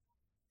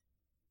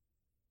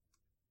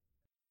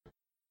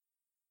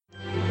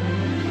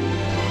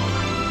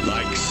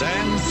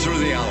sands through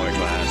the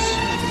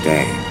hourglass.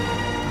 Today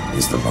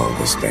is the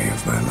longest day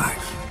of my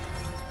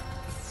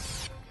life.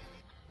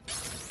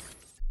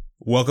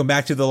 Welcome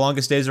back to The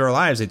Longest Days of Our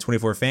Lives, a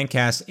 24 fan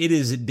cast. It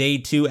is day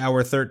 2,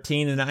 hour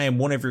 13, and I am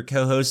one of your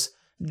co-hosts,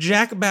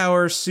 Jack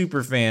Bauer,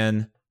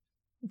 superfan.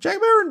 Jack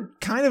Bauer,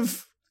 kind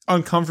of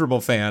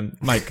uncomfortable fan,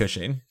 Mike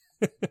Cushing.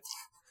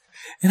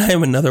 And I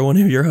am another one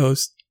of your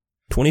hosts,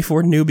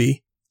 24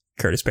 newbie,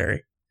 Curtis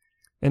Perry.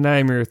 And I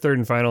am your third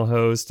and final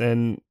host,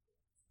 and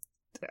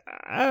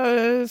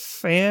a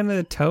fan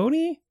of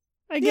Tony,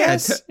 I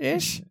guess,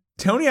 ish.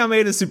 Tony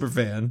Almeida,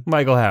 superfan.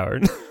 Michael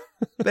Howard.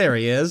 There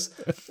he is.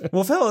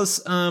 Well,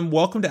 fellas,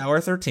 welcome to hour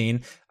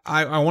 13.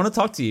 I want to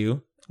talk to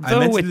you.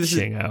 The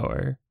witching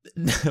hour.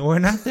 We're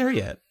not there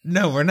yet.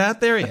 No, we're not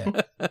there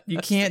yet. We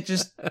can't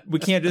just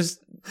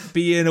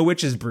be in a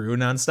witch's brew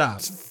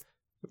nonstop.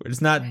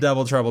 It's not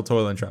double trouble,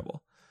 toil and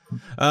trouble.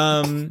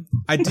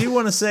 I do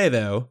want to say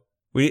though,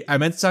 I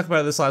meant to talk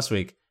about this last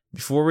week.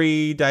 Before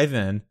we dive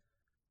in,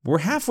 we're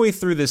halfway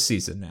through this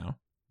season now.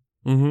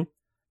 Mm-hmm.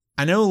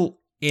 I know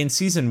in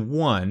season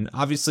 1,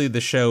 obviously the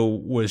show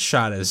was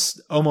shot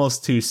as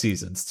almost 2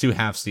 seasons, 2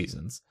 half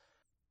seasons.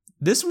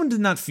 This one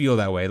did not feel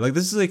that way. Like,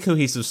 this is a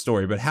cohesive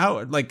story, but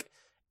how, like,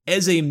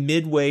 as a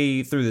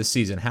midway through the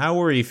season, how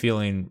are you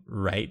feeling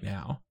right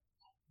now?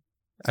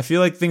 I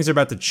feel like things are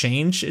about to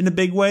change in a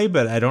big way,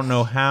 but I don't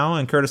know how.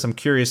 And Curtis, I'm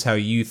curious how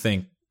you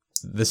think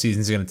the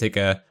season's going to take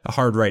a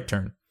hard right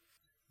turn.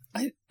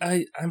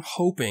 I'm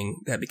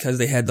hoping that because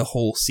they had the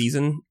whole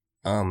season,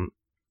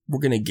 we're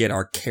going to get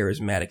our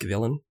charismatic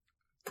villain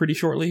pretty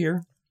shortly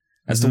here.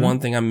 That's the one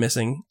thing I'm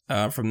missing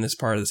from this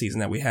part of the season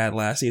that we had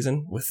last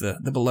season with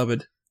the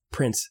beloved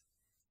Prince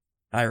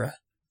Ira.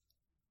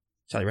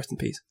 Shall he rest in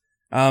peace?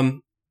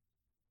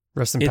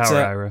 Rest in power,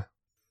 Ira.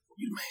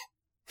 You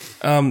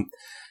man.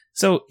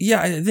 So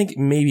yeah, I think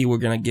maybe we're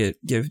gonna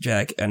give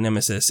Jack a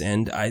nemesis,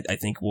 and I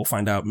think we'll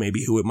find out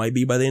maybe who it might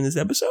be by the end of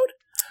this episode.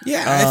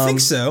 Yeah, I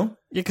think so.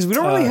 Yeah, because we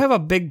don't really have a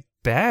big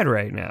bad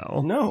right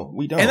now. No,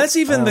 we don't. And that's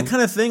even the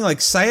kind of thing, like,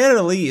 Syed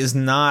Ali is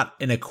not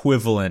an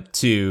equivalent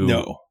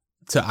to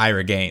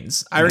Ira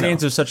Gaines. Ira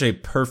Gaines was such a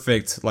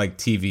perfect, like,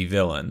 TV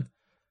villain.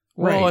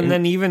 Well, and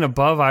then even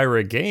above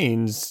Ira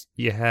Gaines,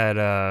 you had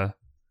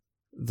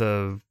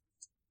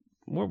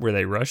what were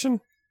they, Russian?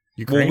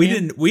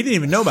 Ukrainian? Well, we didn't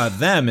even know about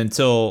them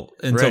until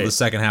the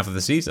second half of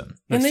the season.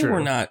 And they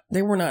were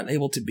not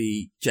able to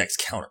be Jack's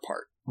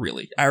counterpart,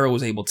 really. Ira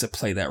was able to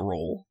play that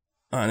role.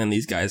 And then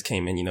these guys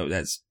came in,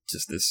 that's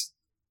just this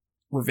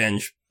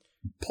revenge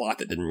plot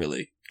that didn't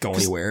really go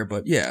anywhere.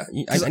 But yeah,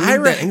 I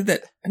need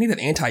that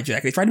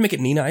anti-Jack. They tried to make it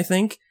Nina, I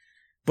think,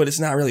 but it's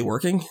not really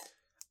working.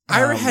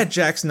 Ira had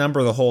Jack's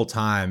number the whole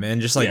time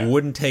and just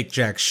wouldn't take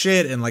Jack's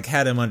shit and like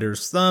had him under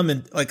his thumb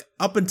and like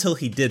up until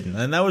he didn't.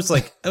 And that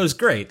was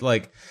great.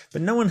 Like,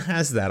 but no one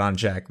has that on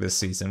Jack this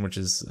season, which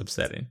is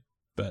upsetting.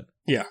 But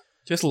yeah,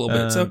 just a little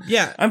bit. So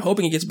yeah, I'm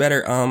hoping it gets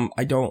better.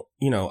 I don't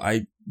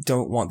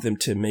want them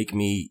to make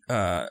me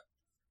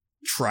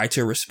try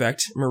to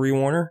respect Marie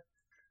Warner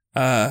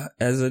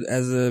as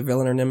a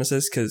villain or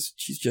nemesis, because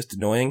she's just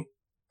annoying.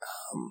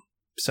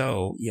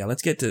 So yeah,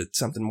 let's get to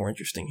something more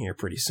interesting here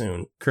pretty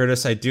soon.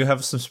 Curtis, I do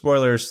have some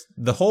spoilers.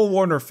 The whole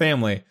Warner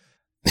family,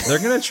 they're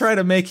going to try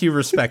to make you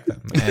respect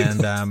them.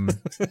 And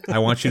I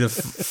want you to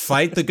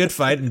fight the good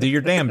fight and do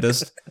your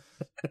damnedest.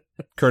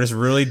 Curtis,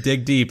 really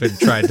dig deep and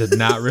try to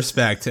not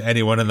respect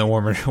anyone in the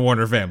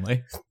Warner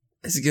family.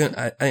 This is good.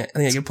 I think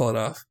I can pull it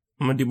off.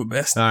 I'm going to do my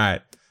best. All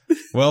right.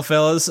 Well,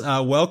 fellas,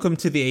 welcome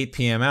to the 8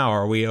 p.m.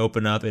 hour. We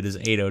open up. It is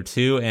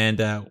 8:02,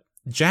 and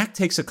Jack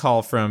takes a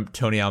call from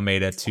Tony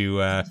Almeida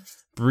to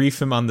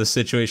brief him on the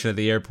situation at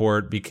the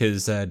airport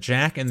because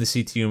Jack and the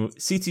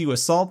CTU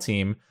assault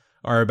team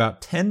are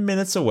about 10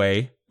 minutes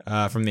away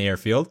from the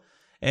airfield.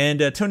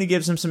 And Tony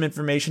gives him some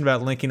information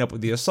about linking up with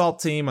the assault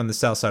team on the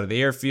south side of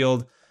the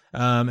airfield.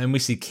 And we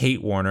see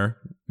Kate Warner,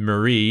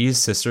 Marie's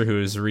sister, who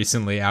was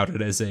recently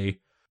outed as a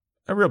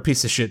real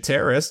piece of shit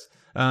terrorist.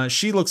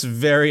 She looks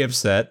very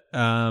upset.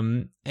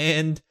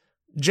 And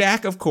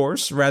Jack, of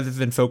course, rather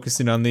than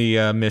focusing on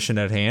the mission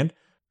at hand,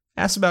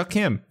 asks about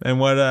Kim and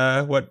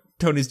what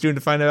Tony's doing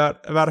to find out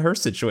about her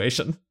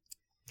situation.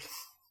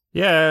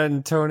 Yeah,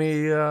 and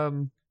Tony,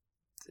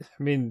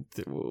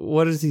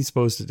 what is he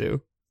supposed to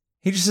do?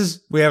 He just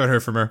says, we haven't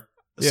heard from her,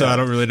 so I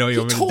don't really know what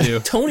you want me to do.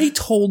 Tony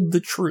told the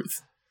truth.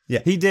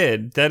 Yeah, he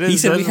did. He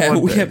said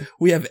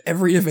we have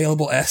every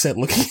available asset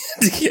looking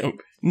at Kim.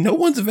 No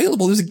one's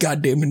available. There's a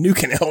goddamn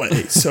nuke in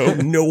LA, so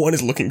no one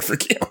is looking for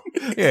Kim.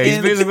 Yeah, he's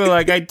basically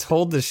like, I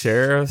told the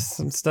sheriff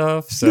some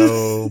stuff,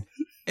 so...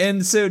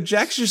 And so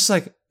Jack's just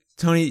like,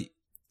 Tony,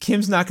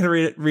 Kim's not going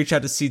to reach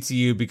out to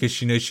CTU because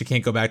she knows she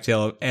can't go back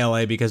to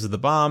LA because of the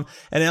bomb.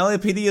 And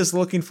LAPD is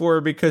looking for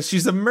her because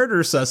she's a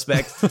murder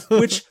suspect,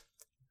 which,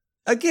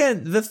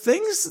 again, the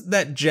things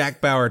that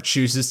Jack Bauer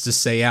chooses to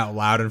say out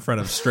loud in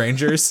front of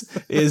strangers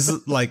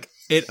is like,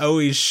 it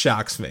always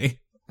shocks me.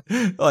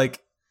 Like,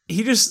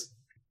 he just,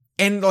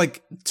 and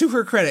like, to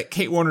her credit,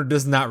 Kate Warner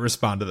does not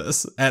respond to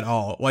this at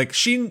all. Like,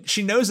 she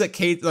knows that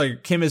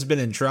Kim has been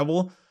in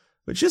trouble,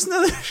 but just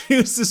know that she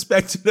was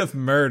suspected of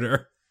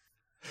murder.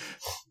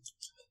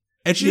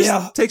 And she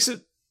just takes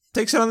it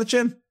on the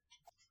chin.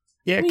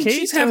 Yeah, I mean,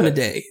 she's having a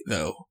day,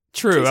 though.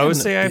 True. I would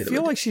say I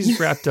feel like she's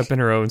wrapped up in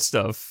her own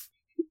stuff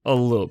a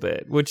little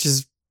bit, which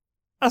is,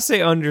 I'll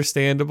say,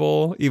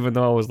 understandable, even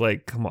though I was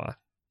like, come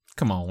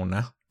on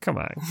now,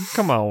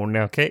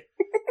 Kate.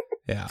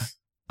 Yeah.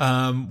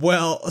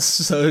 Well,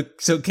 so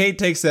Kate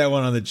takes that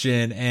one on the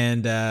chin,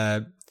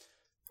 and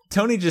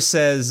Tony just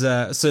says,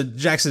 so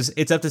Jack says,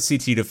 it's up to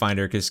CT to find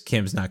her because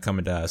Kim's not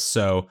coming to us.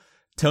 So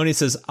Tony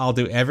says, I'll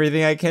do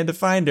everything I can to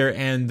find her.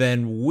 And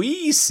then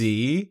we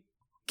see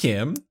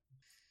Kim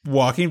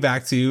walking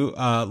back to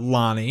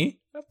Lonnie,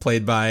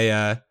 played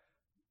by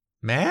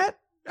Matt.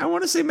 I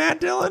want to say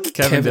Matt Dillon.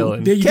 Kevin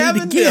Dillon.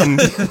 Kevin Dillon.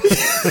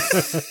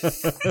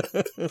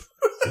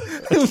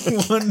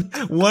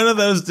 one of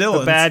those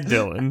Dillons. The bad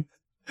Dillon.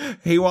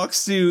 He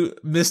walks to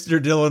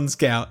Mr. Dillon's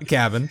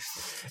cabin,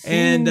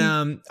 and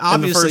obviously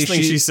and the first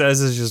thing she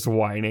says is just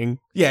whining.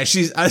 Yeah,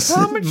 she's.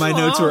 My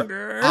notes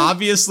were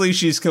obviously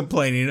she's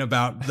complaining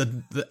about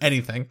the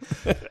anything,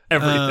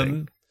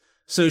 everything.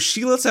 So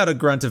she lets out a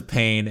grunt of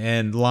pain,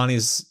 and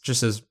Lonnie's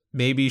just says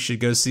maybe you should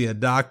go see a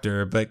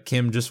doctor, but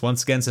Kim just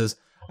once again says,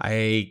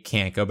 I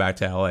can't go back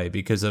to LA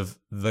because of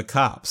the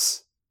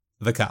cops.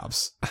 The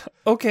cops.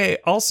 Okay,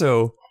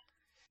 also,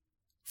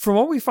 from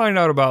what we find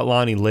out about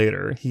Lonnie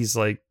later, he's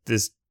like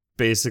this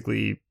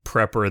basically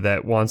prepper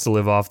that wants to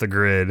live off the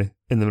grid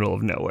in the middle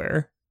of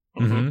nowhere.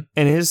 Mm-hmm.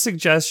 And his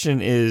suggestion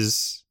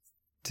is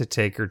to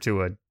take her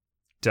to a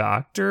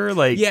doctor.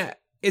 Like, yeah,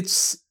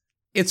 it's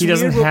he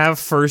doesn't have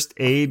first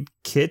aid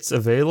kits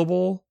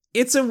available.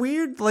 It's a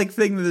weird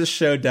thing that this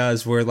show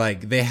does where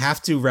they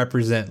have to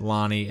represent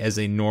Lonnie as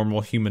a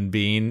normal human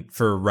being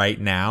for right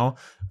now,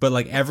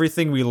 but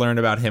everything we learn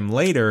about him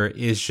later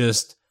is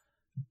just,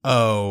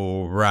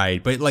 oh,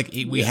 right. But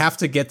we have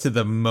to get to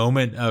the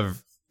moment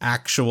of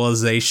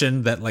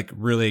actualization that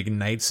really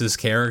ignites his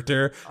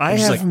character. I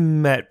have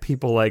met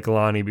people like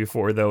Lonnie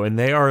before though, and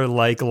they are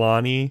like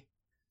Lonnie,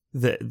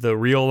 the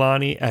real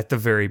Lonnie at the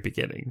very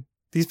beginning.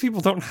 These people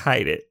don't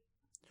hide it.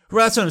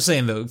 Well, that's what I'm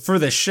saying, though. For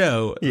the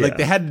show,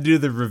 they had to do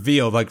the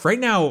reveal. Right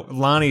now,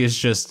 Lonnie is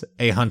just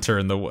a hunter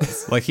in the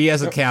woods. He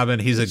has a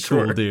cabin. He's a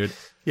cool dude.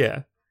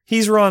 Yeah.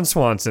 He's Ron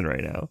Swanson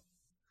right now.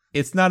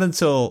 It's not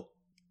until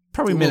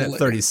probably minute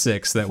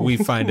 36 that we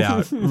find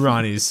out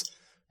Ronnie's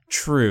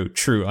true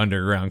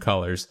underground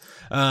colors.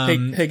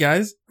 Hey,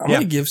 guys, I'm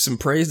going to give some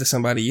praise to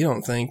somebody you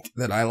don't think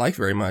that I like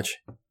very much,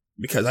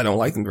 because I don't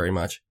like them very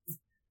much.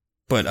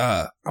 But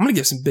I'm going to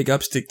give some big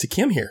ups to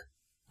Kim here.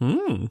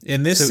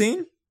 In this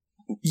scene?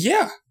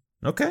 Yeah.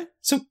 Okay.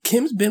 So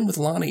Kim's been with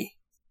Lonnie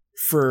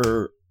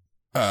for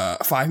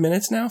 10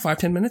 minutes now.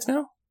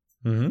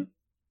 Mm-hmm.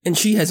 And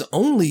she has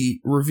only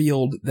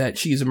revealed that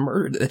she's a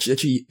murderer, that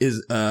she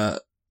is,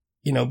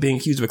 being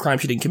accused of a crime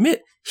she didn't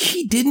commit.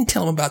 She didn't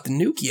tell him about the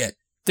nuke yet.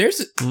 There's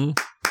a...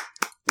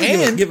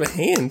 And give a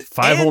hand.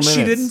 5 whole minutes.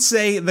 She didn't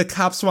say the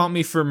cops want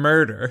me for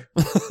murder.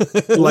 or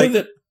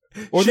that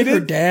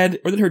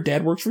her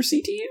dad works for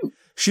CTU.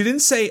 She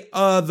didn't say,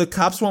 the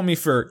cops want me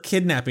for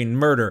kidnapping,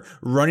 murder,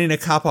 running a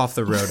cop off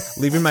the road,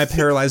 leaving my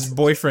paralyzed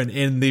boyfriend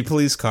in the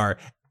police car.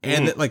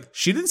 And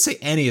she didn't say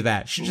any of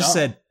that. She just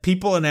said,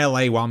 people in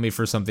LA want me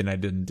for something I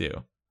didn't do.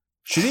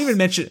 She didn't even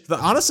mention,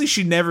 honestly,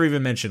 she never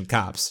even mentioned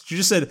cops. She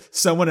just said,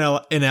 someone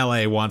in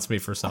LA wants me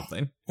for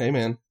something. Hey,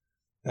 man.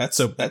 That's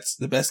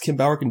the best Kim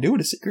Bauer can do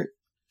with a secret.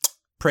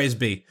 Praise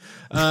be.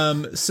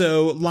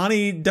 So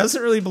Lonnie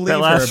doesn't really believe that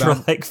lasts her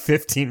for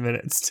 15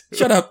 minutes.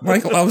 Shut up,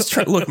 Michael. I was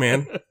trying. Look,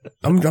 man,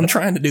 I'm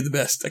trying to do the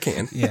best I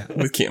can. Yeah.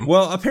 With Kim.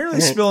 Well,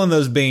 apparently spilling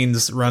those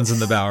beans runs in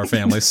the Bauer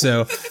family.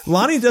 So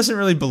Lonnie doesn't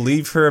really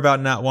believe her about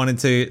not wanting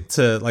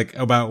to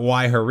about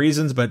why her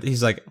reasons, but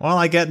he's like, well,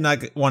 I get not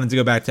wanting to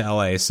go back to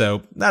LA,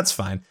 so that's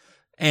fine.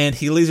 And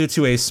he leads her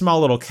to a small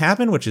little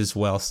cabin, which is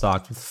well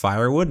stocked with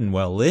firewood and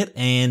well lit.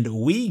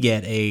 And we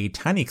get a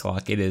tiny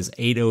clock. It is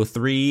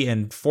 8:03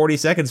 and 40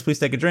 seconds. Please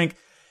take a drink.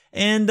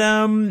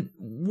 And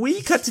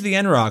we cut to the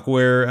end rock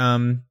where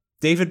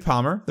David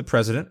Palmer, the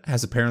president,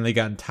 has apparently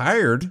gotten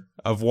tired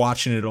of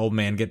watching an old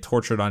man get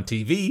tortured on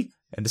TV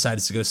and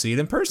decides to go see it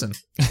in person.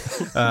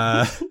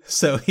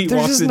 So he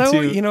walks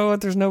into...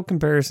 there's no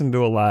comparison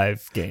to a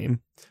live game.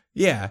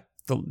 Yeah.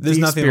 There's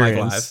nothing like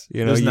live.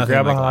 You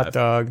grab a hot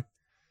dog.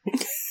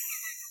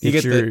 You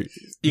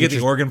get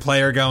the organ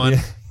player going.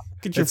 Yeah,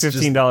 get your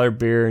 $15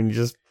 beer and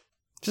you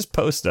just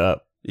post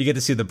up. You get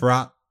to see the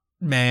brat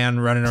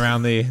man running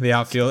around the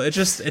outfield. It's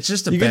just a better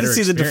experience. You get to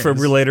see the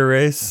defibrillator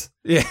race.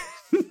 Yeah.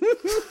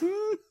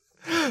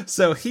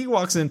 So he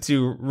walks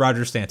into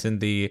Roger Stanton,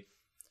 the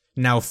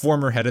now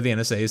former head of the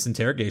NSA's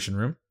interrogation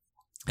room,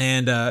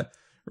 and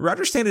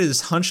Roger Stanton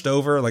is hunched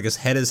over, his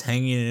head is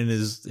hanging in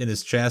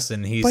his chest,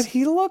 and but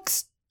he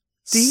looks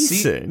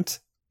decent.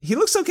 He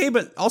looks okay,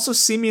 but also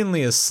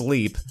seemingly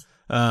asleep,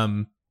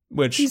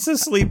 which... He's a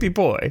sleepy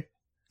boy.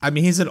 I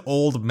mean, he's an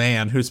old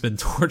man who's been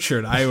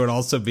tortured. I would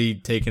also be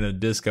taking a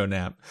disco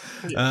nap.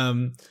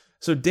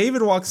 So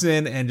David walks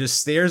in and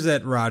just stares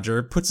at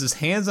Roger, puts his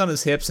hands on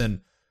his hips,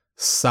 and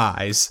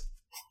sighs.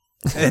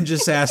 and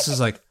just asks,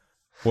 like,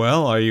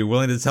 well, are you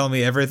willing to tell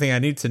me everything I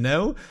need to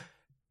know?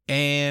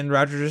 And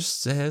Roger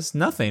just says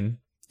nothing.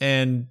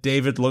 And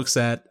David looks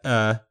at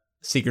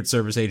Secret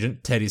Service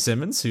agent Teddy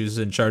Simmons, who's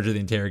in charge of the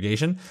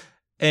interrogation,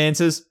 and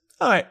says,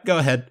 all right, go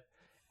ahead.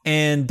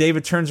 And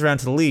David turns around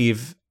to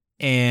leave,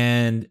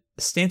 and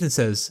Stanton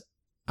says,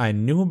 I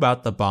knew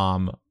about the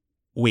bomb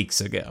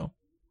weeks ago.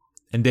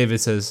 And David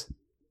says,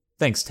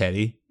 thanks,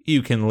 Teddy.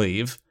 You can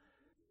leave.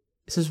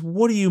 He says,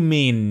 what do you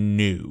mean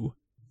new?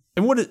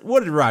 And what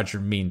did Roger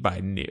mean by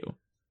new?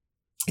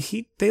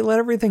 They let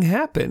everything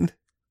happen.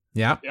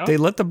 Yeah. They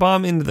let the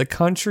bomb into the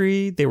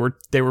country. They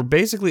were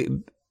basically,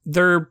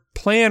 their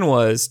plan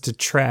was to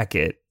track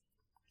it.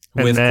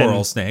 With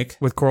Coral Snake.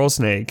 With Coral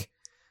Snake.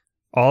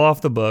 All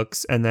off the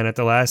books. And then at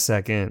the last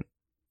second,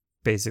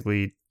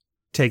 basically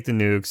take the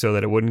nuke so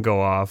that it wouldn't go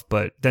off.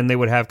 But then they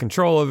would have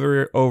control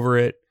over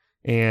it.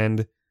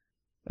 And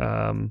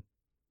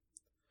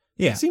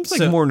it seems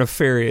like more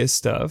nefarious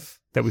stuff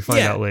that we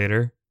find out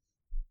later.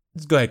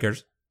 Go ahead,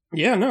 Curtis.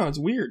 Yeah, no, it's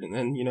weird. And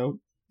then,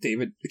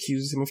 David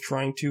accuses him of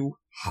trying to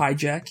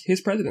hijack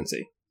his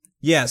presidency.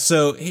 Yeah,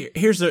 so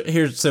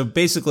so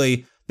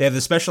basically they have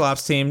the special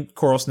ops team,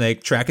 Coral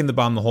Snake, tracking the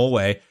bomb the whole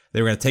way.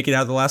 They were going to take it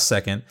out at the last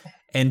second.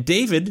 And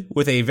David,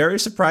 with a very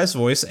surprised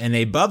voice and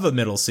above a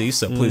middle C,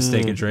 so please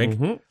take a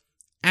drink,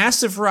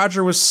 asked if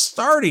Roger was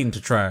starting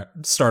to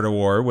start a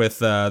war with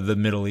the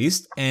Middle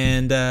East.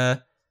 And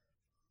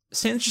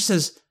Sanchez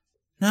says,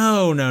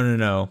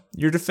 No.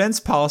 Your defense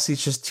policy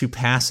is just too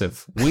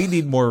passive. We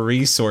need more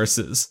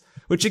resources.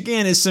 Which,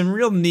 again, is some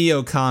real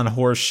neocon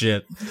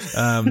horseshit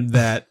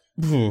that...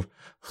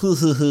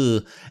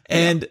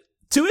 And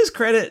to his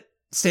credit,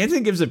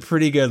 Stanton gives a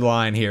pretty good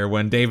line here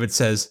when David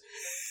says,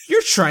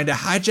 you're trying to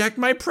hijack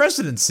my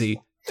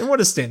presidency. And what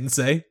does Stanton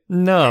say?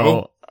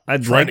 No,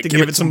 I'd like to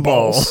give it some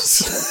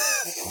balls.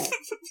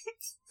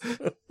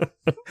 And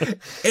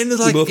it's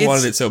like, we both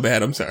wanted it so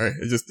bad. I'm sorry.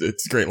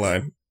 It's a great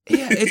line.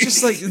 Yeah,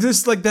 it's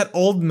just like that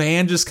old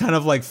man just kind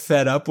of like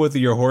fed up with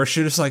your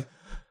horseshit. It's like,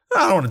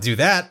 I don't want to do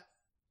that.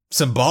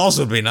 Some balls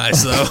would be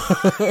nice though.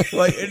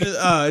 Like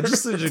it's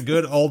just such a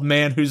good old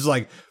man who's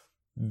like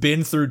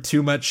been through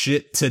too much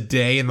shit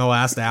today in the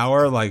last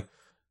hour. Like,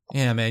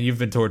 yeah, man, you've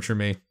been torturing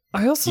me.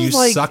 I also you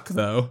suck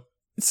though.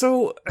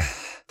 So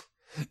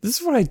this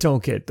is what I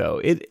don't get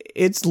though.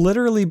 It's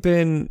literally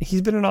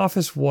he's been in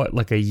office what,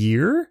 like a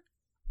year?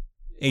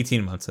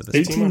 18 months at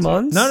this 18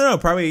 months? No,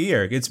 probably a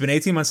year. It's been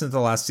 18 months since the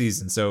last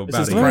season, so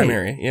about a year.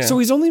 Primary, yeah. So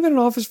he's only been in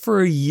office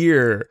for a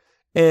year,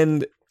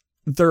 and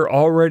they're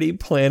already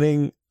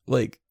planning,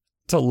 like,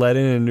 to let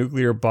in a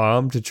nuclear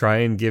bomb to try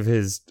and give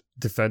his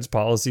defense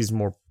policies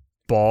more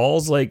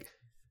balls. Like,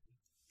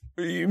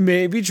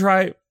 maybe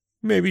try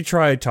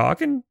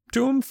talking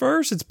to him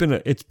first. It's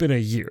been a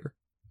year.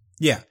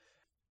 Yeah.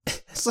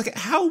 It's like,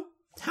 how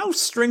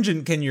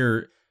stringent can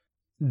your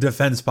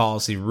defense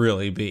policy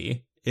really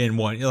be? In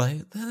one, you're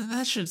like,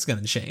 that shit's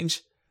gonna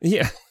change.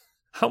 Yeah.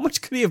 How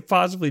much could he have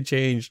possibly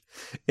changed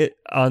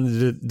on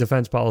the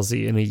defense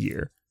policy in a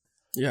year?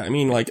 Yeah, I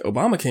mean, like,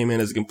 Obama came in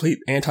as a complete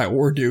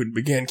anti-war dude and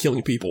began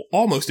killing people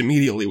almost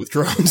immediately with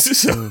drones.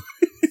 So.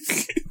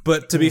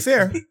 But to be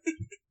fair,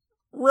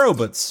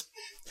 robots.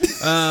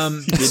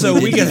 So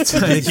we get a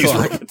tiny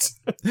clock.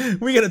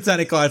 We get a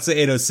tiny clock. It's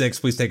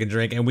 8:06. Please take a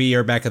drink. And we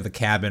are back at the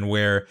cabin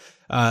where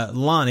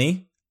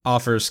Lonnie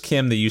offers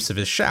Kim the use of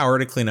his shower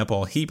to clean up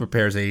while he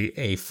prepares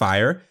a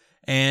fire.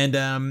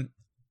 And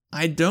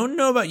I don't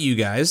know about you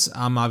guys.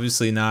 I'm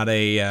obviously not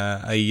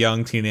a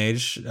young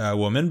teenage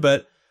woman,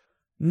 but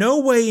no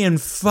way in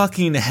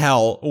fucking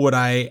hell would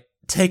I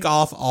take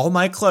off all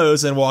my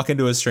clothes and walk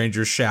into a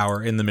stranger's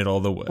shower in the middle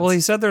of the woods. Well,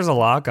 he said there's a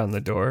lock on the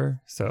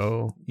door,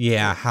 so...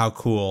 Yeah, how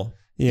cool.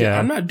 Yeah,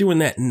 I'm not doing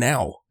that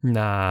now.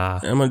 Nah.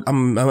 I'm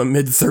a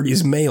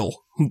mid-30s male.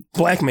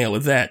 Black male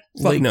at that.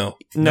 Like, no.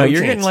 No,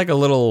 you're getting like a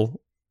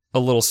little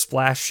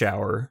splash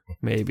shower,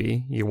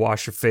 maybe. You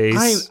wash your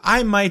face.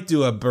 I might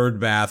do a bird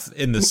bath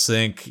in the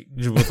sink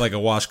with like a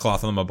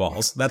washcloth on my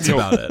balls. That's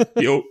about it.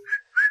 Yo.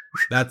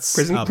 That's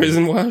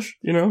prison wash,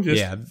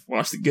 just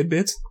wash the good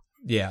bits.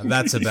 Yeah,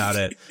 that's about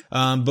it.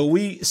 But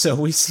we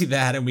see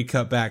that and we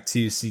cut back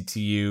to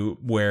CTU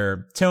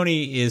where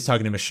Tony is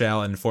talking to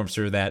Michelle and informs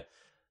her that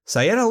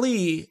Syed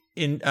Ali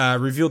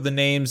revealed the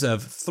names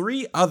of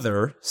 3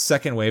 other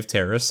second wave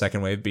terrorists,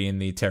 second wave being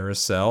the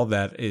terrorist cell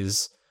that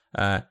is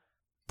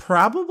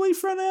probably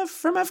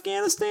from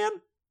Afghanistan.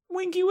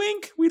 Winky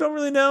wink. We don't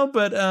really know,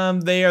 but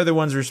they are the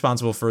ones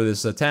responsible for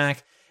this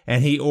attack.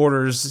 And he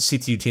orders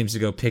CTU teams to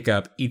go pick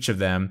up each of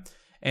them.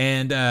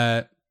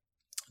 And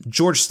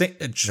George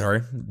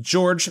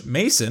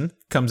Mason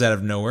comes out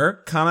of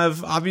nowhere, kind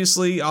of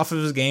obviously off of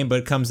his game,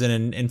 but comes in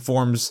and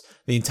informs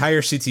the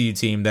entire CTU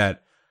team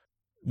that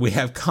we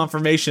have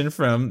confirmation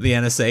from the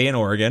NSA in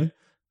Oregon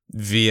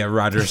via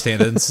Roger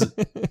Stanton's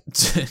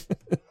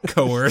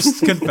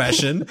coerced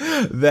confession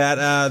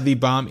that the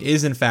bomb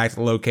is in fact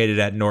located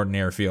at Norton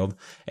Airfield.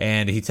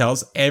 And he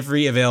tells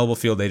every available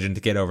field agent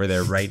to get over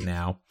there right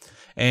now.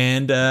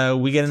 And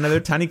we get another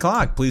tiny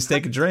clock. Please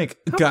take a drink.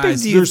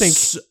 Guys, big do you think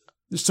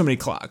There's so many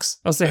clocks.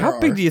 I'll say, how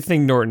big do you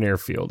think Norton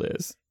Airfield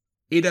is?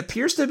 It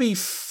appears to be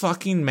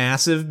fucking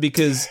massive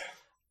because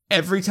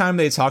every time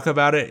they talk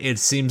about it, it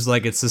seems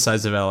like it's the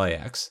size of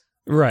LAX.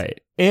 Right.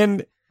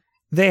 And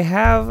they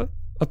have,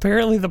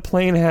 apparently the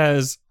plane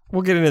has,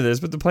 we'll get into this,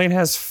 but the plane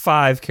has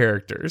 5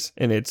 characters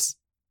in its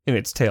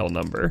tail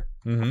number.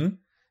 Mm-hmm.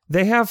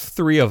 They have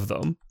 3 of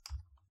them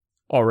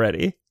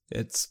already.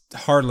 It's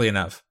hardly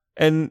enough.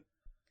 And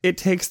it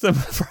takes them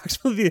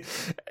approximately,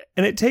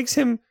 and it takes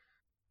him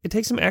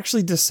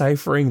actually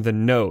deciphering the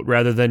note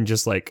rather than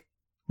just like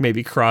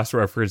maybe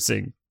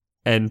cross-referencing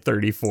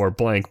N34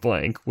 blank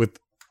blank with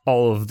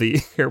all of the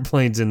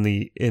airplanes in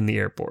the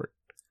airport.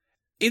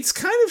 It's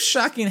kind of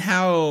shocking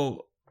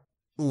how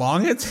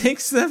long it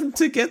takes them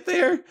to get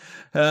there.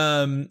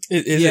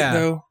 Is it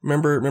though?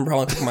 Remember how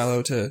long it took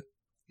Milo to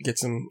get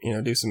some,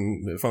 do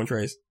some phone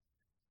trays?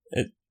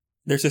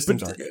 Their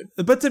systems aren't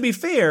good. But to be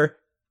fair,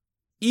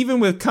 even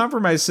with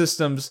compromised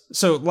systems,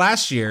 so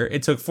last year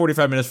it took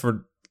 45 minutes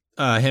for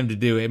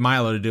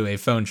Milo to do a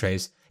phone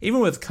trace. Even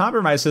with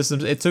compromised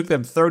systems, it took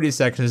them 30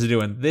 seconds to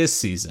do in this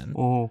season.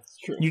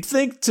 True. You'd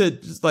think to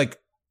like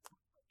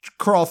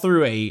crawl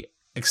through a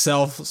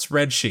Excel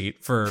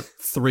spreadsheet for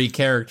 3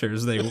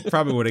 characters, they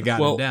probably would have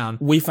gotten it down.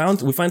 We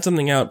find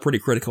something out pretty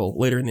critical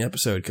later in the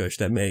episode, Coach,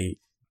 that may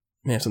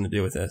have something to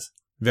do with this.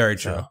 Very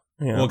true. So,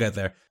 yeah. We'll get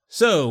there.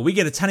 So we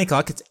get a tiny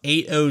clock. It's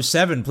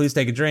 8:07. Please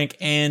take a drink.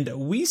 And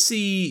we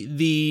see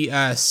the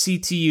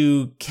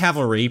CTU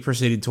cavalry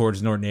proceeding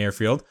towards Norton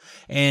Airfield.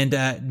 And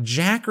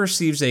Jack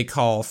receives a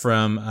call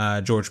from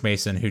George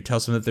Mason, who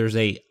tells him that there's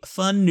a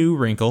fun new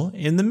wrinkle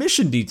in the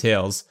mission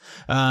details.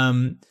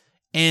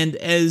 And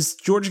as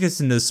George gets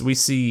into this, we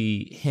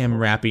see him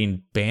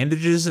wrapping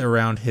bandages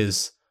around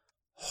his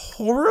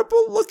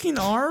horrible looking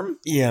arm.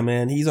 Yeah,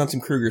 man. He's on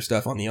some Kruger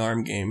stuff on the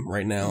arm game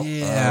right now.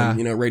 Yeah.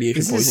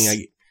 Radiation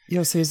poisoning.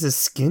 So is his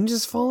skin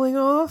just falling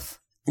off?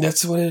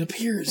 That's what it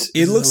appears.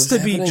 It looks to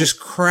be just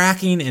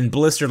cracking and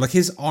blistered. Like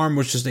his arm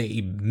was just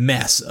a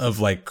mess of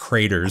like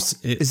craters.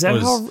 Is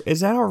that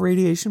how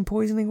radiation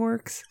poisoning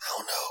works? I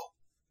don't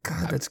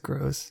know. God, that's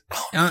gross.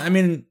 I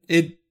mean,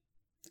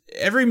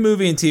 every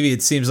movie and TV,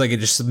 it seems like it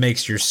just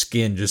makes your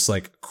skin just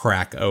like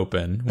crack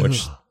open,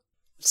 which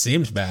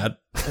seems bad.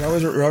 It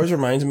always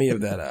reminds me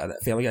of that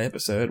Family Guy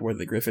episode where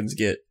the Griffins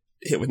get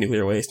hit with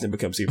nuclear waste and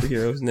become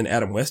superheroes, and then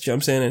Adam West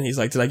jumps in and he's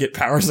like, "Did I get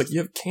powers?" Like, you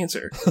have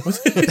cancer.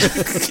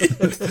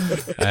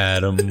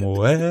 Adam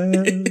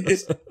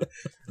West.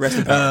 Rest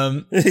in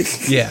power.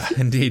 Yeah,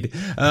 indeed.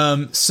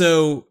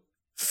 So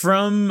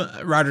from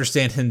Roger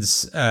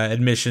Stanton's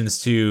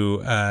admissions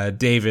to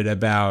David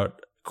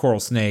about Coral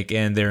Snake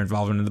and their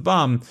involvement in the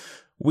bomb,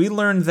 we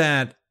learned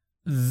that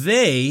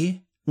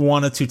they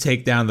wanted to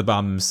take down the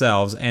bomb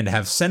themselves and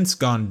have since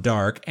gone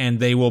dark, and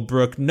they will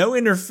brook no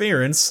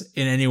interference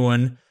in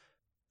anyone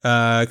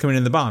coming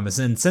in the bomb.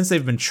 And since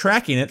they've been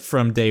tracking it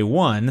from day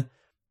one,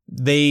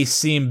 they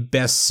seem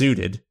best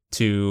suited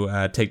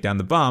to take down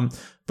the bomb.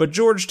 But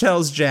George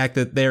tells Jack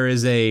that there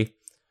is a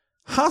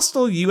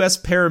hostile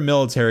U.S.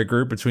 paramilitary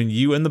group between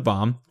you and the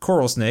bomb,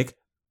 Coral Snake,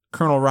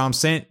 Colonel Ron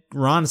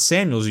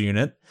Samuel's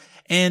unit.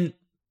 And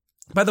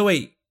by the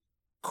way,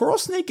 Coral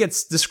Snake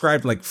gets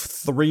described like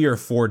 3 or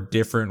 4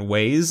 different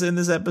ways in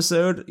this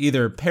episode,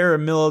 either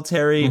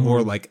paramilitary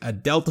or like a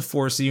Delta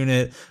Force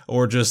unit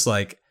or just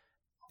like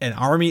an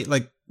army.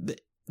 Like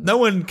no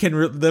one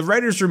can. The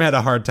writer's room had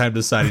a hard time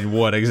deciding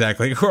what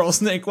exactly Coral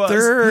Snake was.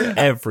 They're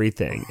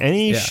everything.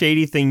 Any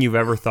shady thing you've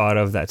ever thought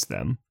of, that's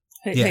them.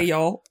 Hey,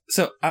 y'all.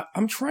 So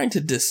I'm trying to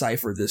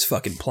decipher this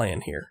fucking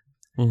plan here.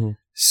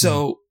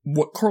 So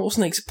what Coral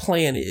Snake's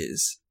plan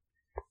is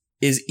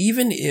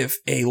even if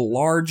a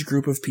large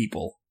group of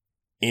people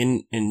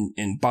in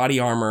body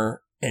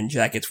armor and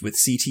jackets with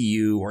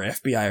CTU or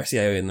FBI or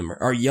CIA in them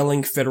are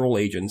yelling federal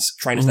agents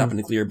trying to stop a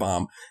nuclear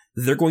bomb,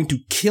 they're going to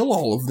kill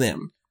all of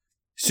them,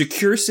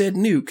 secure said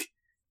nuke,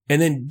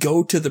 and then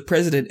go to the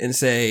president and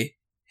say,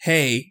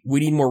 "Hey,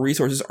 we need more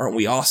resources. Aren't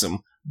we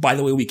awesome? By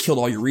the way, we killed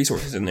all your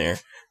resources in there.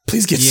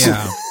 Please get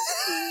some."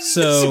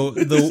 So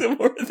some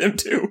more of them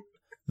too.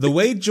 The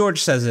way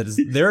George says it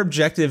is their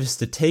objective is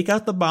to take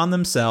out the bomb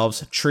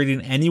themselves,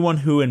 treating anyone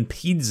who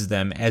impedes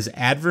them as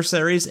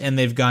adversaries, and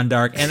they've gone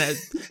dark. And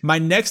my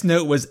next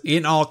note was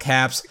in all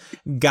caps,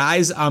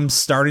 "Guys, I'm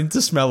starting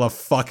to smell a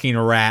fucking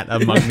rat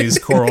among these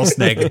Coral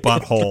Snake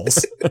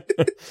buttholes."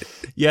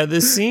 Yeah,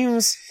 this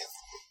seems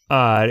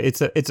odd.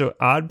 It's an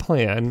odd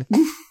plan.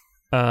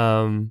 It's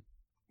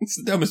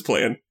the dumbest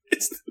plan.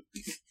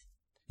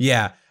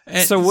 Yeah.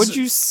 And so would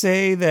you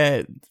say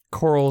that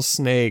Coral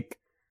Snake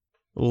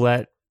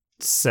let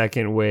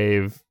second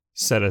wave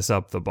set us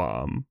up the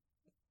bomb?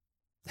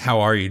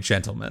 How are you,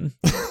 gentlemen?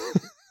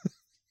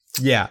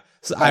 Yeah,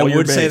 so I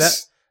would say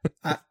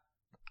that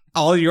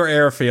all your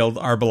airfield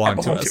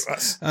belong to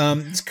us.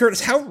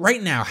 Curtis, how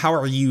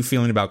are you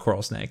feeling about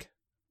Coral Snake?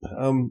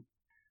 I mean,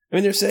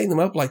 they're setting them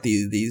up like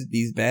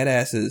these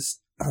badasses,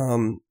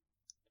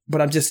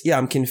 but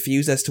I'm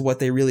confused as to what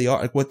they really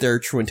are, like what their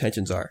true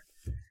intentions are.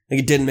 Like,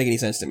 it didn't make any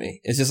sense to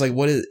me. It's just like,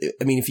 what is?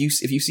 I mean, if you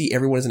see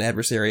everyone as an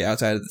adversary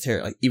outside of the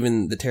terror, like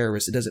even the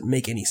terrorists, it doesn't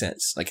make any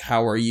sense. Like,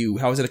 how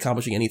is it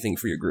accomplishing anything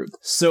for your group?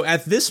 So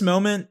at this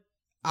moment,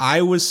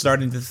 I was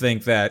starting to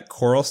think that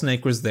Coral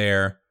Snake was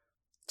there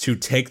to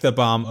take the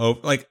bomb over.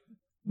 Like,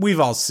 we've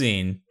all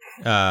seen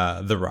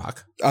The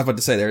Rock. I was about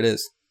to say, there it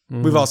is.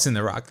 Mm-hmm. We've all seen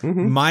The Rock.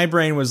 Mm-hmm. My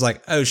brain was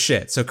like, oh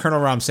shit. So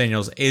Colonel Rahm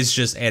Samuels is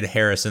just Ed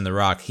Harris in The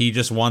Rock. He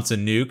just wants a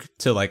nuke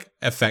to like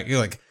affect,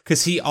 like,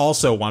 because he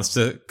also wants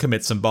to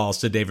commit some balls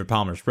to David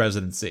Palmer's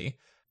presidency.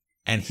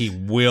 And he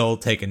will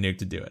take a nuke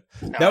to do it.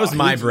 No, that was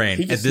my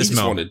brain at this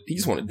moment. He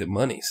just wanted the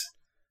monies.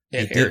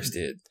 Ed Harris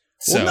did.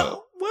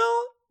 So,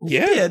 he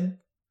did.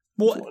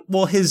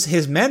 Well,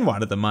 his men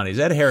wanted the monies.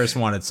 Ed Harris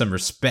wanted some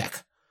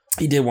respect.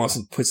 He did want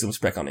to put some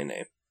respect on their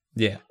name.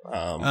 Yeah.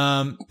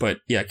 But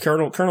yeah,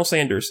 Colonel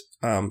Sanders.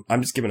 I'm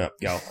just giving up,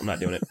 y'all. I'm not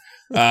doing it.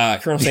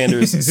 Colonel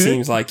Sanders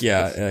seems like,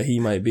 he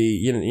might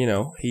be,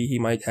 he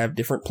might have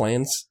different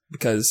plans,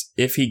 because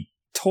if he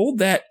told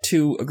that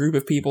to a group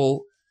of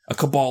people, a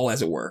cabal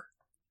as it were,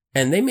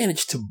 and they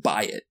managed to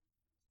buy it,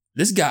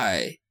 this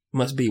guy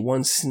must be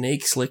one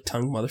snake slick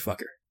tongued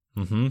motherfucker.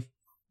 Mm-hmm.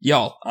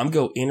 Y'all, I'm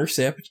going to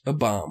intercept a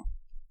bomb.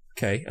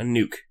 Okay. A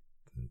nuke.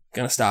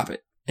 Gonna stop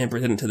it and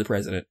present it to the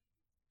president.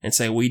 And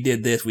say, we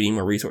did this, we need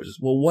more resources.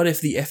 Well, what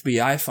if the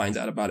FBI finds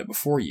out about it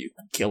before you?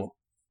 Kill him.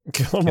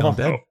 Kill him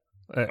dead.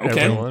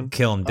 Okay. Everyone.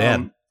 Kill him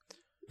dead.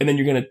 And then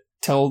you're going to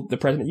tell the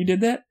president you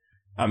did that?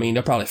 I mean,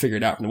 they'll probably figure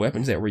it out from the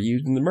weapons that were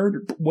used in the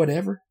murder, but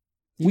whatever.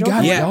 We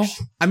got it, y'all.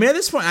 I mean, at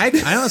this point,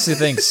 I honestly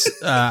think,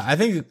 I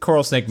think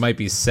Coral Snake might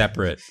be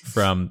separate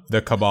from the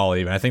cabal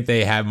even. I think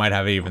they might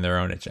have even their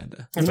own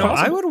agenda. No,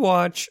 I would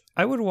watch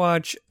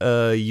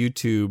a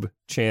YouTube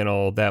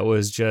channel that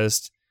was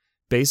just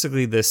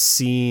basically the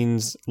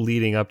scenes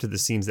leading up to the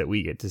scenes that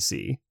we get to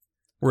see,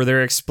 where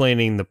they're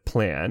explaining the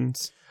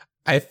plans.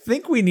 I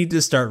think we need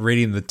to start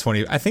reading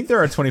I think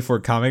there are 24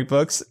 comic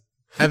books.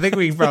 I think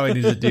we probably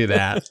need to do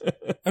that.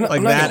 I'm not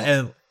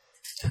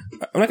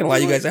gonna lie,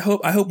 you guys. I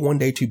hope one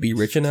day to be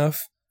rich enough,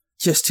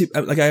 just to,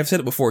 like I've said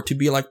it before, to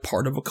be like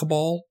part of a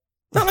cabal.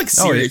 Not like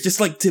serious, just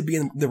like to be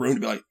in the room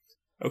to be like,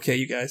 okay,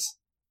 you guys,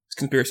 it's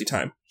conspiracy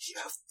time.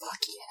 Yeah, fuck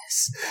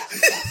yes.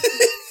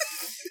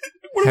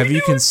 Have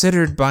you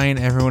considered buying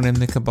everyone in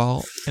the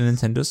cabal a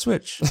Nintendo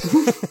Switch?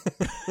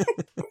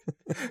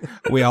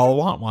 We all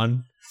want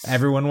one.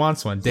 Everyone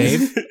wants one.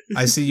 Dave,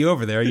 I see you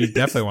over there. You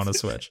definitely want a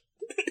Switch.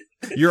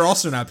 You're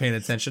also not paying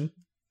attention.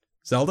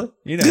 Zelda,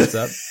 you know what's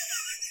up.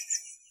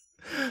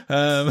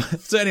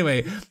 So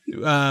anyway,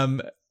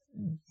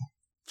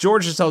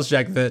 George just tells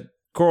Jack that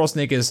Coral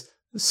Snake is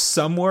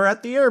somewhere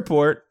at the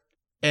airport,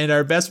 and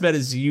our best bet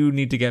is you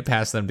need to get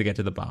past them to get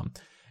to the bomb.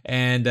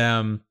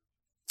 And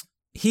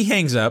he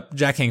hangs up.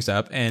 Jack hangs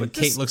up, and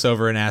Kate looks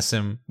over and asks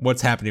him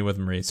what's happening with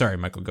Marie. Sorry,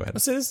 Michael, go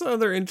ahead. So this is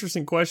another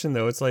interesting question,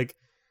 though. It's like,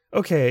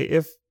 okay,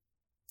 if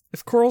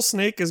Coral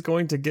Snake is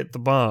going to get the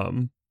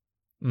bomb,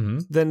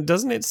 then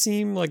doesn't it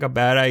seem like a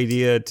bad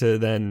idea to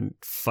then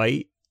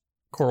fight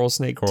Coral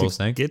Snake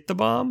to get the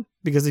bomb?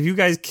 Because if you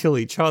guys kill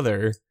each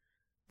other,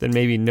 then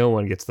maybe no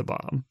one gets the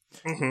bomb.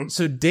 Mm-hmm.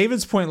 So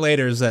David's point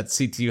later is that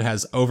CTU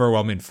has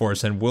overwhelming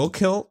force and will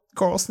kill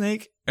Coral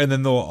Snake, and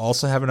then they'll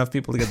also have enough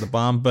people to get the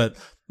bomb. But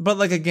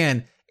like,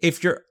 again,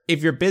 if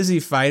you're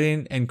busy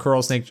fighting and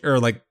Coral Snake, or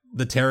like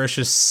the terrorists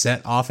just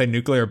set off a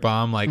nuclear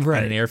bomb like in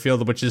an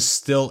airfield, which is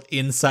still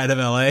inside of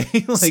LA,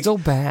 like, still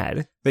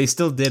bad. They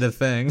still did a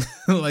thing.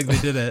 Like, they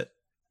did it.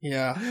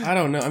 Yeah, I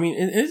don't know. I mean,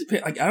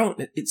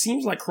 it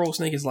seems like Coral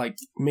Snake is like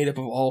made up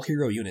of all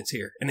hero units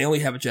here, and they only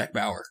have a Jack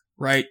Bauer,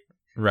 right?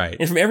 Right.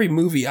 And from every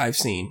movie I've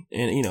seen,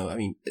 and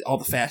all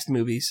the Fast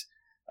movies,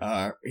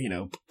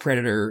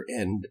 Predator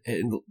and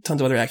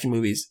tons of other action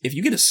movies, if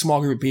you get a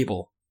small group of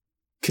people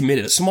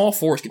committed, a small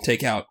force can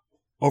take out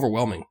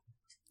overwhelming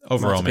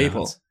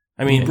people. Odds.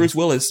 I mean, Bruce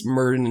Willis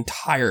murdered an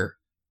entire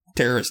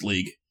terrorist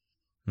league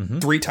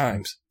 3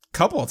 times.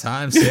 Couple of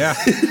times, yeah.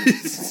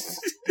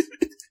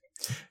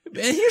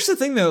 And here's the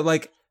thing, though,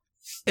 like,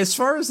 as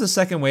far as the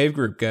second wave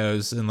group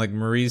goes, and like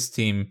Marie's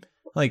team,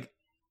 like,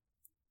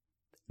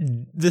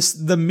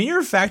 the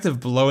mere fact of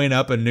blowing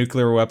up a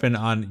nuclear weapon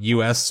on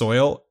U.S.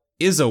 soil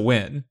is a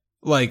win.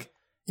 Like,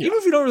 even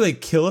if you don't really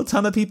kill a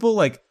ton of people,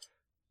 like,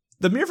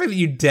 the mere fact that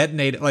you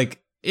detonate it,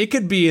 like, it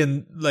could be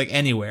in like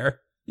anywhere.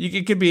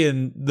 It could be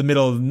in the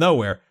middle of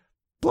nowhere.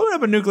 Blowing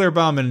up a nuclear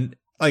bomb and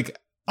like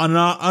an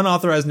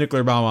unauthorized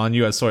nuclear bomb on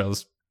U.S. soil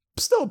is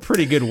still a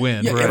pretty good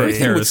win. Yeah,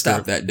 everything would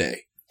stop that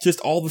day. Just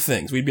all the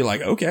things. We'd be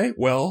like, okay,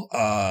 well,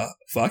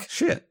 fuck.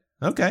 Shit.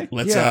 Okay.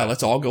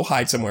 Let's all go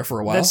hide somewhere for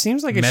a while. That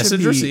seems like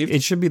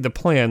it should be the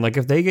plan. Like,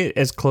 if they get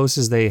as close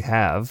as they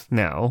have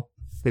now,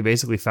 they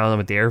basically found them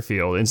at the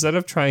airfield. Instead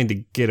of trying to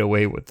get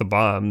away with the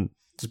bomb,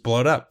 just blow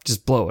it up.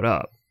 Just blow it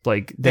up.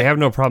 Like, they have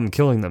no problem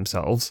killing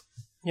themselves.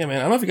 Yeah, man.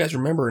 I don't know if you guys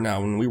remember now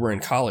when we were in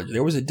college,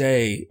 there was a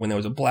day when there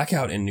was a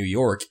blackout in New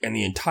York and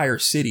the entire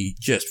city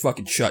just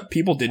fucking shut.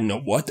 People didn't know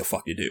what the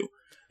fuck to do.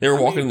 They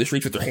were walking in the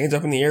streets with their hands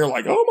up in the air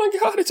like, oh my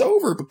God, it's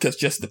over, because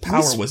just the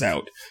power was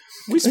out.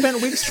 We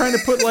spent weeks trying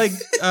to put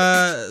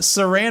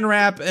saran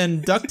wrap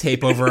and duct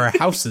tape over our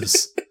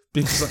houses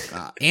because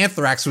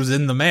anthrax was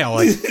in the mail.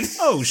 Like,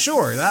 oh,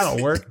 sure,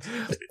 that'll work.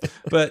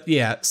 But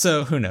yeah,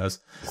 so who knows?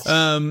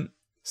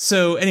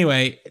 So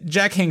anyway,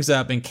 Jack hangs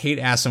up and Kate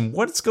asks him,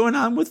 what's going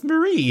on with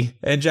Marie?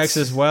 And Jack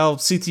says, well,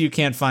 CTU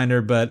can't find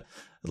her, but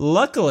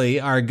luckily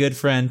our good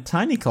friend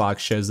Tiny Clock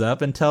shows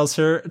up and tells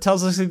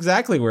us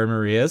exactly where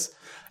Marie is.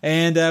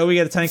 And we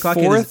get a Tiny Clock.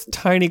 Fourth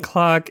Tiny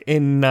Clock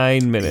in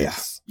 9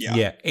 minutes.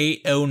 Yeah,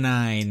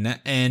 8:09.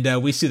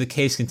 And we see the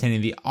case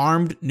containing the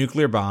armed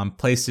nuclear bomb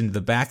placed into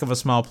the back of a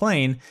small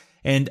plane.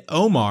 And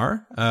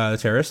Omar, the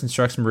terrorist,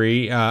 instructs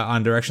Marie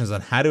on directions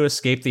on how to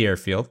escape the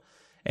airfield.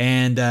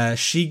 And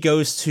she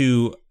goes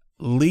to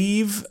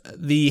leave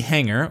the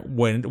hangar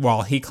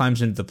while he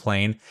climbs into the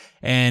plane.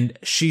 And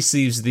she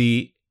sees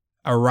the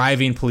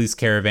arriving police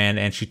caravan,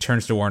 and she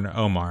turns to warn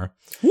Omar.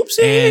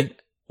 Whoopsie! And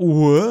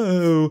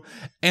whoa!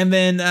 And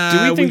then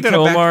do we think that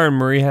Omar and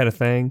Marie had a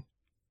thing?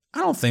 I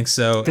don't think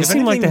so. They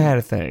seem like they had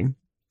a thing.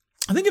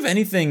 I think if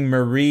anything,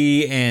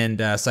 Marie and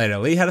Said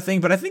Ali had a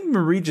thing, but I think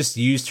Marie just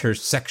used her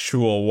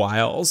sexual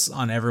wiles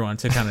on everyone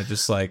to kind of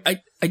just like.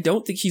 I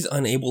don't think she's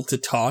unable to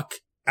talk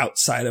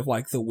outside of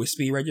like the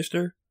wispy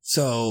register,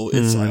 so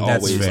it's like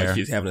always like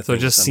she's having a thing. So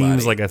it just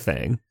seems like a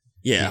thing.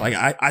 Yeah, like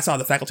I saw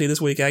The Faculty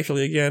this week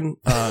actually again.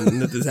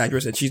 This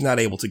actress, and she's not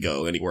able to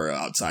go anywhere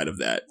outside of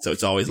that. So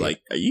it's always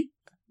like, do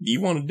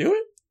you want to do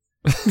it?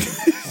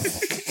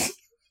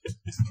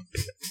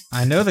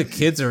 I know the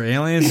kids are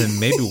aliens and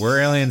maybe we're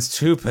aliens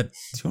too, but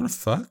do you want to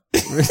fuck?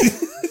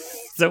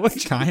 Is that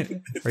what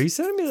kind? Are you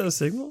sending me those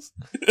signals?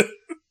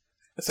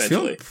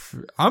 Essentially.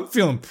 I'm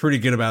feeling pretty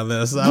good about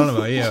this. I don't know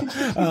about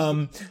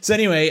you. So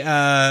anyway,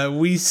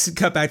 we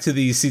cut back to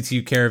the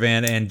CTU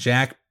caravan, and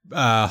Jack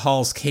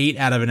hauls Kate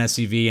out of an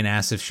SUV and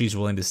asks if she's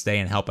willing to stay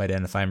and help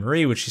identify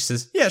Marie, which she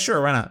says, yeah,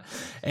 sure, why not?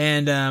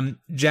 And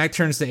Jack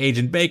turns to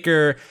Agent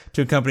Baker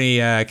to accompany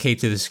Kate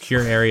to the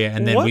secure area,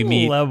 and then we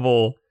meet. What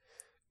level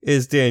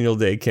is Daniel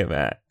Day Kim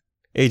at,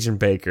 Agent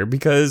Baker?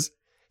 Because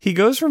he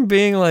goes from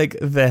being like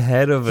the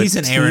head of a He's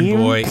an errand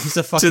boy. He's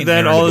a fucking to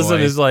then errand all of a boy.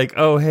 sudden is like,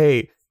 oh,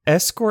 hey,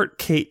 escort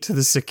Kate to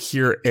the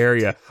secure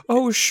area.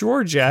 Oh,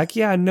 sure, Jack.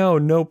 Yeah,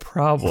 no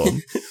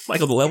problem.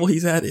 Michael, the level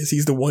he's at is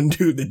he's the one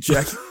dude that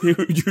Jack who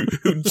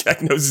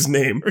Jack knows his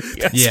name.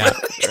 Yeah,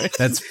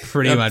 that's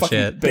pretty much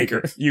it.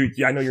 Baker,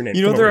 I know your name.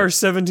 You know, there are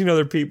 17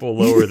 other people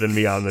lower than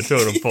me on the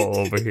totem pole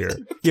over here.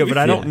 Yeah, but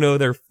I don't know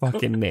their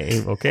fucking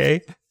name,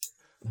 okay?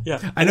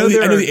 Yeah, I know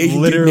there are the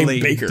literally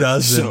Baker,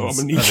 dozens so I'm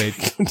gonna need of you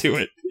to do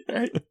it. All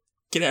right?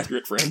 Get after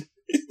it, friend.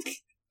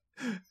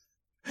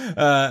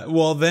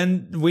 Well,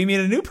 then we meet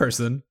a new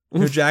person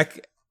who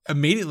Jack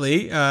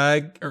immediately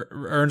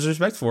earns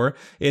respect for.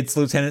 It's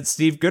Lieutenant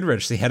Steve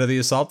Goodrich, the head of the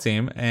assault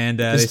team.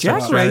 And is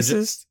Jack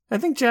racist? I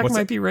think Jack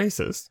might be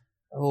racist.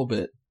 A little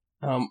bit.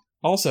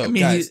 Also, I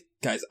mean,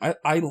 guys,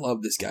 I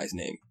love this guy's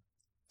name.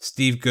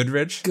 Steve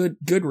Goodrich?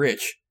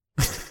 Goodrich.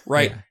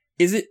 Right. Yeah.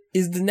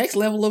 Is the next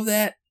level of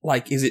that,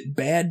 like, is it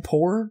bad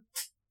poor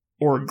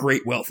or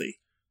great wealthy?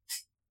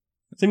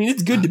 I mean,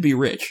 it's good to be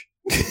rich.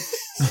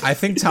 I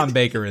think Tom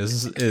Baker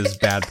is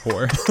bad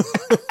poor.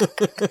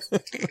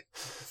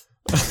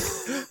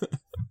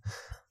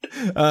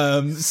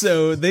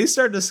 So they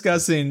start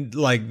discussing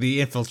like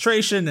the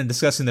infiltration and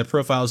discussing the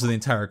profiles of the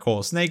entire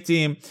Coal Snake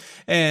team.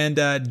 And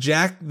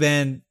Jack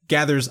then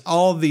gathers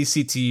all of these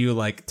CTU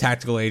like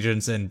tactical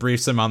agents and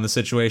briefs them on the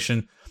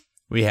situation.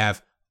 We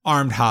have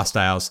armed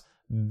hostiles,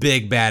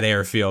 big bad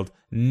airfield,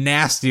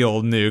 nasty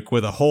old nuke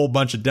with a whole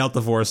bunch of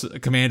Delta Force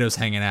commandos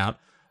hanging out.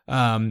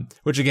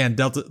 Which again,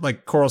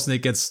 Coral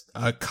Snake gets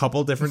a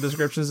couple different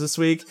descriptions this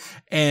week.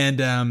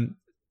 And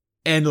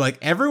like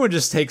everyone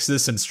just takes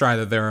this in stride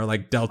that there are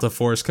like Delta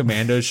Force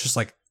commandos just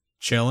like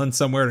chilling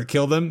somewhere to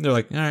kill them. They're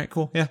like, all right,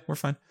 cool. Yeah, we're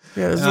fine.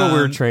 Yeah, this is what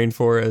we're trained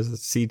for as a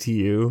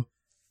CTU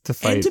to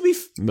fight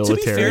military.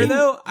 To be fair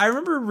though, I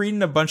remember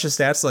reading a bunch of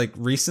stats like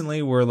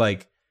recently where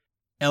like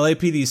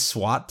LAPD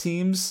SWAT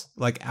teams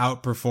like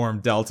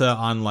outperformed Delta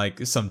on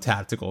like some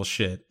tactical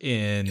shit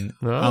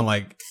on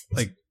like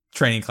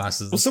training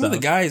classes. Well, some of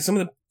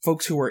the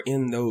folks who are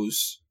in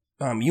those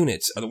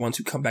units are the ones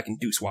who come back and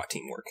do SWAT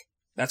team work.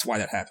 That's why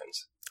that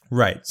happens.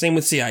 Right. Same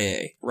with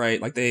CIA,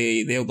 right? Like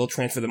they'll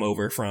transfer them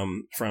over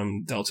from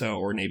Delta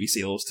or Navy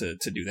SEALs to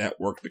do that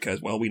work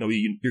because, well, we know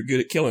you're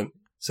good at killing.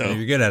 So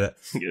you're good at it.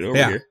 Get over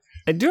here.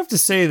 I do have to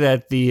say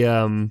that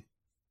the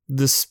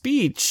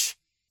speech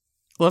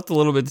left a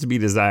little bit to be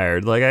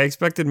desired. Like I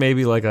expected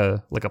maybe like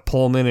a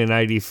Pullman in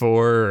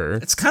 94 or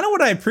it's kind of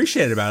what I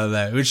appreciated about it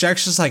though. Which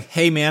actually just like,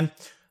 hey man,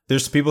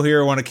 there's some people here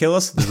who want to kill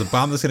us. There's a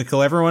bomb that's going to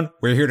kill everyone.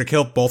 We're here to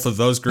kill both of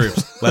those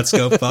groups. Let's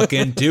go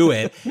fucking do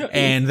it.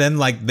 And then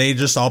like they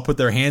just all put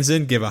their hands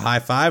in, give a high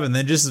five, and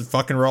then just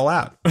fucking roll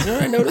out. You know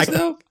what I noticed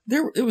though?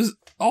 It was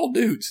all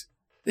dudes.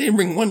 They didn't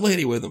bring one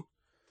lady with them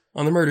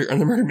on the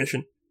murder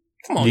mission.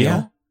 Come on,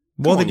 y'all.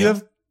 Well,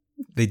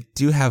 they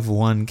do have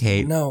one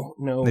Kate. No.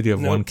 They do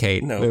have one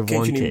Kate. No, they have Kate,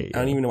 one Kate. I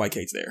don't even know why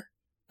Kate's there.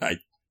 I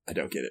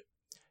don't get it.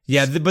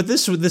 Yeah, but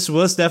this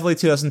was definitely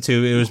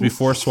 2002. It was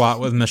before SWAT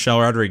with Michelle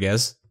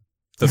Rodriguez,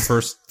 the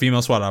first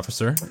female SWAT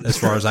officer, as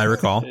far as I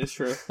recall. It's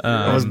true.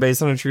 It was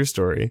based on a true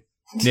story.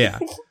 Yeah.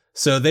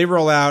 So they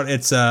roll out.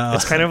 It's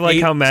kind of like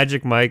how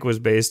Magic Mike was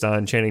based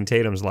on Channing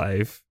Tatum's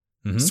life.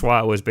 Mm-hmm.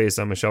 SWAT was based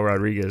on Michelle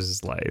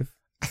Rodriguez's life.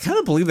 I kind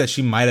of believe that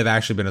she might have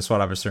actually been a SWAT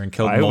officer and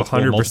killed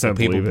multiple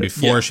people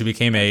before she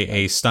became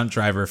a stunt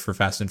driver for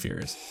Fast and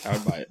Furious. I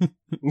would buy it.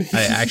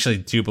 I actually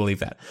do believe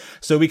that.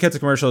 So we cut to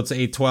commercial. It's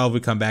 8:12. We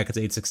come back. It's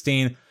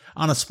 8:16.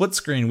 On a split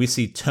screen, we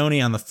see Tony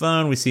on the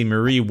phone. We see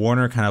Marie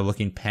Warner kind of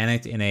looking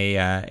panicked in a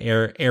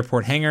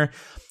airport hangar.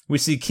 We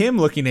see Kim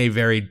looking a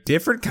very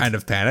different kind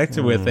of panicked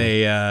with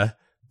a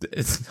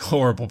it's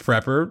horrible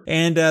prepper.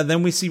 And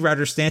then we see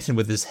Roger Stanton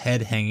with his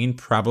head hanging,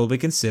 probably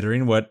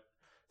considering what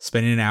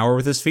spending an hour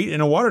with his feet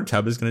in a water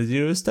tub is going to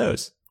do to his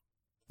toes.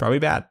 Probably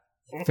bad.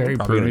 Very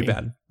probably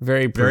bad.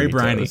 Very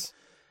briny. Toes.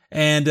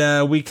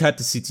 And we cut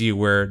to CTU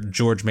where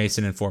George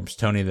Mason informs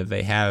Tony that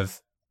they have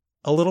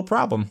a little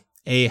problem.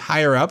 A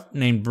higher up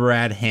named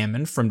Brad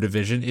Hammond from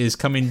Division is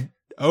coming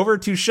over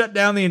to shut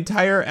down the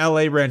entire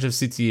LA branch of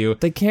CTU.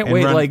 They can't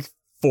wait like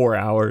 4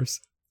 hours.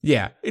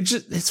 Yeah,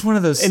 it's one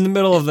of those in the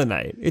middle of the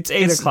night. It's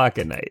 8 o'clock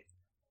at night.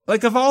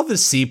 Like, of all the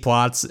C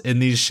plots in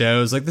these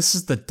shows, like, this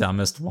is the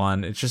dumbest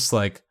one. It's just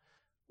like,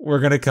 we're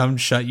gonna come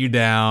shut you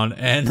down,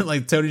 and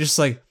like Tony just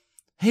like,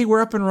 hey,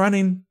 we're up and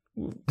running.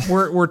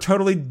 We're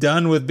totally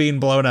done with being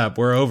blown up.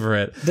 We're over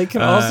it. They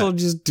can also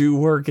just do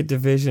work at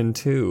Division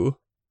too.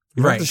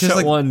 You right, have to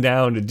shut one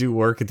down to do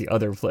work at the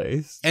other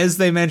place. As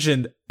they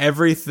mentioned,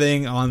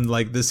 everything on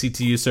like the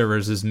CTU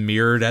servers is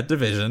mirrored at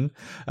Division.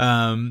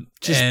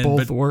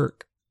 Both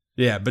work.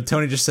 Yeah, but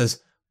Tony just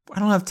says, I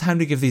don't have time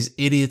to give these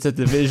idiots at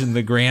Division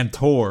the grand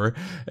tour.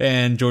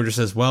 And Georgia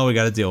says, well, we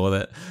got to deal with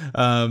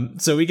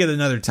it. So we get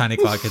another tiny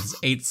clock. It's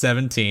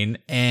 8:17.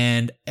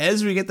 And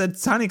as we get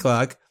that tiny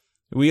clock,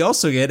 we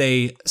also get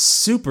a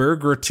super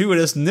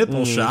gratuitous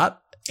nipple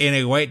shot in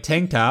a white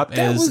tank top.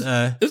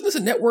 Isn't this a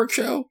network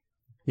show?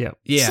 Yeah.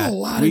 Yeah. That's a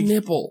lot of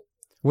nipple.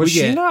 Was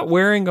she not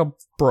wearing a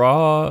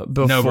bra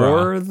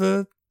before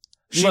the...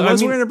 She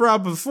was wearing a bra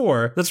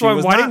before. That's why.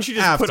 Why didn't she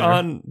just put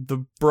on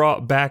the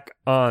bra back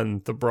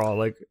on the bra?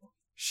 Like,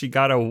 she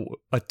got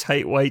a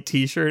tight white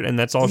t-shirt and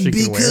that's all she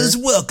can wear? Because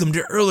welcome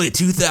to early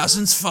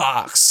 2000s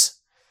Fox.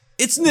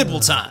 It's nipple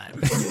time.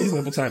 It's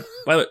nipple time.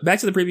 By the way, back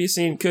to the previous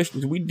scene, Kush,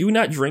 we do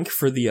not drink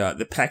for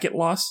the packet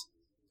loss.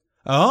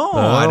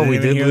 We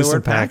did lose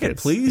some packet.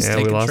 Please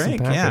take a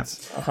drink. Yeah.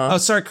 Oh,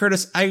 sorry,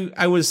 Curtis.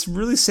 I was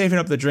really saving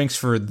up the drinks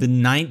for the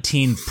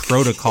 19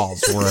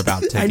 protocols we're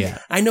about to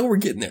get. I know we're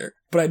getting there,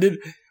 but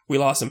we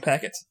lost some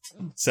packets.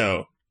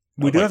 So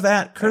we do have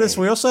that. Curtis,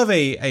 we also have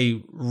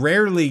a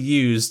rarely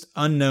used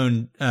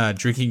unknown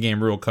drinking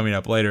game rule coming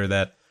up later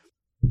that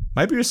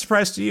might be a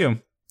surprise to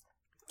you.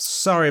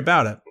 Sorry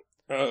about it.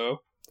 Uh-oh.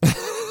 I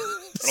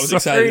was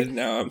excited.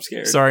 Now I'm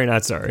scared. Sorry,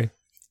 not sorry.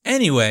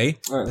 Anyway,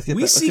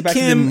 we see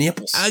Kim,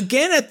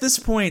 again at this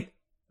point,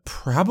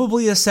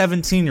 probably a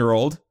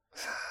 17-year-old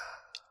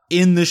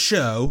in the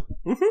show.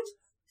 Mm-hmm.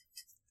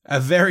 A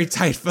very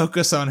tight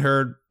focus on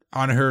her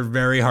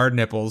very hard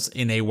nipples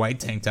in a white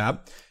tank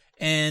top.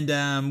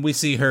 And we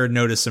see her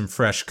notice some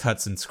fresh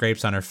cuts and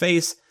scrapes on her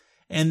face.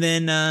 And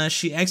then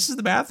she exits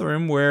the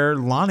bathroom where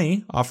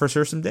Lonnie offers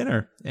her some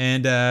dinner.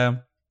 And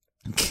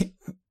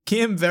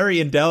Kim very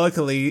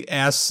indelicately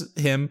asks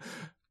him,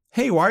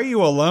 hey, why are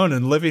you alone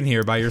and living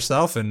here by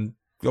yourself and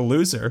a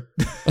loser?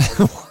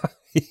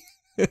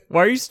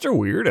 Why are you such a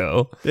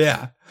weirdo?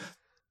 Yeah.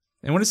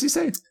 And what does he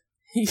say?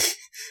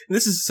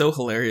 This is so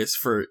hilarious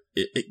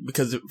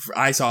because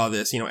I saw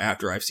this,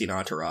 after I've seen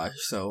Entourage.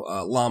 So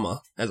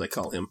Llama, as I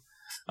call him,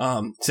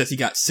 says he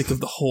got sick of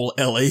the whole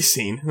LA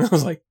scene. And I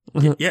was like,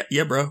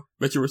 yeah, bro.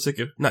 Bet you were sick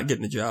of not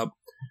getting a job.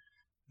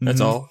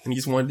 That's all. And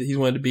he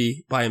wanted to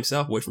be by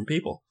himself, away from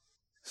people.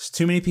 There's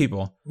too many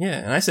people. Yeah,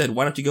 and I said,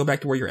 why don't you go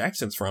back to where your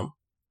accent's from?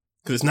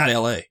 Because it's not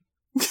L.A.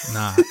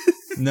 Nah.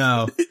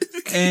 No.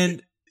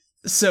 And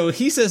so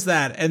he says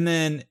that, and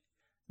then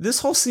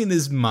this whole scene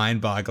is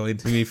mind-boggling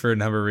to me for a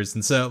number of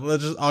reasons. So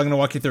I'm going to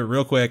walk you through it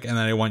real quick, and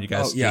then I want you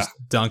guys to just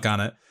dunk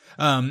on it.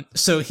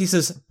 So he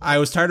says, I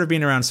was tired of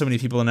being around so many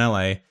people in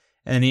L.A.,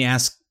 and he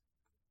asks,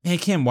 hey,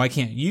 Kim, why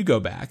can't you go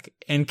back?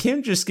 And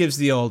Kim just gives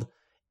the old,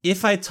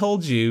 if I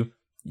told you,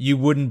 you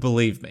wouldn't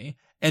believe me.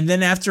 And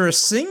then after a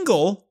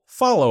single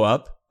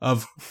follow-up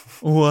of,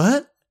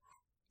 what?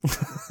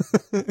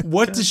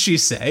 What does she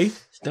say?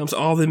 Dumps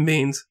all them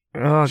beans.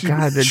 Oh,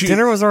 God. The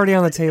dinner was already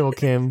on the table,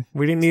 Kim.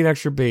 We didn't need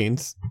extra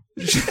beans.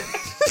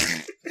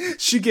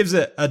 She gives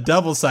it a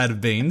double side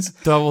of beans.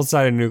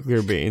 Double-sided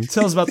nuclear beans.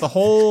 Tells about the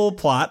whole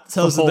plot.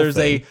 Tells that there's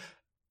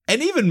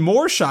and even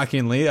more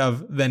shockingly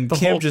than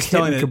Kim just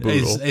telling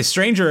a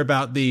stranger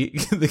about the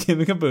Kim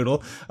and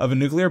Caboodle of a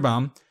nuclear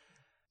bomb.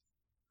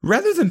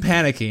 Rather than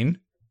panicking,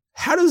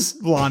 how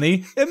does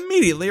Lonnie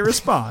immediately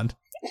respond?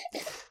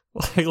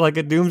 Like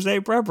a doomsday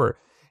prepper.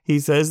 He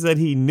says that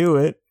he knew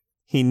it.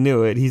 He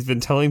knew it. He's been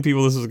telling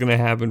people this was going to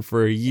happen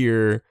for a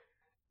year.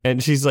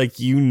 And she's like,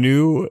 you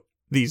knew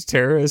these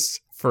terrorists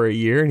for a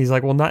year. And he's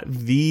like, well, not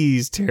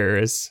these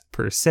terrorists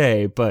per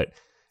se, but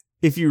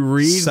if you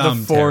read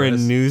the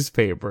foreign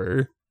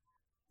newspaper,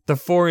 the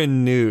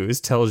foreign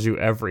news tells you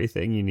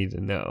everything you need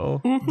to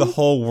know. The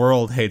whole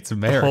world hates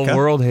America. The whole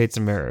world hates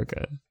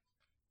America.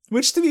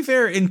 Which, to be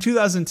fair, in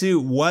 2002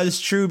 was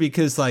true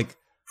because, like,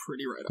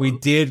 pretty right we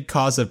did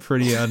cause a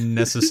pretty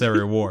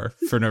unnecessary war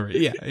for no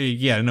reason.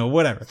 Yeah, no,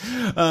 whatever.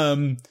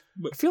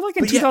 I feel like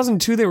in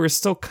 2002 they were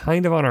still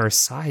kind of on our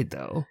side,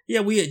 though.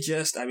 Yeah, we had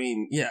just, by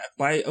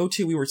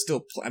 2002 we were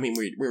still,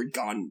 we were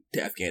gone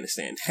to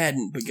Afghanistan,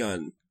 hadn't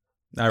begun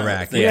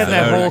Iraq. We had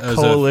that whole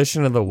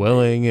coalition of the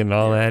willing and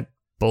all that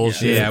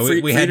bullshit. Yeah,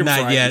 we had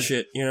not yet,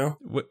 shit, you know?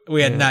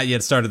 We had not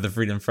yet started the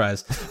Freedom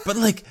Fries. But,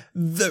 like,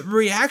 the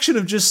reaction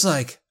of just,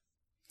 like,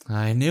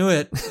 I knew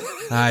it.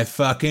 I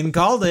fucking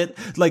called it.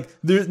 Like,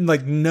 there's,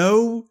 like,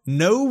 no,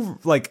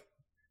 like,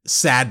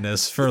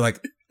 sadness for,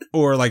 like,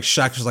 or, like,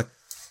 shock. Just like,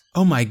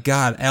 oh my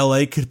God,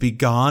 LA could be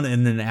gone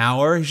in an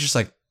hour. He's just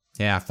like,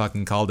 yeah, I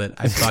fucking called it.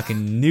 I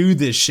fucking knew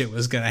this shit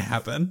was gonna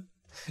happen.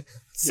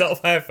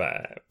 Self high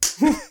five.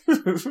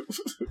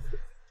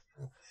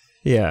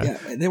 Yeah.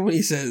 And then when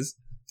he says,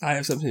 I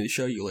have something to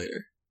show you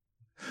later.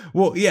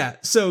 Well, yeah.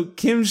 So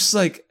Kim's just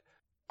like,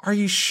 are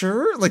you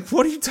sure? Like,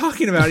 what are you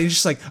talking about? He's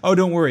just like, oh,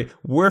 don't worry.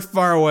 We're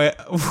far away.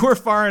 We're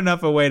far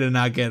enough away to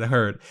not get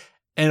hurt.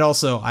 And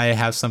also, I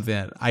have something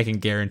that I can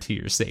guarantee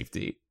your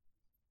safety.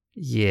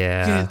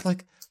 Yeah.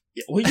 Like,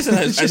 well, he just said,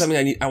 I have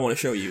something I want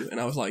to show you. And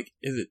I was like,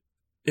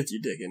 it's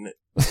your dick, isn't it?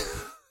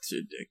 It's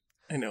your dick.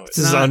 I know it.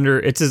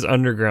 It's his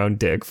underground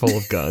dick full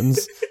of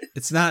guns.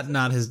 It's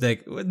not his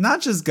dick.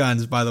 Not just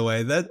guns, by the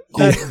way. That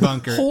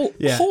bunker.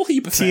 Whole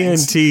heap of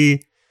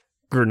TNT,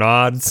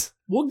 grenades.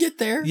 We'll get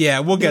there. Yeah,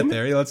 we'll get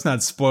there. Let's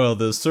not spoil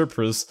the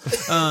surprise.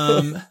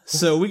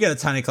 So we got a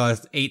tiny clock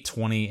at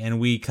 8:20, and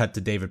we cut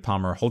to David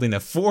Palmer holding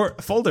a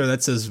folder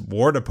that says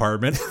War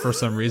Department for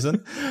some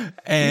reason.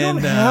 And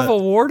we don't have a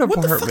War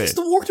Department. What the fuck is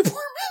the War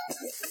Department?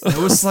 It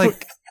was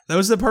like that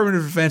was the Department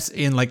of Defense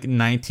in like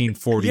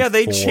 1944. Yeah,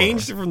 they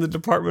changed it from the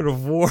Department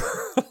of War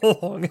a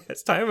long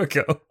ass time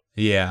ago.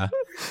 Yeah.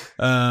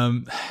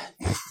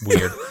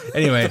 Weird.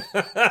 Anyway,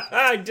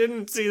 I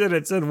didn't see that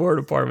it said War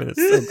Department.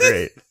 It's so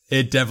great.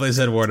 It definitely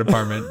said War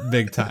Department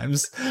big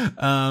times.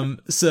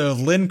 So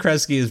Lynn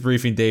Kresge is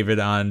briefing David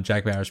on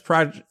Jack Bauer's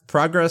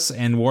progress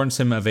and warns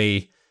him of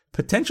a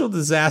potential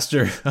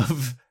disaster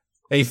of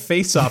a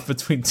face-off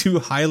between two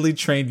highly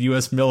trained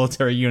U.S.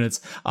 military units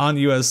on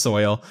U.S.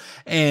 soil.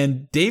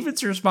 And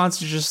David's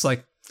response is just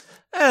like,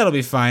 it'll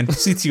be fine.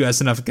 C2 has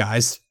enough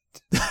guys.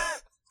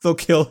 They'll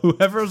kill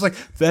whoever. I was like,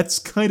 that's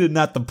kind of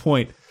not the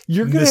point.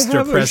 You're going to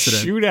have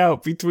President. A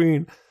shootout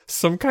between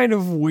some kind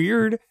of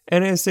weird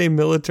NSA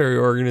military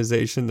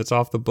organization that's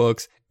off the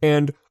books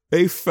and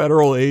a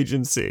federal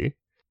agency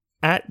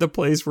at the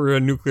place where a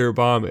nuclear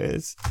bomb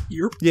is.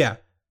 Yeah.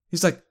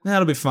 He's like,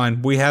 that'll be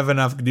fine. We have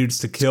enough dudes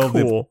to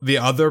kill the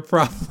other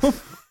problem.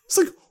 It's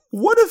like,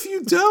 what if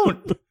you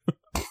don't?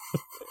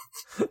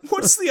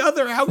 What's the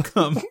other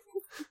outcome?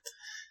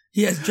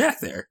 He has Jack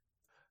there.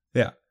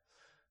 Yeah.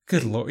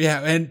 Good Lord.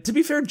 Yeah, and to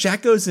be fair,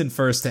 Jack goes in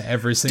first to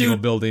every single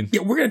building.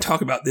 Yeah, we're going to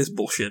talk about this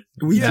bullshit.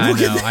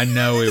 I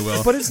know we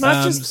will. But it's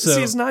not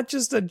it's not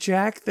just a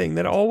Jack thing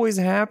that always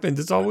happens.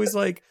 It's always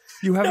like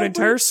you have an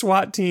entire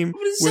SWAT team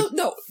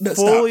with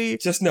fully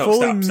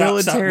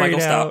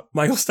military out.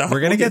 Michael, stop.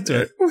 We're going to get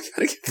to it.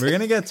 We're going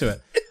to get to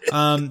it.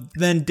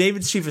 Then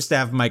David's chief of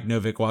staff, Mike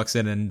Novick, walks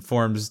in and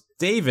informs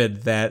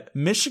David that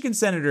Michigan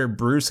Senator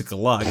Bruce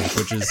Gluck,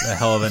 which is a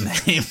hell of a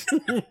name,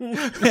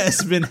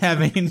 has been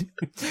having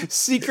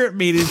secret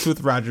meetings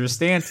with Roger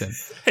Stanton.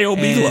 Hey, old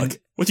Gluck,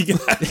 what you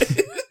got?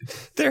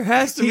 There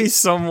has to be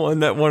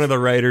someone that one of the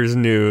writers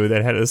knew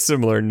that had a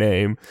similar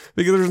name,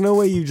 because there's no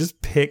way you just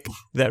pick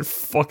that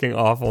fucking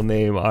awful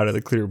name out of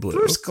the clear blue.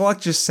 Bruce Gluck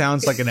just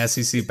sounds like an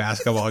SEC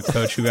basketball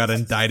coach who got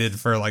indicted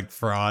for like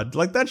fraud.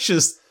 Like that's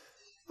just.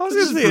 I was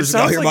going to say, it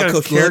sounds like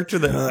a character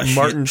that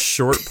Martin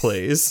Short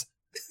plays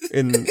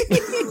in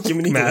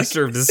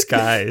Master of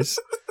Disguise.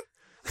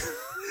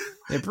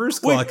 Yeah, Bruce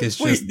Gluck is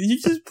just. Wait, did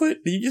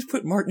you just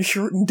put Martin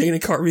Short in Dana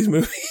Carvey's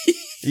movie?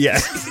 Yeah.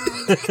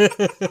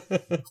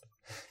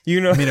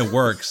 I mean, it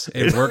works.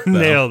 It worked, though.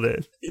 Nailed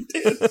it. It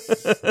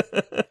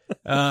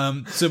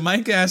did. So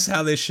Mike asks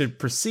how they should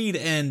proceed,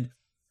 and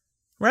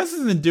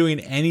rather than doing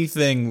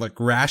anything like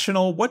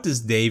rational, what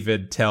does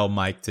David tell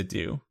Mike to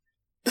do?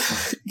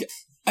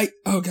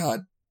 Oh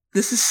God,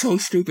 this is so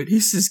stupid. He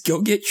says,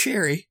 go get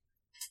Sherry.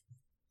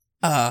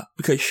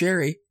 Because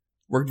Sherry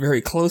worked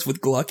very close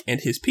with Gluck and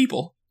his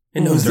people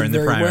and knows them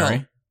very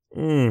well.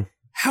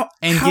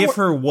 Give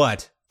her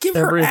what? Give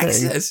everything. Her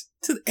access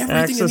to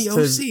everything in the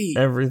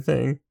OC.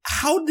 Everything.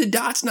 How did the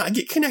dots not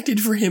get connected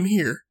for him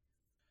here?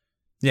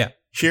 Yeah.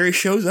 Sherry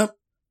shows up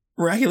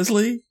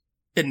miraculously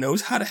and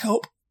knows how to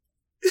help.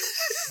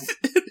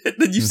 And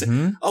then you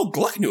say, oh,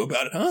 Gluck knew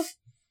about it, huh?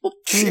 Well,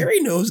 Sherry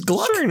knows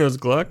Gluck. Sherry knows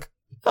Gluck.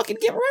 Fucking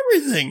give her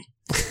everything.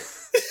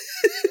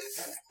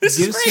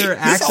 Gives her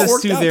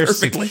access to their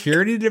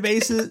security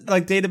databases.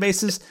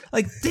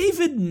 Like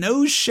David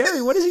knows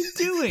Sherry. What is he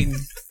doing?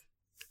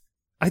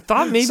 I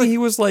thought maybe he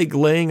was like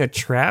laying a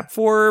trap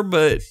for her,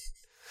 but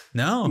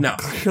no,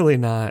 clearly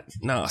not.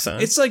 No,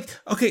 son. It's like,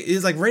 okay,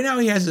 it's like right now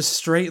he has a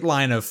straight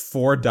line of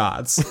 4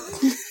 dots.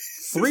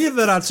 3 of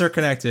the dots are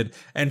connected,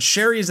 and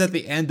Sherry's at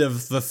the end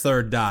of the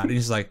 3rd dot. And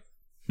he's like,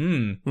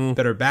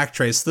 better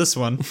backtrace this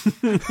one.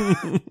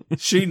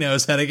 She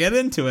knows how to get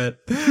into it.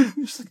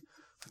 She's like,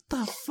 what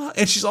the fuck?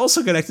 And she's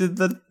also connected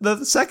the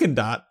 2nd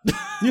dot.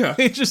 Yeah.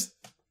 It just...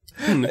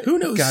 Who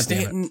knows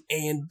Stanton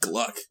and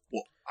Gluck?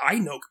 Well, I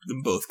know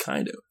them both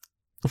kind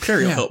of.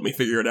 Sherry will help me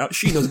figure it out.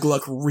 She knows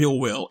Gluck real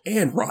well,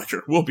 and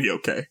Roger. We'll be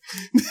okay.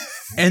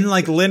 And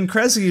like Lynn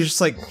Kresge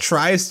just like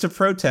tries to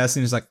protest,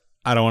 and he's like,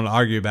 I don't want to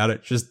argue about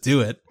it. Just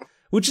do it.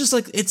 Which is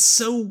like, it's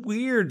so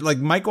weird. Like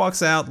Mike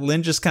walks out,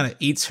 Lynn just kind of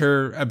eats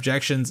her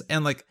objections,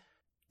 and like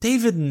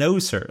David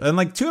knows her. And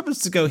like 2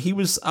 episodes ago, he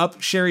was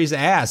up Sherry's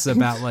ass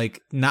about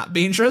like not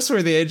being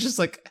trustworthy. It just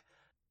like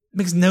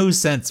makes no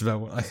sense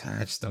about what, like,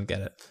 I just don't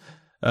get it.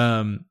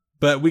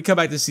 But we come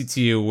back to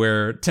CTU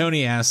where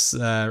Tony asks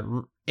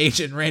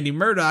Agent Randy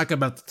Murdoch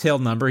about the tail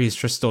number. He's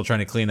still trying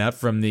to clean up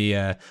from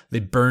the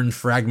burned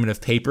fragment of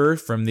paper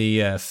from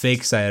the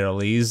fake Sayid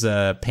Ali's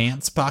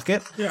pants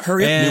pocket. Yeah,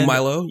 hurry up, New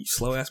Milo, you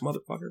slow ass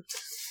motherfucker.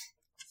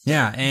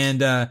 Yeah, and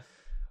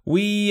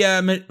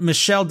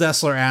Michelle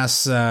Dessler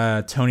asks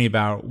Tony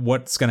about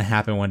what's going to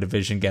happen when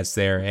Division gets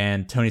there,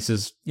 and Tony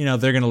says, they're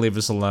going to leave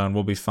us alone.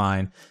 We'll be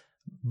fine.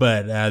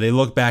 But they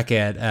look back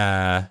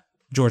at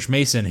George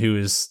Mason, who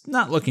is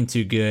not looking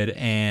too good,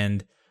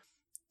 and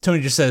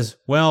Tony just says,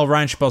 well,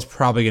 Ryan Chappelle's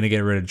probably going to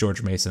get rid of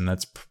George Mason.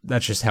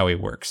 That's just how he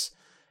works.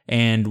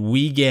 And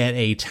we get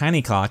a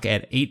tiny clock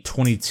at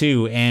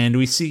 8:22, and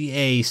we see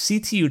a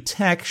CTU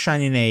tech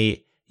shining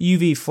a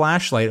UV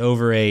flashlight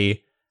over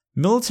a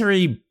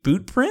military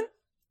boot print.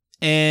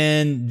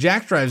 And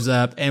Jack drives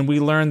up, and we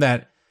learn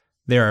that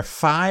there are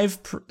 5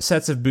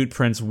 sets of boot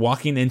prints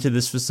walking into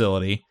this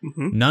facility,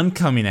 none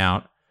coming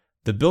out.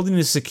 The building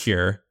is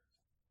secure.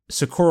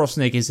 So Coral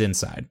Snake is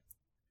inside.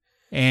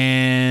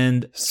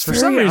 And it's for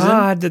some reason,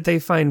 odd that they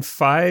find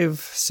 5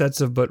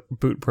 sets of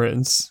boot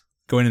prints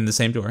going in the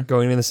same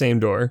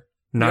door,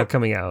 not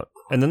coming out.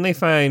 And then they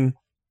find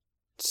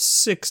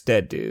 6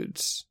 dead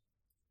dudes.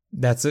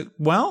 That's it.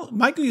 Well,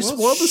 Michael, you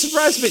spoiled the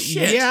surprise, but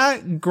yeah,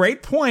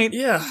 great point.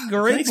 Yeah,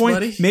 great point.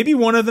 Buddy. Maybe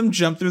one of them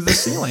jumped through the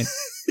ceiling.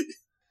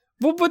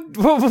 Well, but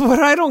what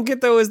I don't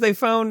get though is they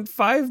found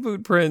 5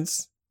 boot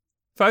prints,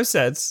 5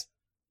 sets,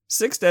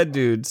 6 dead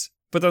dudes.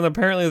 But then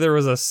apparently there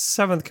was a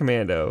 7th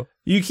commando.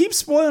 You keep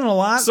spoiling a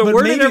lot. So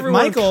where did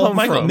everyone come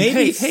from?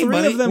 Maybe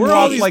 3 of them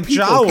walked like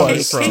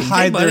Jawas to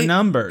hide their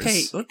numbers.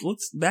 Hey,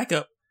 let's back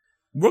up.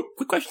 Real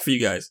quick question for you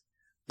guys.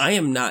 I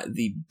am not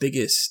the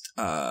biggest.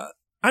 I'm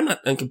not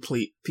a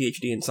complete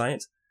PhD in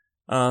science.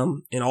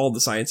 In all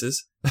the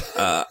sciences.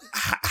 But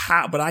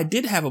I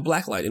did have a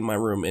blacklight in my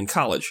room in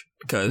college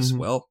because,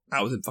 well,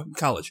 I was in fucking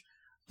college.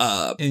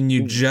 And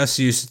you just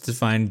used it to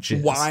find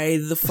jizz. Why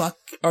the fuck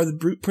are the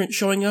brute prints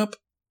showing up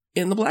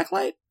in the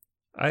blacklight?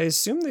 I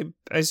assume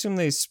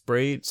they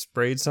sprayed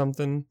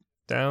something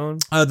down.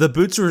 The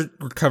boots were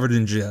covered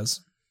in jizz.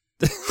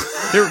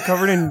 They were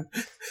covered in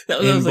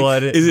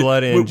blood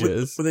and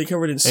jizz. Were they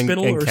covered in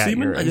spittle or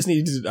semen?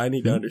 I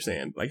need to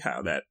understand like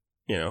how that,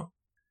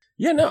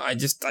 Yeah, no, I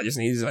just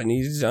needed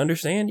to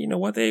understand,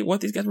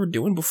 what these guys were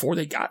doing before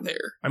they got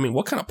there. I mean,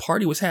 what kind of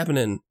party was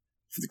happening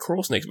for the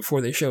Coral Snakes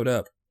before they showed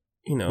up,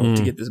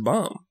 to get this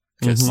bomb?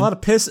 A lot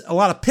of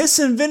piss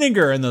and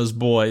vinegar in those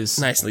boys.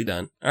 Nicely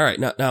done. All right,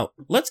 now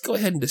let's go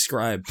ahead and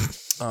describe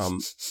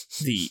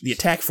the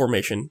attack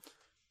formation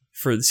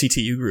for the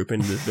CTU group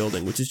into this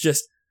building, which is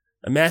just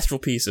a masterful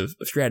piece of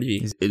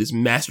strategy. It is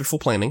masterful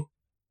planning.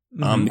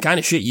 The kind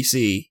of shit you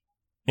see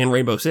in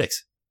Rainbow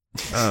Six.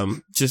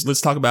 Just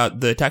let's talk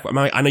about the attack.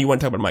 I know you want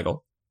to talk about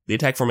Michael. The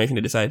attack formation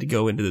they decided to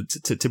go into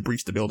to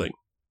breach the building.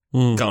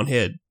 Gone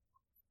ahead.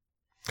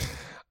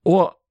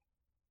 Well,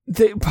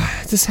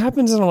 this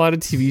happens in a lot of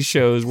TV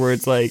shows where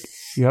it's like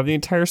you have the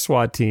entire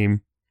SWAT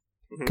team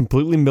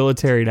completely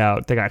militaried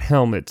out. They got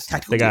helmets.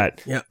 They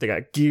got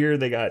gear.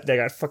 They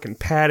got fucking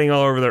padding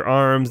all over their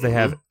arms. They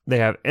have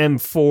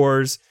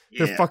M4s.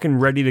 They're fucking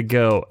ready to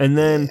go. And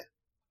then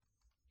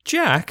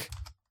Jack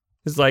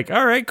is like,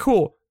 all right,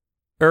 cool.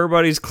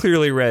 Everybody's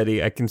clearly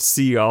ready. I can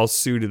see you all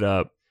suited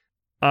up.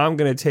 I'm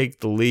going to take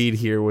the lead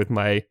here with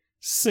my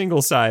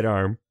single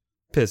sidearm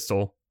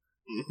pistol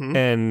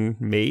and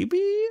maybe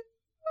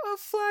a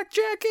flak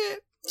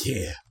jacket.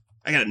 Yeah.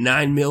 I got a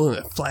 9mm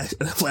and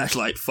a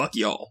flashlight. Fuck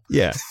y'all.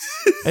 Yeah.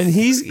 And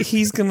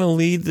he's going to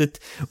lead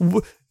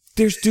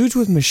there's dudes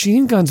with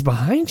machine guns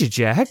behind you,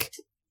 Jack.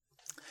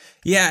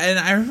 Yeah, and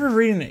I remember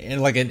reading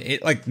in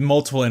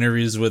multiple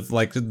interviews with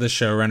like the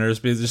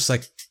showrunners, but it's just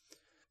like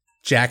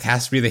Jack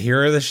has to be the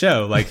hero of the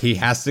show. Like he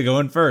has to go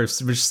in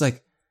first. But just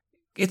like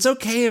it's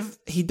okay if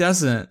he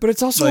doesn't. But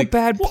it's also a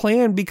bad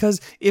plan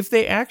because if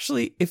they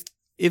actually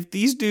if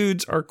these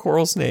dudes are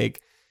Coral Snake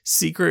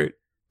secret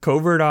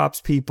covert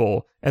ops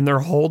people and they're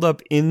holed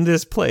up in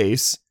this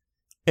place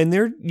and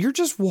you're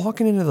just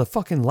walking into the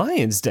fucking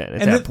lion's den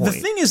at that point. The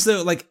thing is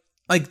though, like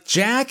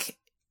Jack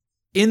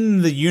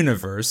in the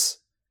universe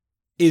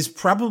is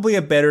probably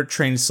a better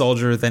trained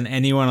soldier than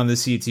anyone on the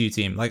CTU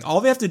team. Like, all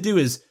they have to do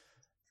is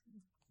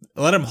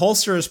let him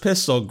holster his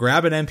pistol,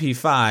 grab an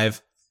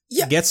MP5,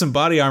 get some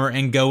body armor,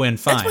 and go in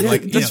fine.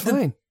 That's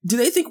fine. Do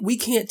they think we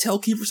can't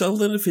tell Kiefer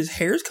Sutherland if his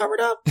hair's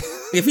covered up?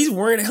 If he's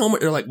wearing a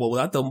helmet, they're like, well,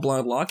 without the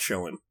blonde lock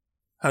showing,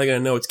 how are they going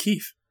to know it's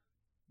Keith?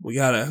 We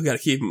gotta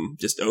keep him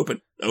just open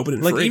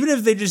and like, free. Even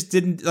if they just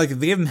didn't, like, if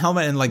they gave him a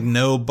helmet and, like,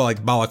 no,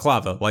 like,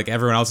 balaclava, like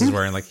everyone else is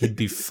wearing, like, he'd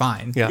be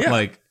fine.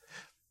 Like,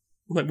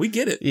 we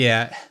get it.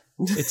 Yeah.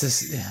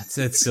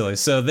 It's silly.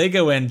 So they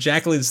go in,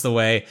 Jack leads the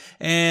way,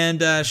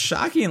 and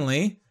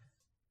shockingly,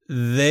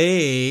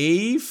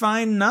 they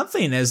find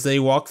nothing as they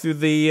walk through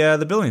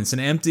the building. It's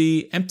an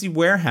empty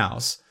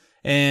warehouse,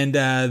 and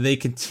they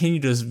continue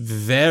to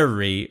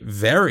very,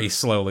 very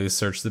slowly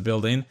search the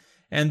building,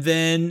 and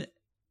then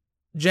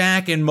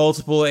Jack and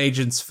multiple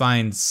agents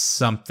find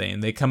something.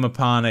 They come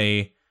upon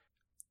an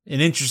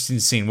interesting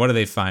scene. What do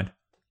they find?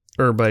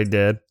 Everybody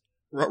dead.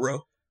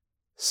 Ruh-roh.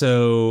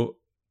 So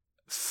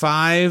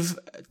 5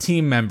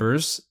 team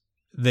members,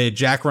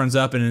 Jack runs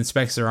up and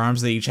inspects their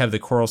arms. They each have the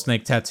coral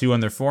snake tattoo on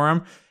their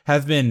forearm,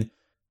 have been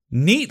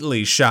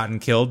neatly shot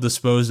and killed,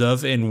 disposed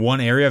of in one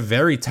area,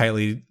 very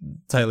tightly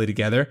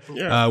together.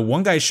 Yeah.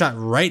 One guy shot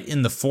right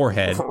in the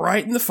forehead.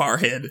 Right in the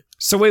forehead.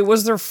 So wait,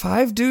 was there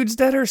 5 dudes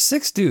dead or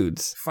 6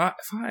 dudes? 5,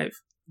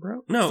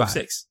 bro. No, 5.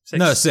 6.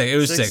 No, 6. It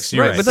was 6.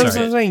 You're right. But that's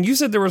what I'm saying. You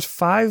said there was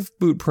 5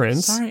 boot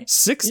prints,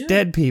 6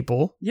 dead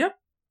people. Yep.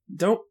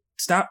 Don't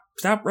stop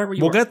right where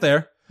you are. We'll get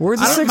there. Where'd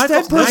the 6th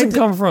dead person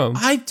come from?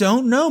 I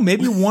don't know.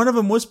 Maybe one of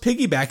them was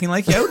piggybacking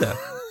like Yoda.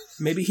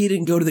 Maybe he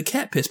didn't go to the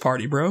cat piss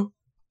party, bro.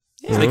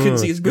 Yeah, they couldn't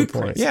see his boot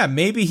prints. Yeah,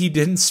 maybe he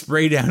didn't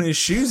spray down his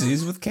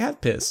shoesies with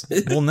cat piss.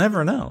 We'll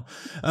never know.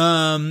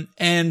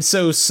 And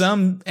so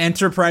some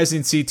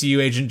enterprising CTU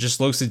agent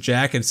just looks at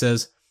Jack and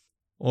says,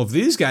 well, if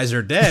these guys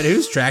are dead,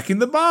 who's tracking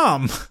the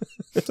bomb?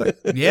 It's like,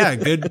 yeah,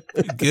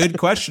 good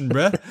question,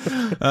 bruh.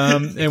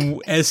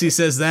 And as he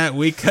says that,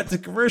 we cut to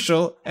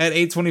commercial at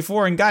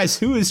 8:24, and guys,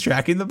 who is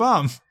tracking the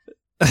bomb?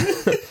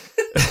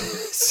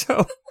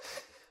 So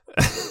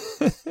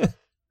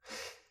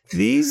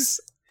these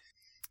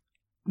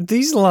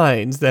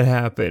lines that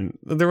happen,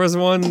 there was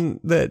one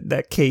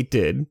that Kate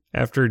did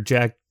after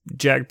Jack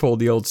pulled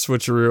the old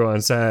switcheroo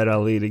on Saad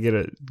Ali to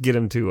get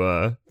him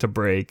to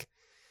break.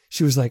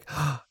 She was like,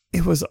 oh,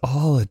 it was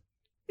all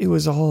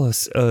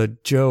a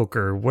joke,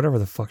 or whatever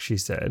the fuck she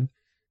said.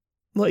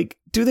 Like,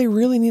 do they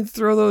really need to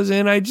throw those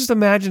in? I just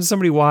imagine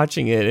somebody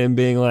watching it and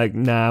being like,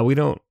 nah, we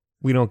don't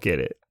get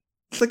it.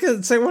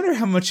 It's I wonder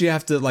how much you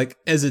have to, like,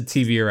 as a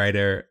TV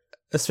writer,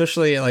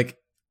 especially like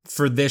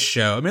for this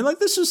show. I mean, like,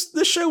 this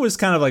show was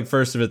kind of like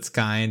first of its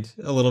kind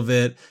a little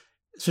bit,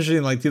 especially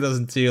in like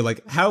 2002.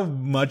 Like, how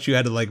much you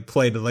had to like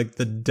play to like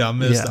the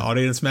dumbest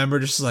audience member,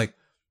 just like,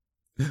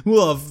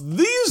 well, if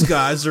these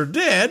guys are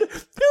dead,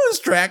 who's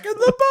tracking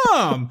the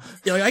bomb?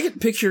 Yeah, like I can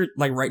picture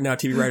like right now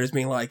TV writers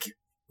being like,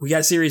 we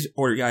got a series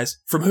order, guys.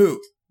 From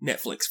who?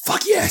 Netflix.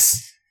 Fuck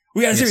yes.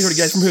 We got a series order,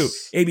 guys. From who?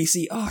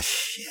 ABC. Oh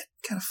shit.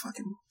 Kind of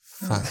fucking.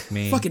 Fuck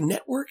me. Fucking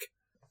network.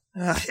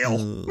 Ah, hell.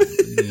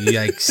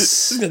 Yikes.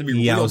 This is going to be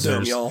real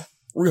dumb, y'all.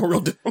 Real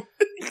dumb.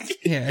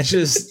 Yeah, it's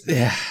just,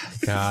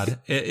 God.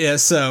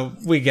 So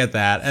we get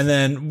that. And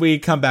then we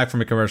come back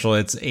from a commercial.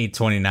 It's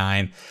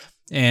 8:29.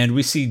 And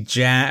we see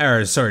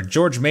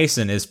George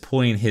Mason is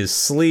pulling his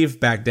sleeve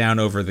back down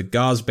over the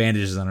gauze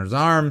bandages on his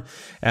arm.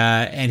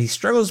 And he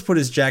struggles to put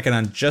his jacket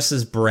on just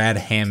as Brad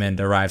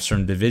Hammond arrives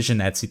from division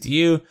at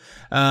CTU.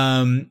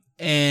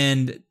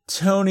 And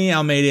Tony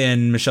Almeida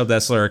and Michelle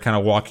Dessler are kind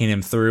of walking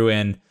him through,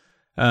 and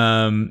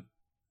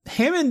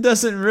Hammond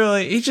doesn't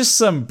really, he's just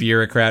some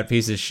bureaucrat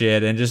piece of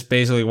shit and just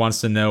basically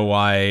wants to know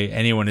why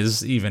anyone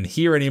is even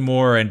here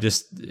anymore, and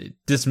just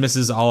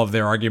dismisses all of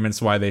their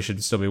arguments why they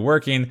should still be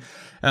working.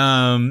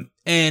 And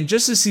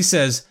just as he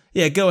says,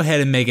 yeah, go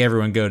ahead and make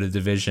everyone go to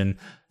division,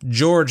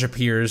 George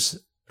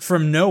appears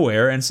from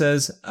nowhere and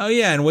says, oh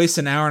yeah, and waste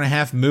an hour and a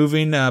half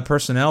moving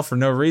personnel for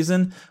no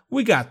reason.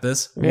 We got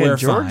this. We're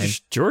fine.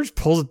 George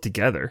pulls it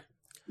together.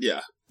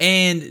 Yeah.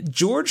 And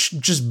George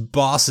just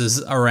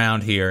bosses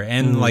around here.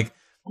 And like,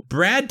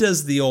 Brad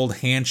does the old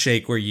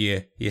handshake where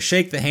you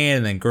shake the hand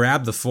and then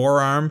grab the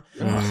forearm,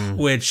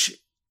 which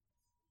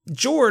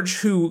George,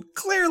 who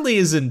clearly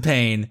is in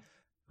pain,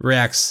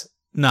 reacts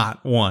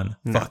not one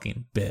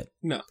fucking bit.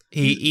 No.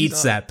 He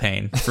eats that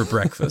pain for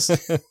breakfast.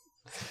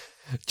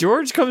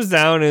 George comes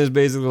down and is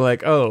basically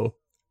like, oh,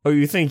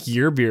 you think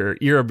you're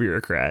a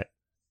bureaucrat.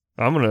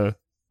 I'm gonna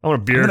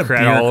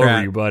bureaucrat all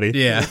over you, buddy.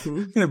 Yeah.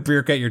 I'm gonna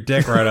bureaucrat your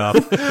dick right off.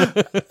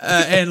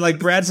 And like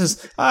Brad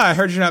says, I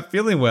heard you're not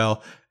feeling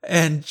well.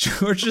 And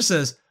George just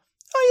says,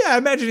 oh yeah, I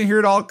imagine you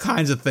heard all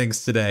kinds of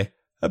things today.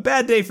 A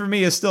bad day for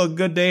me is still a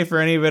good day for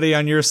anybody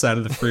on your side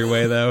of the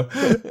freeway, though.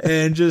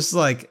 And just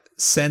like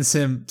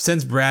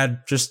sends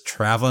Brad just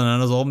traveling on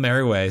his old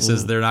merry way.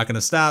 Says they're not going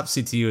to stop.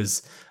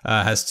 CTU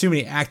has too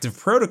many active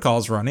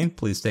protocols running.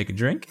 Please take a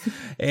drink.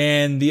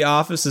 And the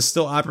office is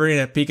still operating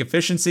at peak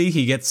efficiency.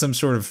 He gets some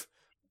sort of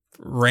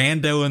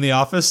rando in the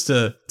office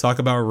to talk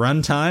about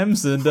run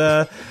times, and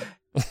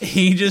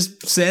he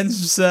just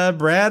sends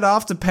Brad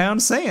off to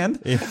pound sand,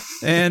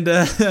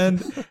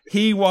 and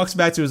he walks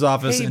back to his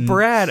office. Hey, and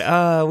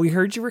Brad, we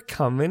heard you were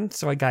coming,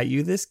 so I got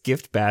you this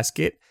gift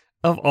basket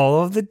of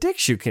all of the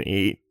dicks you can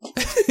eat.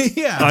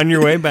 On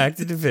your way back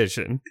to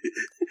Division.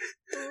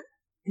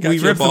 We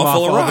ripped them off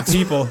all the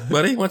people.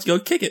 Buddy, why don't you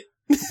go kick it?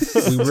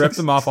 We ripped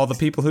them off all the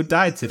people who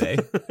died today.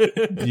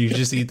 You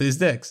just eat these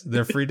dicks.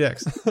 They're free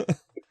dicks.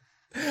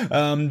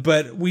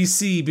 But we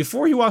see,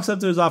 before he walks up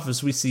to his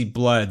office, we see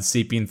blood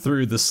seeping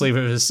through the sleeve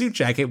of his suit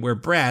jacket where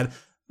Brad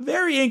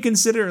very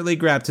inconsiderately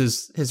grabbed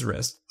his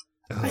wrist.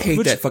 I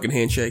hate that fucking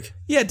handshake.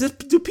 Yeah, do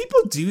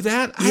people do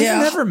that? Yeah.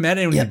 I've never met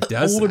anyone who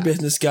does older that.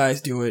 Business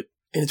guys do it,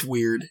 and it's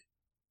weird.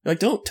 Like,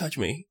 don't touch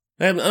me.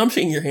 I'm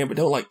shaking your hand, but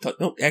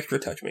don't extra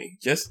touch me.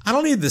 Just I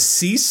don't need the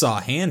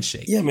seesaw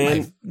handshake. Yeah,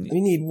 man.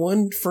 You need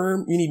one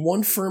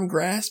firm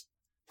grasp,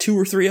 2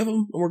 or 3 of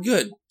them, and we're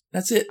good.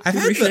 That's it.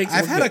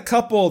 I've had a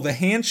couple, the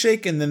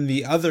handshake and then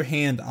the other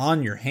hand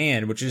on your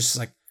hand, which is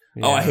like,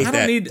 I hate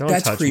that.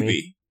 That's creepy.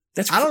 Me.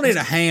 I don't need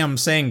a ham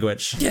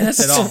sandwich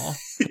at all.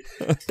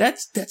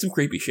 That's some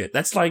creepy shit.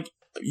 That's like,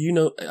 I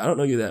don't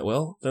know you that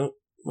well. Don't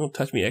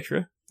touch me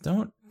extra.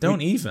 Don't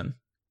even.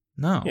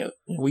 No. Yeah,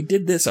 we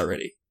did this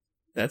already.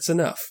 That's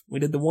enough. We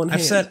did the one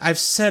hand. I've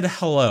said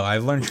hello.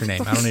 I've learned your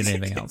name. I don't need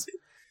anything else.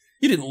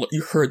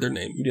 You heard their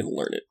name. You didn't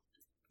learn it.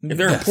 If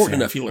they're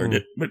important enough, you learned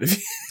it. But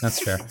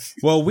that's fair.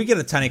 Well, we get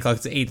a tiny clock.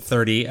 It's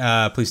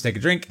 8:30. Please take a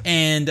drink.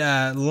 And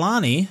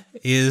Lonnie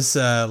is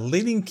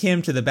leading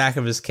Kim to the back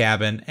of his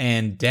cabin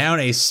and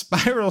down a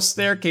spiral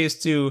staircase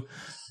to,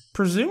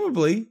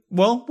 presumably,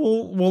 well,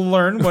 we'll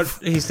learn what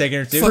he's taking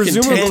her to.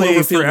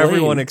 Presumably for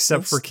everyone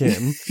except for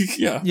Kim.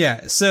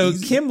 Yeah. So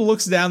Kim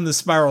looks down the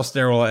spiral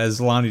stairwell as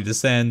Lonnie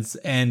descends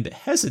and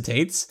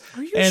hesitates.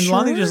 And sure?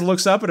 Lonnie just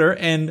looks up at her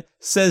and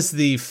says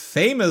the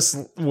famous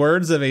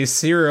words of a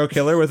serial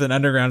killer with an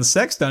underground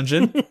sex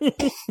dungeon.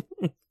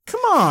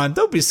 Come on,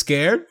 don't be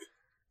scared.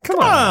 Come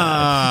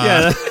on.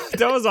 Yeah,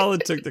 that was all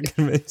it took to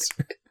convince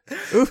her.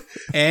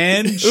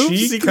 And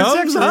she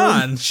comes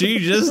on. She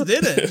just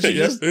did it.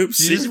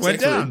 She just went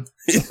down.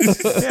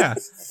 Yeah.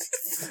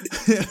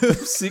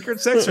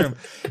 Secret sex room.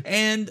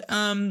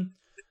 And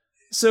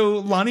so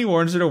Lonnie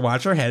warns her to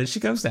watch her head as she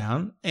comes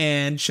down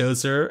and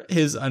shows her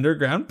his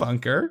underground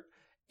bunker.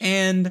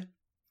 And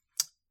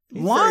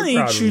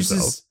Lonnie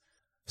chooses.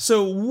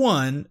 So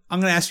I'm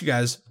going to ask you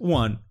guys,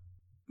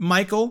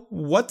 Michael,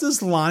 what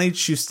does Lonnie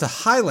choose to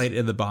highlight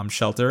in the bomb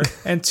shelter?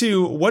 And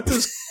 2, what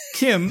does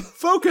Kim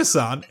focus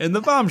on in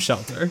the bomb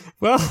shelter?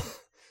 Well,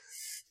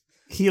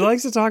 he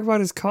likes to talk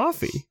about his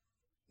coffee.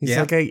 He's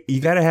like,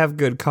 you got to have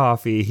good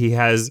coffee. He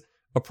has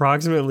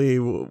approximately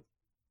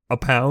a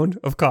pound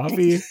of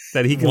coffee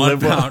that he can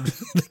live on.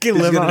 For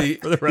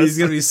the rest. He's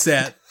going to be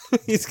set.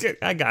 He's good.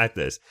 I got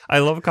this. I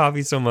love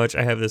coffee so much.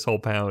 I have this whole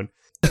pound.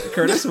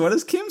 Curtis, what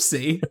does Kim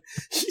see?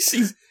 She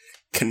sees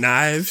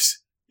knives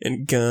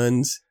and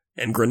guns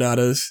and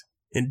granadas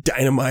and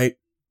dynamite,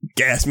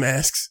 gas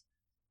masks.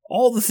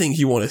 All the things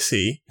you want to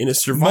see in a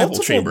survival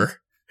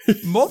chamber.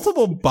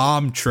 Multiple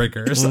bomb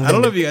triggers. I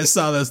don't know if you guys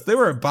saw this. There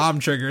were bomb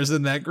triggers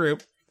in that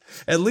group.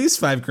 At least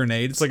 5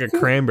 grenades. It's like a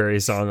Cranberry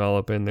song all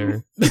up in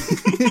there.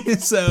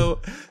 So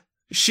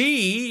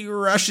she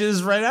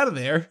rushes right out of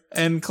there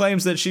and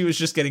claims that she was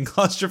just getting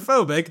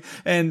claustrophobic.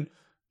 And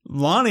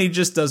Lonnie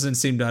just doesn't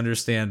seem to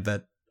understand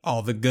that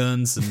all the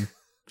guns and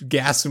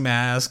gas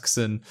masks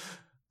and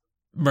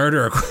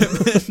murder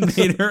equipment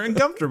made her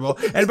uncomfortable.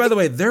 And by the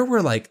way, there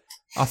were like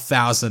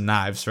 1,000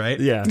 knives, right?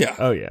 Yeah.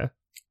 Oh yeah.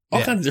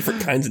 All kinds of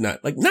different kinds of knives.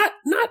 Like not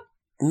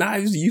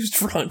knives used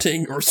for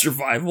hunting or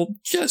survival,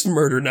 just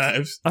murder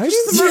knives. I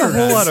didn't see a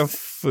whole lot of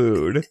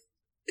food.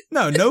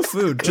 No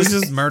food.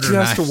 Just murder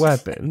knives. Just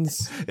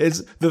weapons.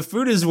 The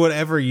food is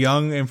whatever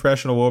young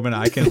impressionable woman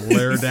I can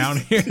lure down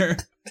here.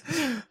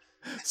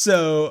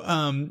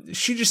 So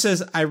she just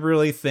says, I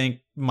really think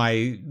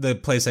the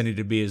place I need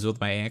to be is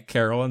with my Aunt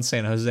Carol in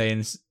San Jose.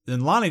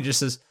 And Lonnie just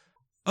says,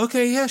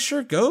 okay, yeah,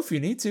 sure, go if you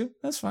need to.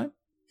 That's fine.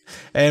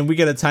 And we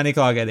get a tiny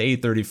clock at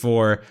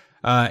 8:34.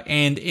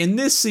 And in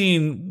this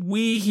scene,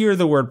 we hear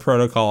the word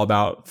protocol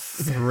about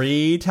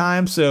 3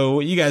 times. So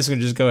you guys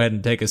can just go ahead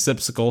and take a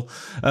sipsicle.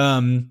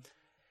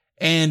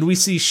 And we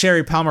see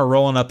Sherry Palmer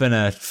rolling up in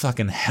a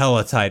fucking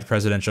hella tight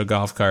presidential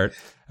golf cart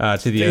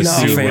to the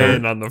OC.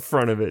 And on the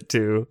front of it,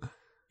 too.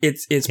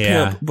 It's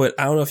pimp, but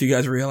I don't know if you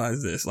guys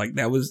realize this. Like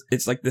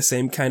it's like the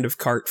same kind of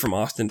cart from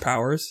Austin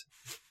Powers.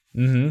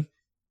 Mm-hmm.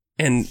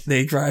 And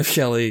they drive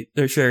Sherry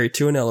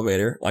to an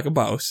elevator like a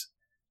boss.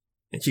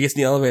 And she gets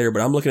in the elevator,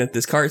 but I'm looking at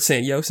this cart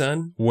saying, yo,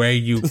 son. Where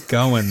you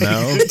going,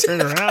 though?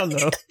 Turn around,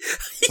 though.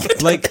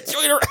 Like,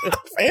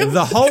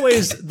 the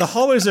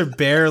hallways are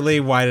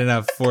barely wide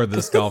enough for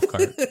this golf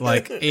cart.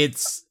 Like,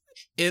 it's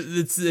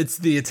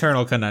the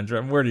eternal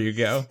conundrum. Where do you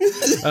go?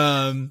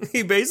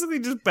 He basically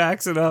just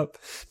backs it up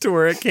to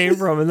where it came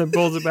from and then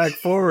pulls it back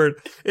forward.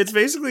 It's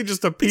basically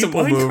just a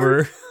people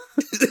mover.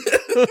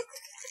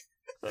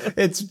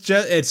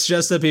 It's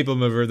just a people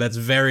mover that's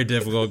very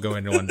difficult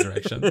going in one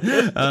direction.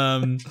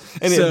 And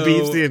it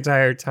beeps the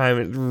entire time.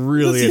 It's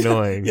really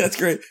annoying. Yeah, that's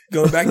great.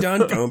 Going back,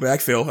 John. Going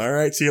back, Phil. All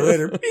right, see you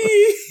later.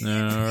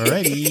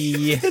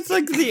 Alrighty. It's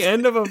like the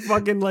end of a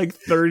fucking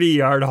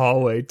 30-yard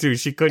hallway too.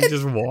 She couldn't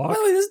just walk.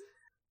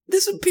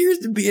 This appears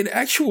to be an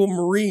actual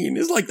Marine.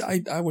 It's like,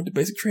 I went to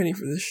basic training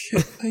for this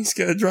shit. He's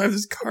got to drive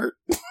this cart.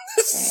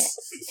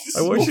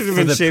 I wish it had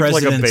been shaped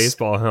like a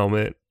baseball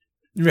helmet.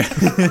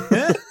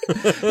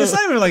 It's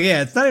not even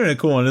it's not even a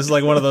cool one. It's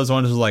like one of those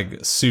ones with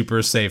like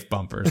super safe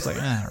bumpers. It's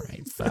like, all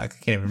right, fuck, I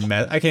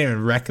can't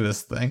even wreck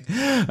this thing.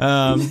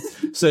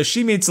 So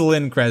she meets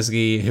Lynn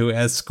Kresge, who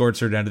escorts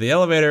her down to the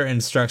elevator and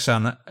instructs her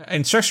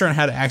on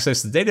how to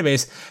access the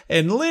database.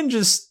 And Lynn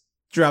just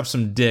drops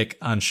some dick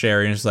on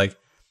Sherry and is like,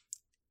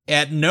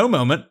 at no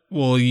moment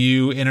will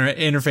you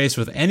interface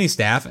with any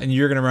staff, and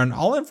you're going to run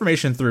all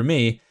information through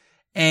me.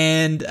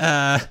 And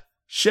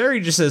Sherry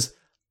just says,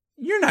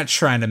 you're not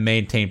trying to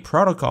maintain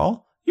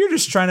protocol. You're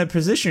just trying to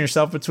position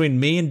yourself between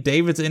me and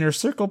David's inner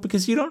circle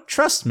because you don't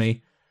trust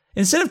me.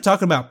 Instead of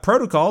talking about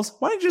protocols,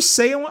 why don't you just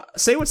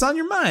say what's on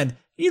your mind?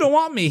 You don't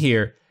want me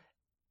here.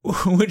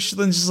 Which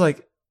Lynn's just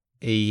like,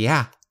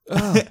 yeah.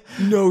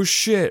 No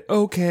shit.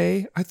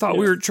 Okay. I thought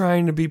we were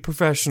trying to be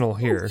professional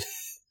here.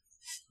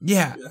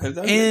 Yeah.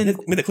 And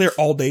made it clear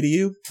all day to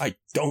you, I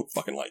don't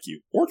fucking like you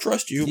or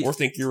trust you or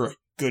think you're a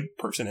good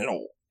person at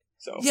all.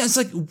 So yeah, it's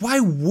like, why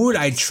would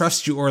I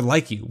trust you or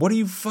like you? What are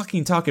you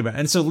fucking talking about?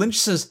 And so Lynch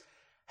says,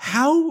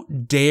 how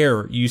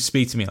dare you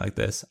speak to me like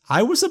this?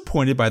 I was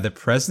appointed by the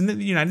President of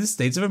the United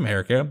States of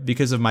America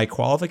because of my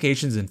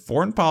qualifications in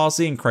foreign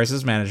policy and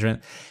crisis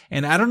management,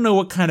 and I don't know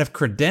what kind of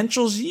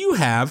credentials you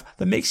have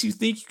that makes you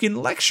think you can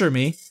lecture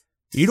me.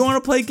 You don't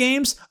want to play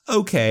games?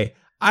 Okay.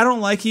 I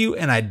don't like you,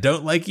 and I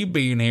don't like you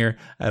being here.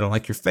 I don't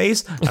like your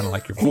face. I don't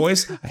like your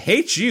voice. I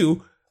hate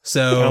you.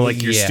 So I don't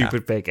like your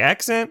stupid fake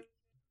accent.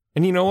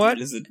 And you know what?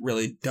 It is a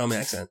really dumb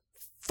accent.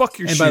 Fuck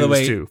your shoes, by the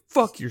way, too.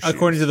 Fuck your shoes.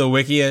 According to the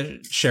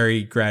wiki,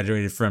 Sherry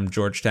graduated from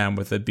Georgetown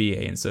with a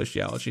BA in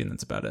sociology, and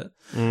that's about it.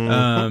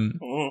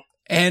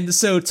 And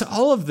so to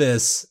all of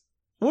this,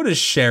 what does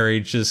Sherry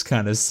just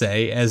kind of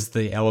say as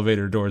the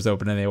elevator doors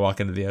open and they walk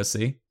into the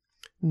OC?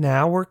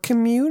 Now we're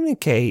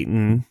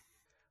communicating.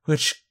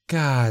 Which...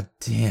 God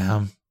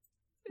damn.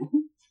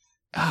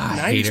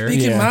 Now you're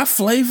speaking my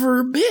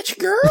flavor, bitch,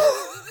 girl.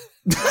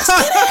 Let's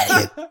get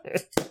at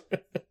it.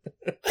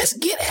 Let's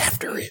get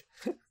after it.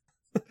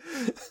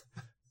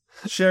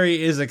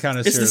 Sherry is a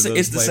connoisseur.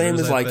 It's the same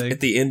as at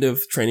the end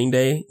of Training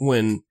Day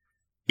when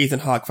Ethan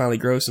Hawke finally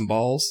grows some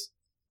balls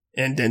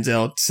and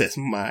Denzel says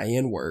my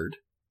N-word.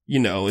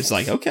 It's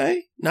like,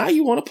 okay, now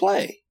you want to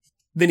play.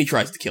 Then he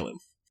tries to kill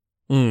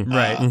him.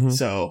 Right.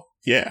 So,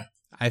 yeah.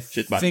 I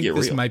think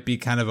this might be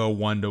kind of a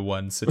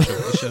 1-to-1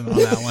 situation on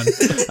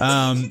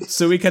that one.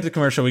 So we cut to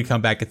commercial. We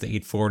come back at the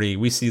 8:40.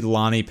 We see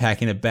Lonnie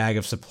packing a bag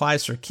of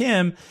supplies for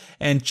Kim.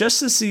 And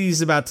just as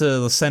he's about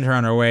to send her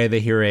on her way,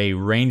 they hear a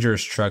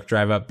Ranger's truck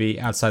drive up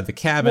outside the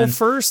cabin. Well,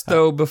 first,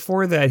 though,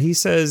 before that, he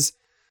says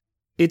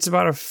it's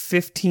about a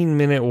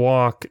 15-minute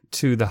walk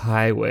to the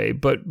highway.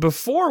 But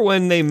before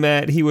when they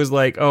met, he was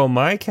like, oh,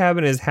 my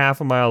cabin is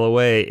half a mile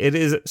away. It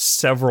is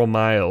several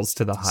miles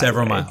to the highway.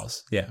 Several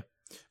miles, yeah.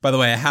 By the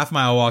way, a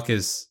half-mile walk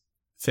is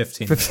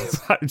 15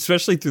 minutes.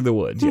 Especially through the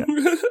woods, yeah.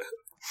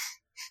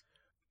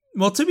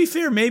 Well, to be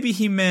fair, maybe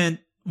he meant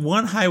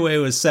one highway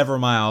was several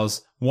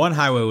miles, one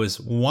highway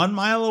was 1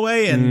 mile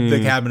away, and the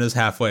cabin is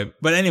halfway.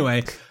 But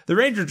anyway, the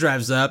Ranger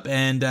drives up,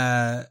 and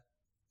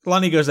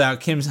Lonnie goes out,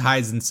 Kim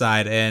hides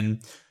inside,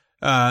 and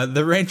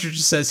the Ranger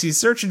just says he's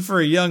searching for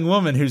a young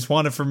woman who's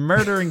wanted for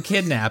murder and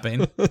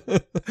kidnapping.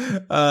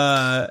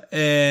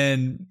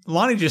 And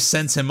Lonnie just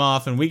sends him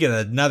off, and we get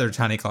another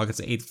tiny clock.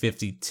 It's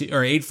 8:52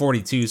 or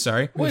 8:42.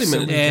 Sorry. Wait a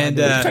minute. And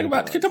can you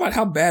talk about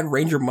how bad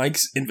Ranger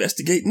Mike's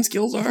investigating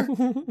skills are?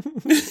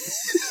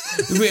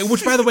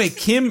 Which, by the way,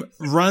 Kim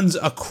runs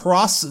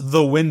across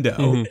the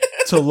window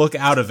to look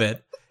out of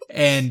it,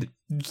 and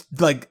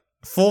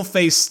full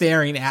face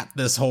staring at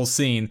this whole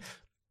scene,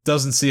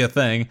 doesn't see a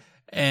thing.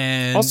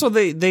 And also,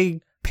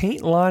 they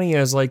paint Lonnie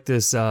as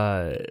this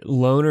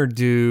loner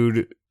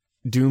dude,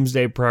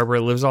 doomsday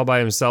prepper, lives all by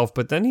himself.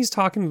 But then he's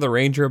talking to the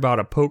Ranger about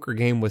a poker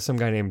game with some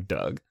guy named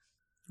Doug.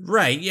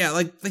 Right?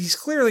 Yeah, he's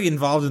clearly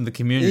involved in the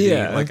community,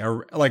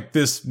 like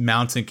this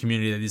mountain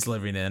community that he's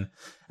living in.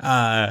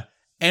 And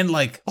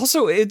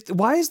also,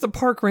 why is the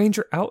park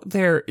ranger out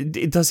there?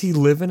 Does he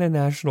live in a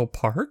national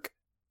park?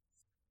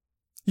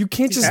 You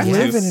can't just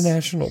live in a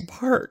national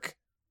park.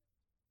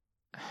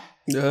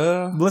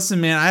 Listen,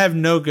 man, I have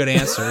no good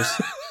answers.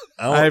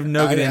 I have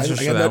no good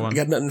answers for that one. I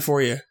got nothing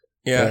for you.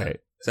 Yeah, right.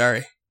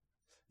 Sorry.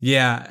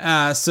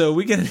 Yeah, so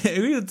we get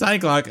a tiny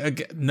clock.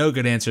 No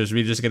good answers.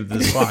 We just get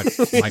this clock,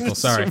 Michael.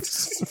 Sorry.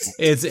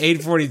 It's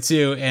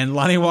 8:42, and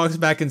Lonnie walks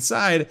back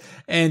inside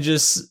and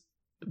just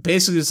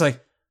basically is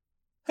like,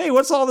 "Hey,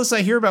 what's all this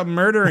I hear about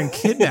murder and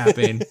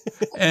kidnapping?"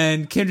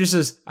 And Kim just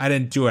says, "I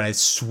didn't do it. I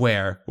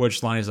swear."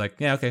 Which Lonnie's like,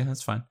 "Yeah, okay,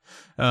 that's fine."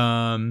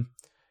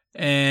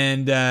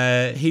 And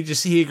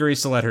he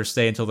agrees to let her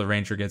stay until the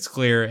Ranger gets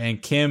clear.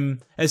 And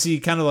Kim, as he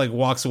kind of like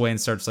walks away and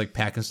starts like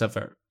packing stuff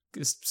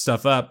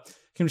up,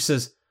 Kim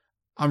says,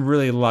 "I'm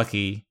really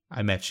lucky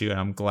I met you, and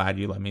I'm glad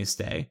you let me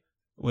stay,"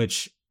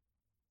 which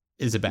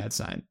is a bad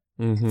sign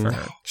for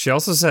her. She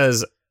also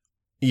says,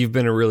 "You've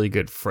been a really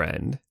good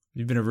friend."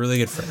 You've been a really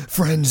good friend.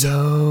 Friend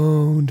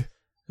zoned.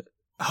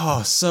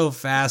 Oh, so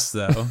fast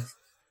though.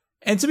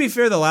 And to be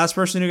fair, the last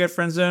person who got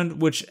friend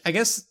zoned, which I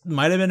guess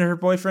might have been her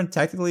boyfriend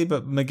technically,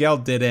 but Miguel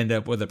did end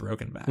up with a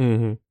broken back.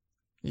 Mm-hmm.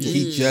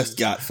 He just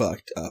got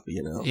fucked up,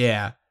 you know?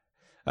 Yeah.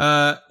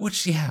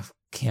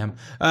 Kim.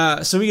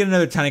 So we get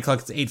another tiny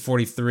clock. It's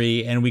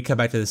 8:43, and we cut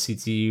back to the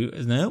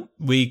CTU. No,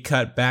 we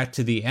cut back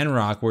to the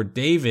NROC where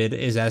David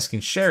is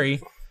asking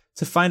Sherry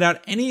to find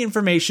out any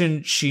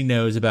information she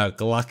knows about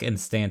Gluck and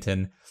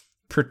Stanton,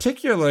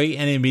 particularly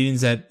any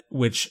meetings at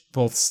which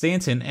both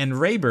Stanton and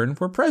Rayburn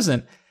were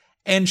present.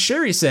 And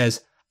Sherry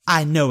says,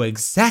 "I know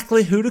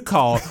exactly who to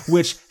call,"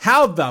 which,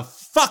 how the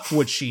fuck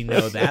would she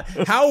know that?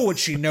 How would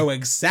she know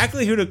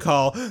exactly who to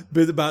call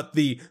about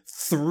the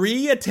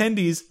 3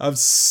 attendees of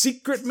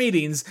secret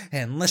meetings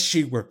unless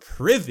she were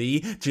privy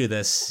to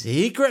the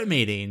secret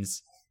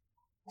meetings?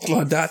 A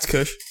lot of dots,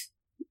 Kush.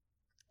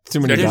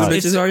 Too many dots.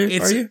 Bitches, are you?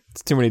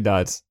 It's too many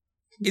dots.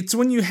 It's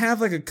when you have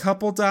like a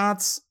couple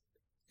dots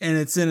and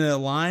it's in a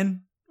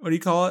line. What do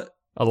you call it?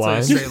 A line? Like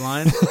a straight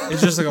line.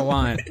 It's just like a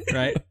line,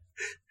 right?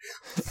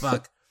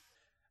 Fuck.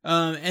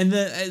 And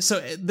then so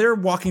they're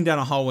walking down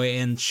a hallway,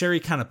 and Sherry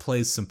kind of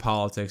plays some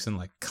politics and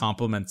like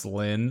compliments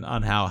Lynn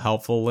on how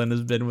helpful Lynn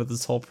has been with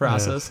this whole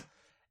process.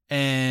 Yeah.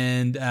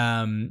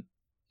 And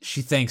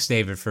she thanks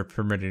David for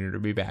permitting her to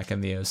be back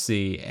in the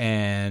OC.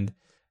 And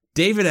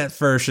David at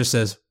first just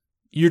says,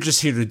 "You're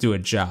just here to do a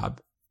job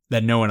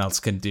that no one else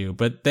can do."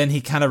 But then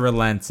he kind of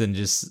relents and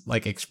just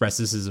like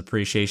expresses his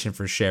appreciation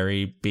for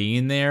Sherry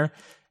being there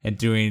and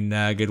doing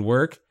good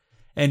work.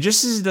 And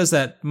just as he does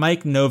that,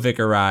 Mike Novick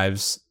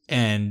arrives,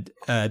 and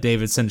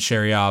David sends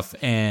Sherry off,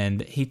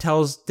 and he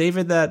tells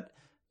David that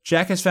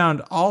Jack has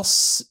found all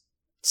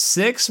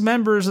 6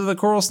 members of the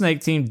Coral Snake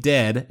team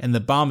dead, and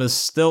the bomb is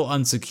still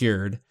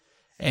unsecured.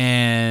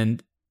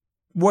 And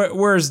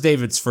where's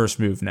David's first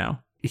move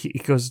now?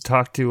 He goes to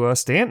talk to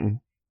Stanton.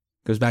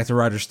 Goes back to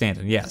Roger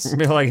Stanton, yes.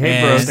 They're like,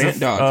 "Hey,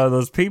 bro,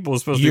 those people are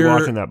supposed to be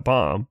watching that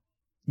bomb."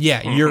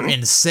 Yeah, your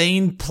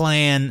insane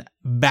plan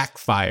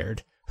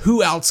backfired.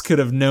 Who else could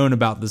have known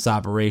about this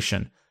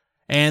operation?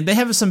 And they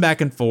have some back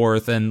and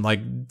forth, and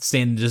like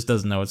Stanton just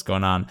doesn't know what's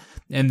going on.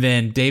 And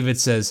then David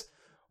says,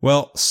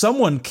 "Well,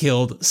 someone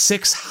killed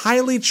 6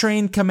 highly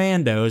trained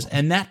commandos,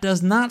 and that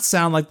does not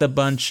sound like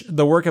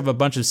the work of a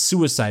bunch of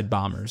suicide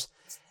bombers."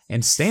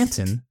 And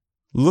Stanton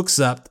looks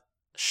up,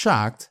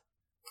 shocked,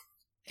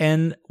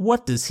 and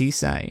what does he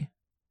say?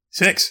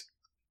 6.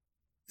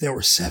 There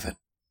were 7.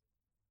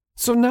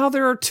 So now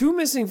there are 2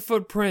 missing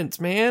footprints,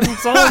 man.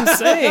 That's all I'm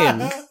saying.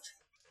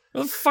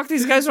 What the fuck?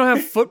 These guys don't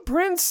have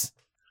footprints?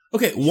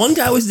 Okay, one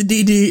guy was the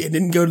DD and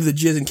didn't go to the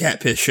Jizz and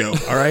Cat Piss show,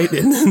 all right?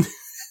 And then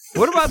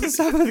what about this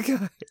other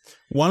guy?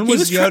 One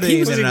was Yoda,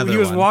 he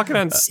was walking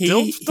on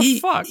stilts? What the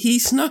fuck? He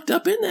snuck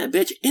up in that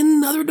bitch in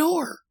another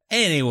door.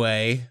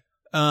 Anyway,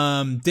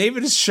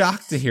 David is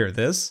shocked to hear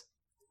this.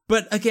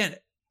 But again,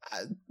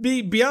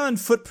 beyond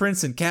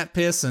footprints and cat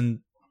piss and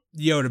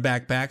Yoda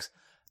backpacks,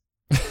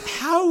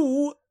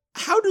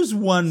 how does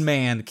one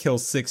man kill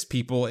 6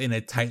 people in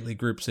a tightly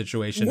grouped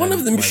situation? One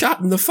of them shot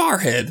in the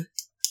forehead.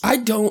 I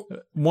don't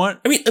want.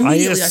 I mean,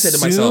 immediately I said to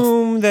myself,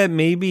 assume that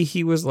maybe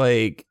he was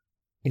like,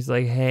 he's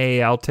like,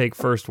 "Hey, I'll take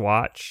first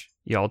watch.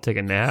 Y'all take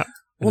a nap."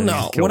 Well,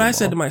 no. What I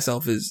said to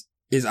myself is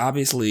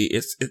obviously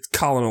it's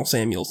Colonel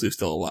Samuels who's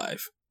still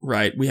alive,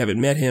 right? We haven't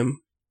met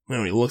him. We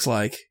don't know what he looks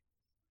like.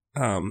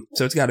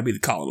 So it's got to be the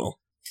Colonel.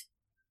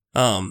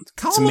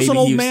 Colonel's an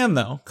old man,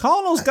 though.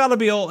 Colonel's got to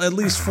be old, at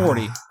least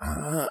 40.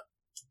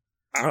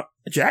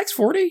 Jack's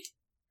 40.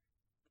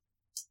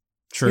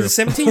 True. He's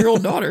a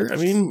 17-year-old daughter. I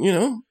mean, you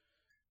know.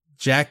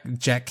 Jack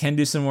can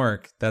do some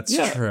work. That's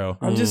true.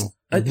 I'm just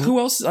who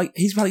else? Like,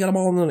 he's probably got them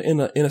all in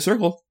a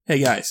circle. Hey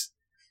guys,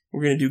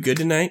 we're gonna do good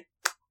tonight.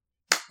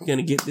 We're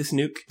gonna get this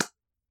nuke.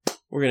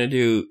 We're gonna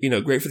do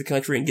great for the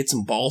country and get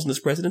some balls in this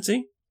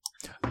presidency.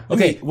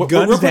 Okay,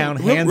 guns down,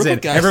 hands in.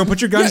 Guys. Everyone, put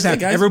your guns down.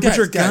 Everyone, put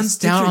your guns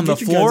down on the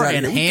floor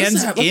and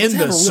hands in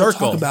the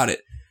circle. Talk about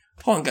it.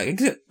 Hold on,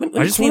 guys.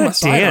 I just want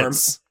to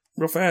dance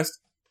real fast.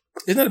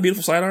 Isn't that a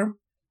beautiful sidearm?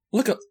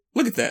 Look at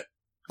that,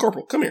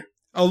 Corporal. Come here.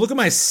 Oh, look at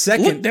my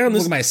second.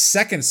 Look at my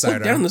second sidearm.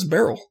 Look down this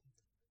barrel.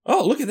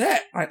 Oh, look at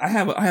that. I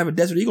have a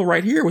Desert Eagle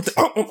right here with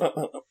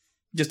the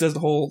just does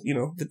the whole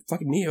the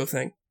fucking Neo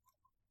thing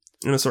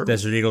in a circle.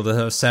 Desert Eagle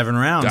to 7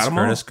 rounds. Got 'em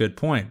Curtis, all. Good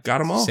point. Got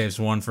them all. Saves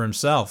one for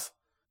himself.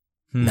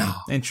 No,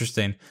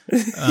 interesting.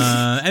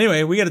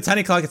 Anyway, we got a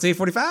tiny clock. It's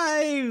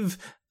 8:45.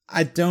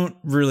 I don't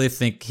really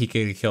think he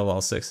could have killed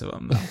all 6 of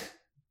them, though.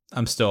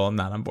 I'm still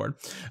not on board.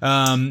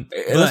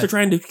 Unless they're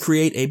trying to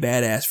create a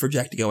badass for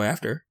Jack to go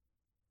after.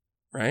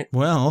 Right.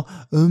 Well,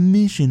 a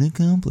mission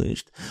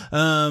accomplished. We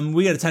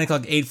got a tiny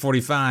clock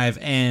 8:45,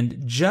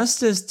 and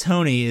just as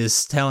Tony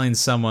is telling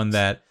someone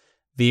that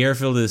The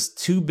airfield is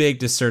too big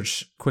to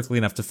search quickly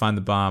enough to find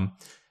the bomb.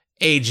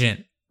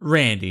 Agent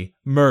Randy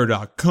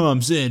Murdoch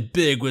comes in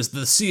big with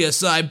the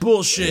CSI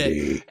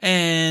bullshit.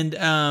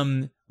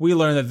 And we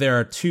learn that there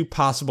are 2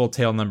 possible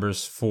tail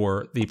numbers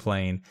for the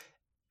plane.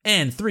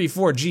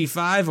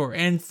 N34G5 or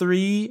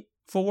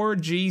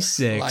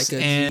N34G6. Like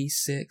a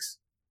G6.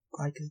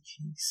 Like a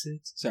G6.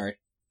 Sorry.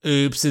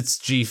 Oops, it's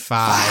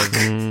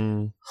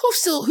G5.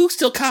 Who's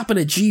still copping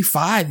a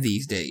G5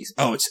 these days?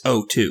 Oh, it's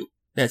O2.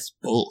 That's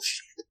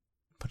bullshit.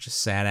 Bunch of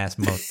sad ass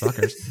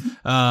motherfuckers.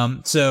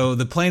 So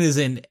the plane is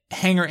in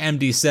hangar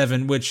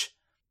MD7, which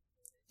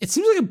it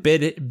seems like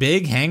a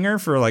big hangar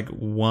for like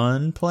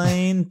one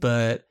plane,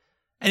 but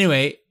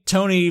anyway,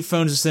 Tony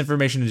phones this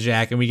information to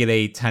Jack, and we get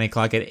a tiny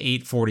clock at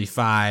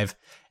 8:45,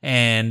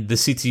 and the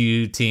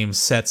CTU team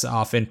sets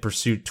off in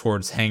pursuit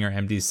towards hangar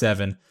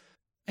MD7.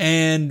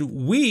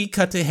 And we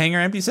cut to hangar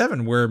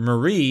MD7, where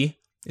Marie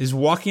is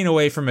walking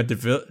away from a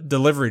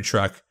delivery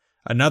truck,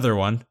 another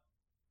one,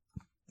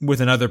 with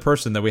another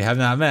person that we have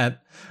not met,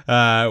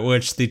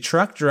 which the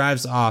truck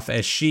drives off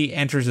as she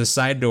enters a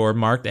side door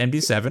marked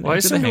MD7. Well, I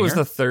assume it was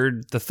the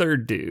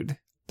third dude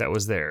that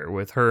was there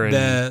with her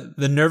and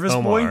the nervous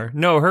Omar. boy.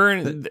 No, her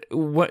and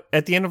what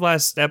at the end of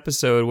last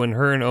episode when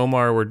her and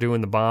Omar were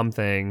doing the bomb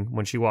thing.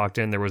 When she walked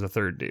in, there was a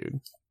third dude.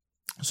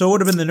 So it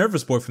would have been the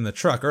nervous boy from the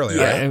truck earlier,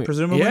 right?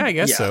 Presumably. Yeah, I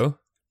guess so.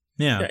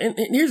 Yeah. And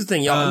here's the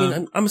thing, y'all. I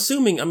mean, I'm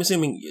assuming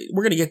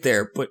we're gonna get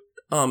there, but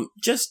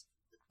just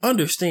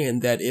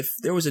understand that if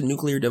there was a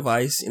nuclear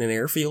device in an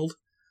airfield,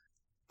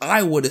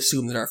 I would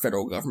assume that our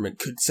federal government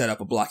could set up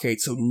a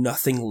blockade so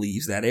nothing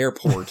leaves that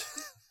airport.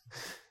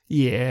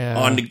 Yeah.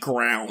 On the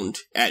ground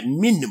at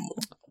minimum.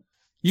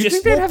 You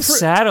think they'd have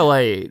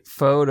satellite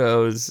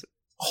photos?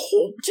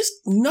 Just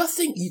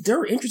nothing.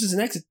 Their interest is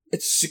in it's a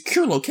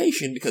secure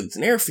location because it's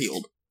an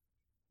airfield.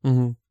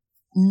 Mm-hmm.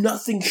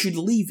 Nothing should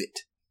leave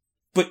it.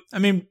 But I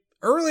mean,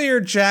 earlier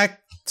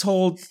Jack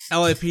told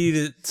LAP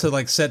to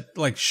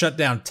shut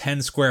down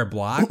 10 square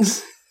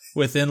blocks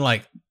within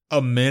like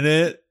a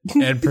minute,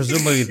 and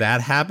presumably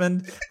that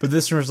happened. But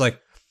this one was like,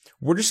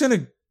 we're just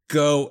gonna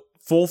go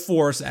full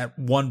force at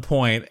one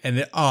point, and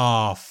then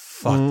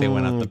they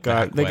went out the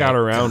back. They got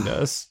around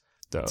us.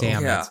 Though.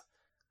 Damn it!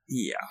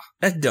 Yeah,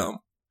 that's dumb.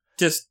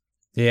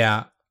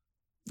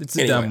 It's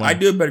a dumb one. I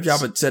do a better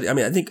job at setting. I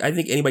mean, I think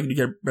anybody can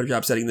do a better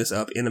job setting this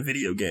up in a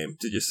video game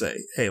to just say,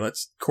 "Hey,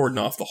 let's cordon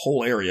off the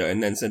whole area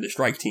and then send a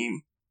strike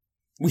team."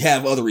 We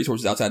have other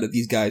resources outside of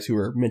these guys who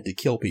are meant to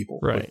kill people,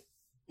 right?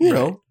 But, you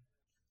know,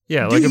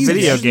 yeah, like a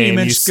video game.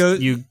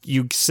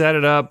 You set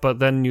it up, but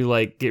then you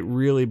like get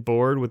really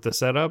bored with the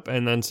setup,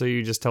 and then so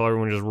you just tell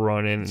everyone just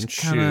run in and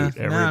shoot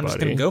everybody. No, I'm just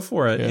gonna go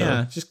for it.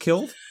 Yeah, just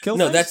kill.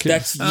 No, that's you,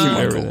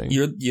 Michael.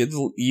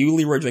 You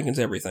Leroy Jenkins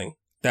everything.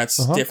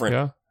 That's different.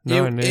 Yeah.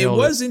 No, it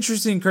was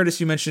interesting, Curtis,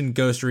 you mentioned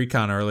Ghost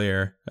Recon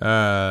earlier,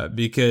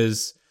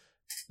 because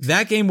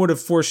that game would have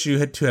forced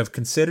you to have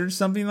considered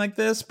something like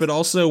this, but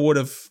also would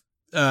have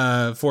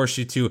forced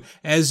you to,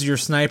 as your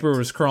sniper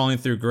was crawling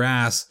through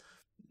grass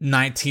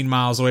 19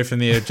 miles away from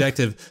the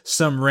objective,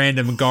 some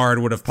random guard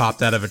would have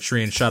popped out of a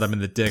tree and shot him in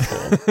the dick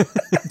hole.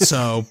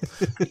 So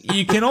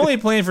you can only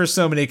plan for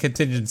so many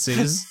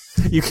contingencies.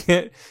 You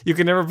can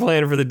never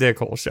plan for the dick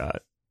hole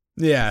shot.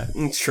 Yeah.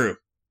 It's true.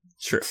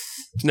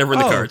 It's never in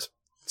the cards.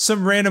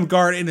 Some random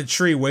guard in a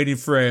tree waiting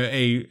for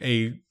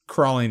a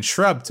crawling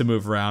shrub to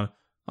move around.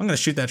 I'm going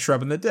to shoot that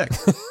shrub in the dick.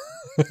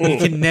 You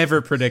can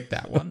never predict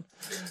that one.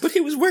 But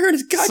he was wearing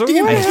his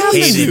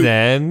goddamn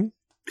suit.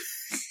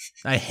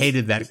 I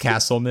hated that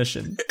castle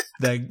mission.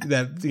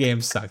 That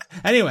game sucked.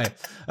 Anyway,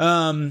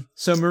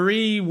 so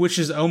Marie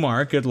wishes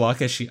Omar good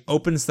luck as she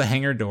opens the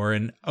hangar door,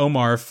 and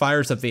Omar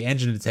fires up the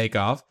engine to take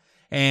off.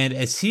 And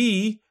as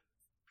he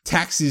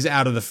taxis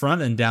out of the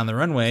front and down the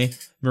runway,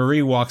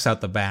 Marie walks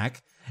out the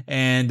back.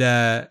 And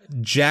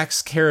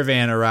Jack's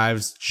caravan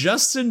arrives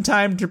just in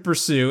time to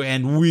pursue,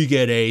 and we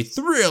get a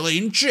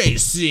thrilling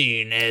chase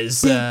scene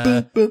as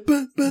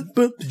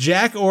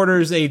Jack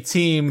orders a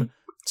team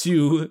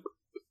to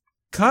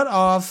cut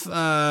off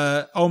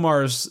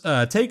Omar's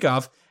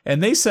takeoff,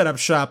 and they set up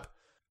shop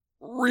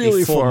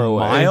really far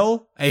away.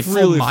 A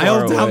full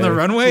mile down the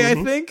runway,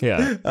 Mm-hmm. I think.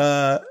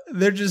 Yeah.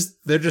 They're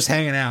just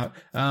hanging out.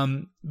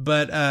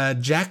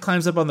 But Jack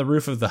climbs up on the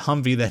roof of the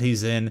Humvee that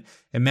he's in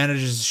and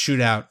manages to shoot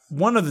out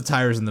one of the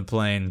tires in the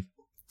plane,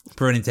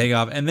 preventing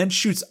takeoff, and then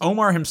shoots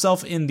Omar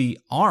himself in the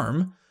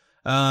arm.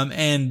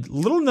 And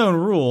little known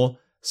rule,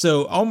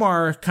 so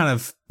Omar kind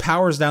of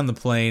powers down the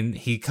plane.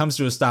 He comes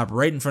to a stop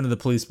right in front of the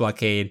police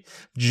blockade.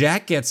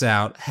 Jack gets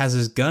out, has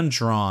his gun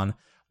drawn,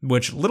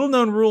 which little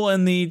known rule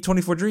in the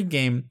 24 Drink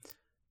game,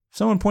 if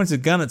someone points a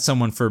gun at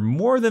someone for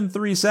more than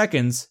 3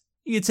 seconds,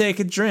 you take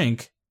a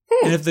drink.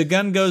 And if the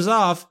gun goes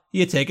off,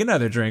 you take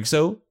another drink.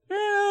 So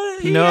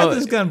he had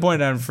this gun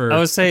pointed at him for I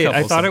thought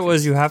seconds. It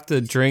was you have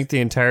to drink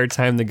the entire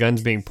time the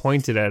gun's being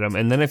pointed at him,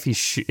 and then if he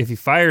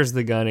fires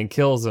the gun and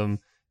kills him,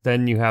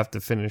 then you have to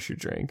finish your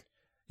drink.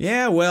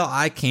 Yeah, well,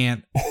 I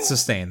can't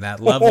sustain that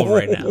level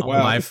right now,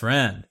 my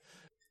friend.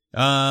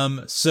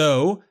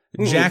 So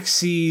Jack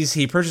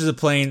he approaches the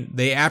plane,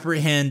 they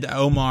apprehend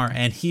Omar,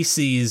 and he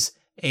sees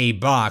a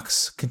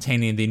box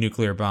containing the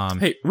nuclear bomb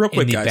real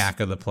quick, in the guys. back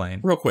of the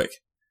plane. Real quick.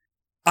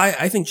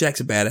 I think Jack's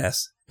a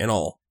badass and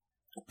all,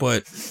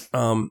 but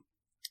I'm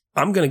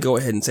going to go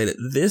ahead and say that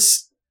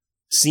this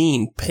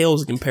scene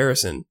pales in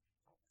comparison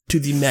to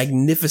the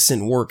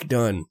magnificent work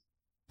done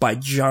by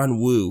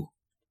John Woo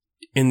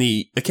in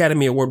the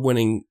Academy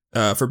Award-winning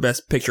for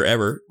Best Picture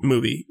Ever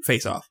movie,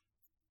 Face Off.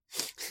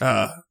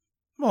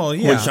 Well,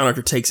 yeah. When Sean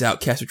Archer takes out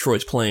Castor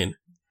Troy's plane,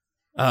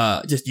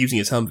 just using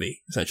his Humvee,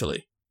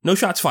 essentially. No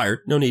shots fired.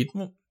 No need.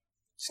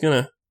 Just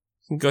gonna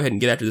go ahead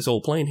and get after this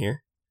old plane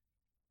here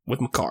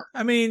with my car.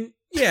 I mean,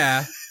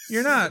 yeah,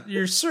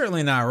 you're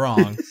certainly not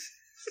wrong.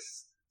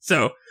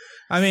 So,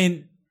 I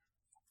mean,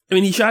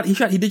 he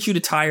did shoot a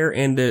tire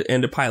and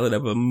a pilot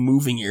of a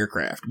moving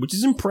aircraft, which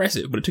is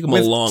impressive, but it took him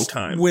a long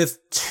time. With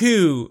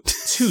two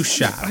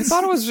shots. I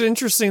thought it was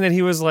interesting that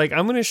he was like,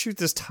 I'm going to shoot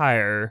this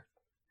tire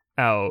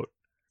out.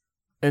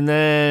 And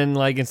then,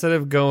 like, instead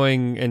of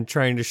going and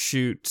trying to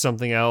shoot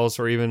something else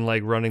or even,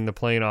 like, running the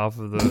plane off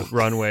of the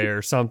runway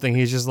or something,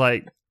 he's just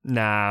like,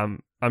 nah,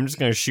 I'm just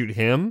going to shoot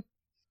him.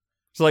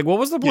 So, like, what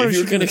was the point of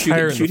shooting the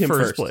tire in the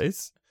first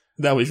place?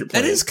 That was your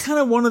plan. That is kind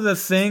of one of the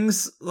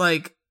things,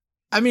 like,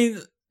 I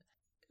mean,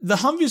 the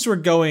Humvees were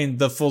going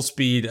the full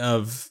speed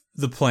of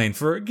the plane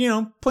for,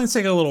 planes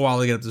take a little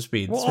while to get up to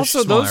speed. Well,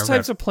 also, those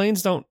types of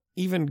planes don't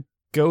even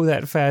go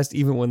that fast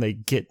even when they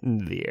get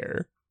into the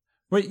air.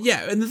 Right,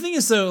 yeah, and the thing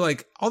is, though,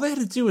 like, all they had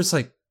to do was,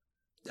 like,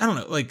 I don't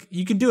know, like,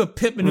 you can do a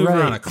pit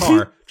maneuver on a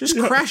car, just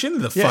crash into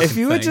the fucking if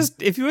you thing.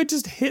 had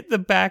just hit the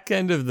back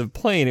end of the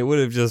plane, it would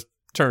have just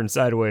turned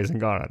sideways and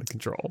gone out of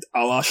control.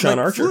 A la Sean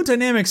Archer. Fluid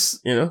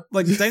dynamics,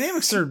 like,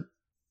 dynamics are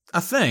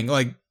a thing,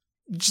 like,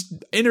 just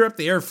interrupt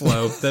the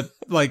airflow that,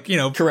 like,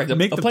 correct.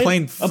 Make the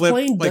plane flip, a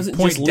plane doesn't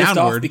point just lift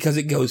downward. off because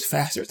it goes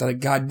faster. It's not a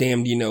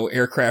goddamn,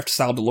 aircraft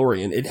style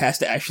DeLorean. It has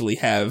to actually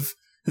have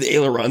the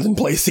ailerons in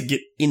place to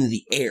get into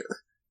the air.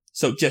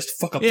 So just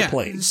fuck up the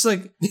plane. Just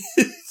like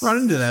run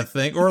into that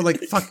thing, or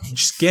like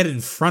just get in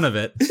front of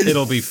it.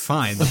 It'll be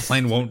fine. The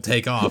plane won't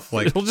take off.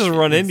 Like it'll just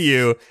run into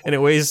you, and it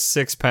weighs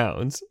 6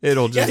 pounds.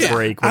 It'll just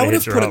break. When I would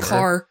have put a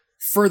car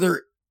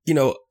further,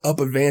 up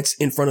advanced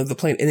in front of the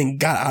plane, and then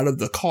got out of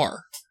the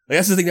car. Like,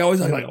 that's the thing. I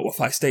always like, oh, if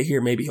I stay here,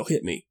 maybe he'll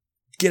hit me.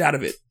 Get out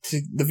of it.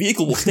 The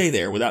vehicle will stay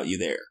there without you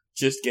there.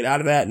 Just get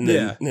out of that, and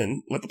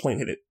then let the plane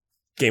hit it.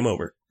 Game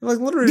over. Like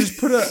literally, just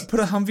put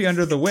a Humvee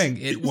under the wing.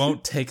 It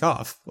won't take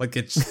off. Like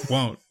it just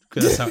won't,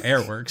 because that's how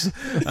air works.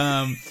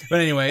 But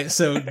anyway,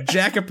 so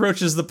Jack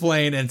approaches the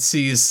plane and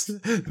sees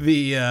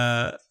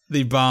the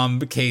bomb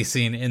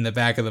casing in the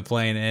back of the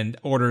plane and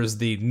orders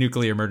the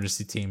nuclear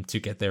emergency team to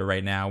get there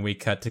right now. We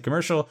cut to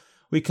commercial.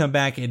 We come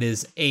back. It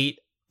is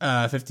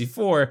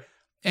 8:54,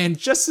 and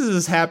just as this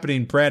is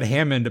happening, Brad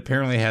Hammond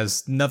apparently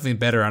has nothing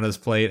better on his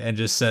plate and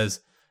just says,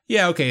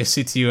 "Yeah, okay,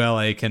 CTU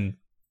LA can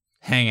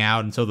hang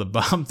out until the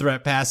bomb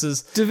threat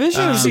passes."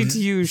 Division of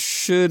CTU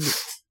should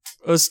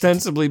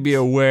ostensibly be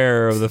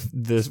aware of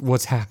this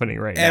what's happening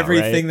right now.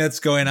 Everything that's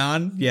going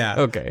on, yeah.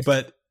 Okay,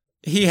 but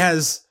he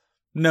has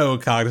no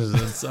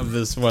cognizance of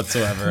this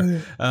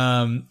whatsoever.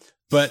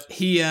 But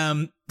he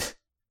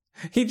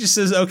just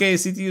says, "Okay,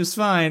 CTU is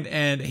fine,"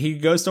 and he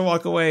goes to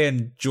walk away,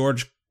 and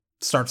George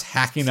starts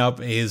hacking up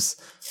his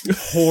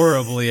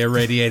horribly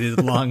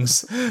irradiated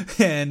lungs,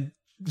 and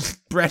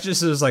Brett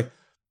just is like,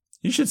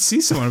 "You should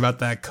see someone about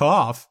that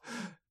cough."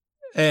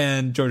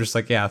 And George is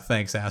like, "Yeah,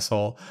 thanks,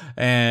 asshole."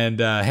 And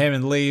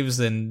Hammond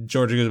leaves, and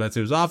George goes back to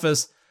his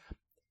office.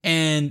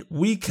 And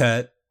we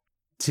cut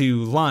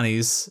to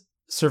Lonnie's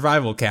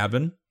survival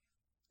cabin.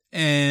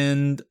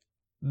 And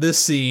this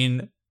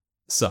scene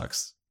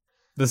sucks.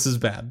 This is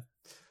bad.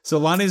 So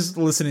Lonnie's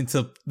listening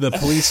to the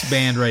police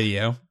band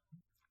radio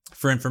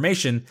for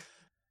information.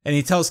 And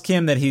he tells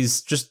Kim that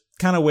he's just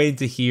kind of waiting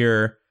to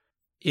hear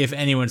if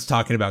anyone's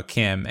talking about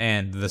Kim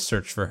and the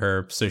search for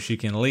her so she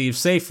can leave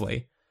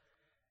safely.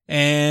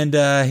 And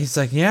he's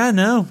like, "Yeah,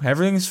 no,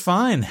 everything's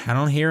fine. I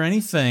don't hear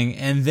anything."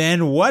 And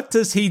then what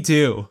does he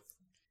do?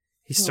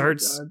 He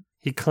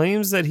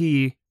claims that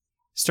he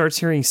starts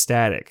hearing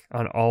static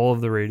on all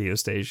of the radio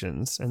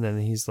stations. And then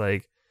he's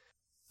like,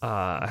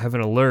 I have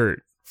an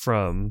alert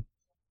from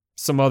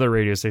some other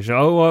radio station.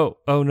 Oh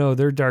no,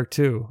 they're dark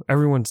too.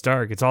 Everyone's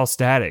dark. It's all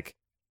static.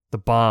 The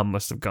bomb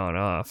must have gone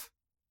off.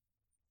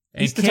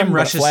 And Kim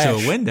rushes to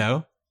a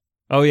window.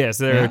 Oh, yes.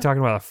 They were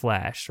talking about a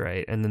flash,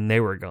 right? And then they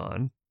were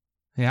gone.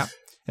 Yeah.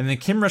 And then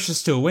Kim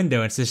rushes to a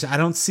window and says, "I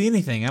don't see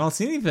anything. I don't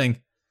see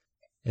anything."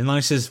 And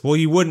Lonnie says, "Well,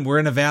 you wouldn't. We're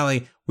in a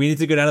valley. We need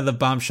to go down to the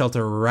bomb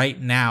shelter right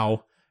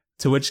now."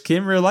 To which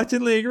Kim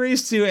reluctantly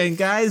agrees to. And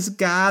guys,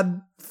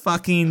 God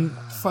fucking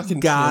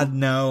God, Kim.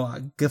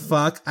 No.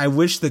 Fuck. I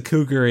wish the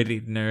cougar had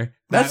eaten her.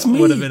 That's me.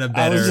 Would have been a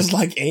better. I was just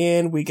like,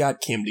 and we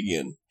got Kimmed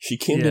again. She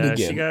Kimmed it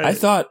again. I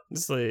thought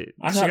she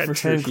got for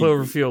 10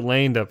 Cloverfield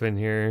Lane up in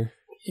here.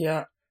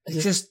 Yeah.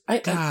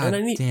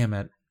 Damn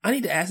it. I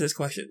need to ask this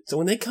question. So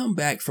when they come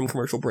back from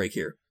commercial break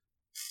here,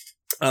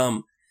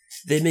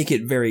 they make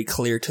it very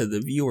clear to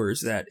the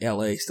viewers that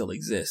LA still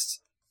exists.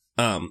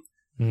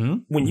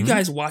 when you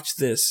guys watched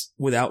this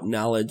without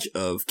knowledge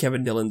of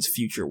Kevin Dillon's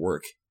future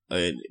work,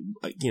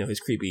 his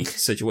creepy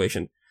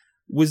situation,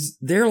 was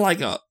there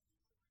did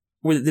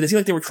it seem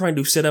like they were trying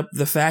to set up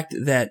the fact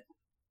that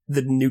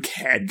the nuke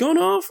had gone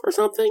off or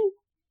something?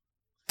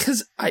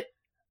 Because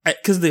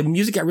the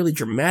music got really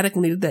dramatic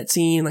when they did that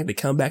scene. Like, they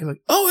come back and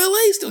like,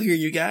 oh, LA's still here,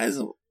 you guys.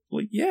 I'm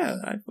like, yeah,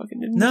 I fucking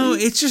didn't know. No,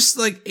 it's just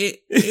like, it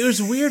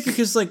was weird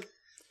because, like,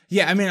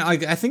 yeah, I mean,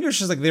 like, I think it was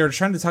just like they were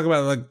trying to talk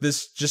about, like,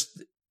 this,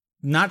 just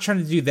not trying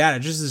to do that.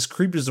 It's just this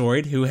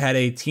creepazoid who had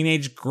a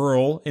teenage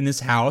girl in his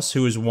house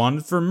who was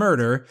wanted for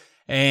murder,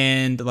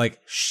 and, like,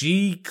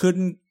 she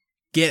couldn't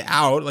get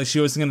out. Like, she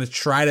wasn't going to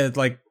try to,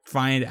 like,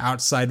 find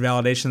outside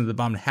validation that the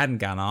bomb hadn't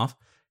gone off.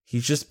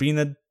 He's just being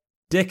a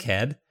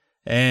dickhead.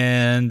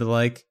 And,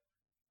 like,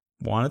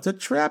 wanted to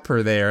trap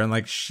her there, and,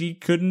 like, she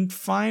couldn't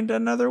find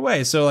another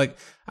way. So, like,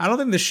 I don't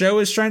think the show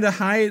is trying to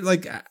hide,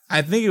 like,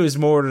 I think it was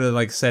more to,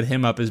 like, set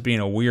him up as being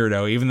a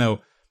weirdo, even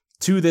though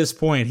to this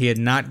point he had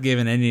not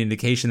given any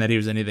indication that he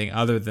was anything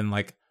other than,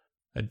 like,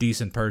 a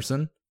decent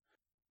person.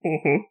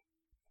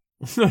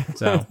 Mm-hmm.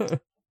 So.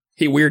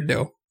 He weird,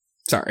 though.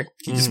 Sorry.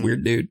 He's just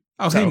weird dude.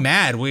 Oh, so, he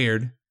mad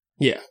weird.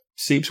 Yeah.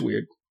 Seems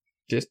weird.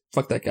 Just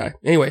fuck that guy.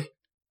 Anyway.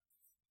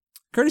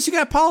 Curtis, you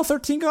got Apollo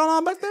 13 going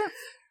on back there?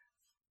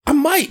 I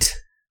might.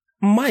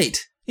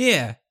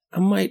 Yeah. I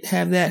might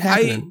have that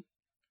happening.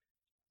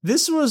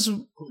 This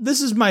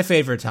is my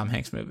favorite Tom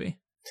Hanks movie.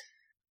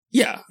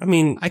 Yeah, I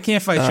mean... I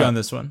can't fight you on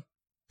this one.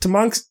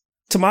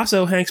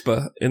 Tommaso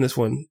Hankspa in this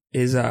one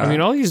is... I mean,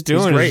 all he's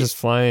doing is just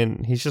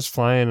flying... He's just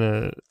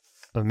flying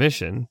a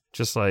mission,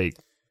 just like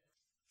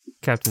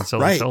Captain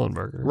Sully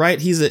Sullenberger.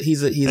 Right, he's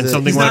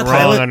something went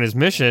wrong on his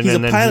mission,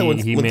 and then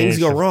he when things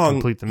go wrong,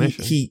 complete the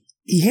mission. He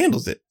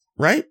handles it.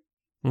 Right?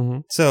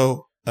 Mm-hmm.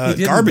 So,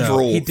 garbage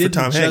role for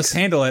Tom Hanks. He didn't just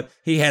handle it.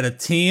 He had a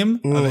team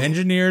of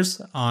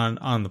engineers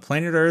on the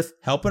planet Earth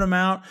helping him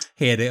out.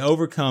 He had to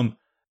overcome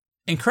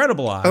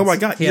incredible odds. Oh my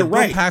God, you're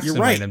right. You're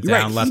right.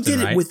 He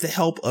did it with the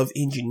help of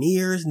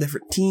engineers and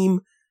different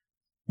team.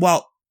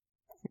 While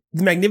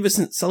the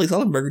magnificent Sully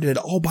Sullenberger did it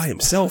all by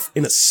himself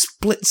in a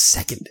split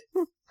second.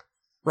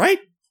 Right?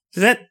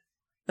 Is that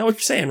what you're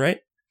saying, right?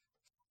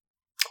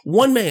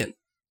 One man.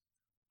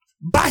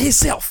 By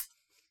himself.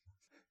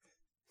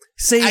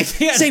 Saved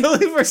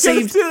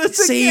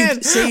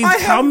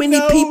how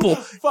many people?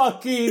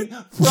 Fucking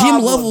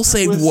Jim Lovell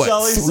saved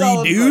what?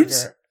 3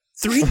 dudes?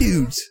 3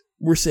 dudes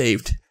were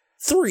saved.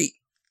 3.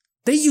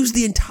 They used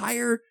the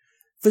entire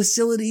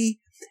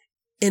facility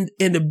and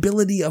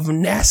ability of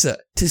NASA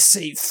to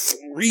save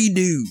 3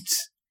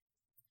 dudes.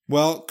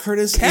 Well,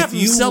 Curtis, Captain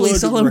if you Sully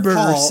Sullenberger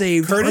recall,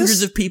 saved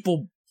hundreds of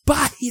people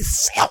by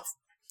himself.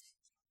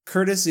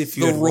 Curtis, if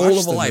you the had role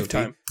watched of a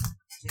lifetime.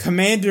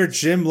 Commander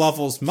Jim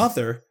Lovell's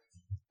mother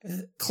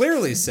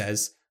clearly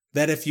says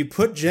that if you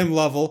put Jim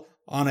Lovell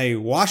on a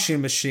washing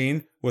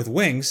machine with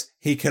wings,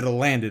 he could have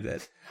landed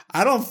it.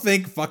 I don't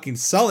think fucking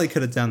Sully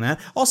could have done that.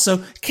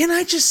 Also, can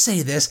I just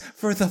say this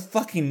for the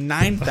fucking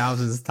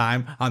 9,000th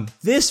time on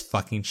this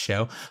fucking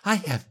show? I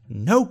have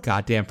no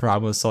goddamn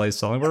problem with Sully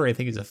Sullenberger. I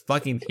think he's a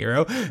fucking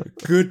hero.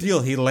 Good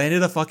deal. He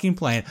landed a fucking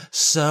plane.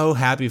 So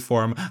happy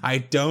for him. I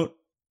don't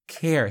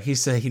care.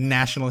 He's a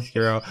national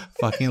hero.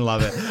 Fucking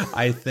love it.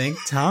 I think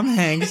Tom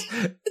Hanks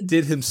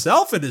did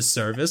himself a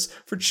disservice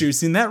for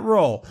choosing that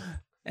role.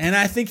 And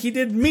I think he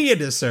did me a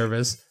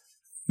disservice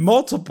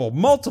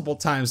multiple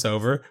times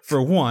over.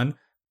 For 1,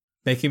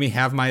 making me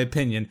have my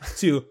opinion.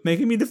 2,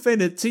 making me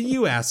defend it to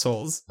you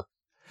assholes.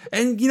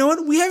 And you know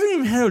what? We haven't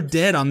even had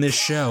Oded on this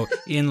show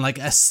in like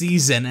a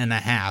season and a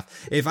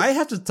half. If I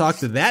have to talk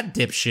to that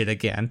dipshit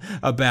again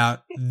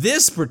about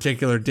this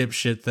particular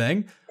dipshit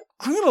thing,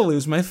 I'm going to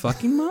lose my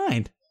fucking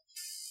mind.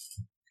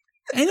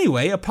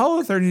 Anyway,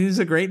 Apollo 13 is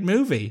a great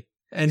movie,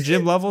 and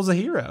Jim Lovell's a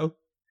hero.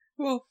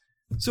 Well,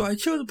 so I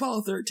chose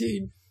Apollo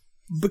 13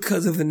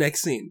 because of the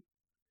next scene.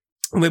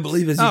 And I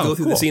believe as you go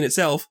through the scene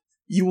itself,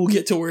 you will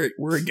get to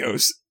where it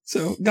goes.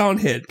 So go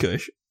ahead,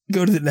 Kush.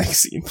 Go to the next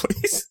scene,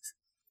 please.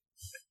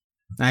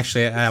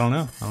 Actually, I don't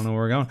know. I don't know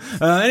where we're going.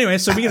 Anyway,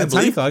 so we get a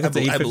tiny thug up to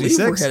 8:56. I believe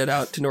we're headed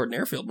out to Norton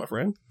Airfield, my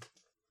friend.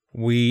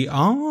 We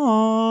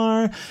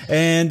are.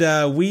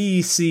 And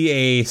we see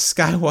a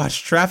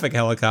Skywatch traffic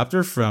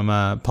helicopter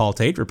from Paul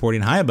Tate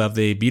reporting high above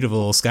the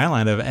beautiful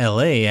skyline of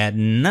LA at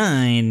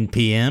 9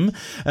 p.m.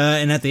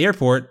 And at the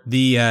airport,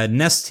 the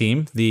NEST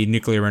team, the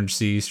Nuclear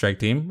Emergency Strike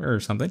Team or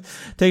something,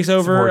 takes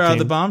over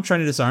the bomb, trying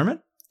to disarm it.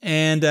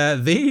 And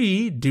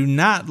they do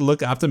not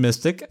look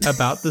optimistic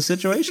about the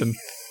situation.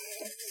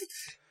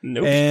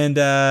 Nope. And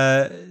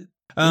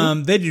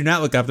they do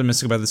not look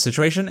optimistic about the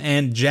situation,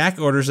 and Jack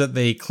orders that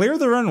they clear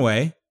the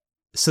runway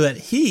so that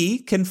he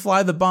can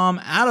fly the bomb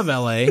out of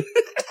LA.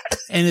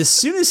 And as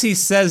soon as he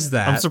says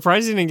that, I'm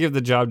surprised he didn't give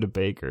the job to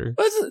Baker.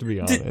 To be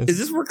honest, is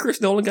this where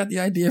Chris Nolan got the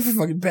idea for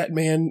fucking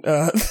Batman?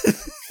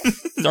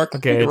 Dark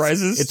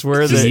Rises. It's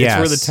where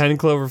the 10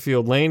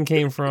 Cloverfield Lane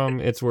came from.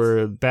 It's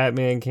where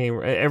Batman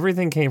came.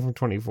 Everything came from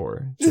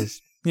 24.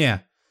 Yeah.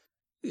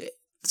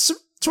 So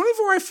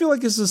 24, I feel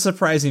like, is a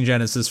surprising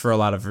genesis for a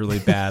lot of really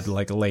bad,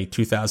 like, late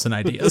 2000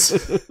 ideas.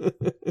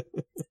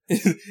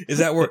 Is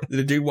that where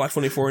the dude watch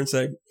 24 and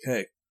say,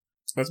 hey,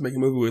 let's make a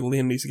movie where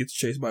Liam Neeson gets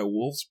chased by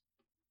wolves?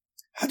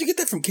 How'd you get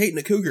that from Kate and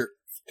the Cougar?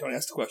 Don't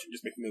ask the question,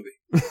 just make the movie.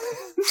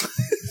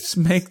 Just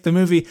make the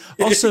movie.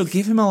 Also,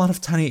 give him a lot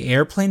of tiny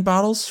airplane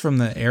bottles from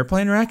the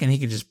airplane wreck, and he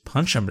could just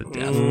punch them to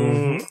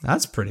death.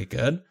 That's pretty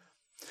good.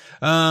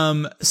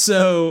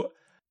 So,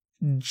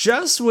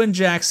 just when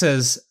Jack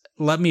says,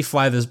 let me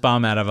fly this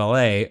bomb out of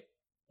LA,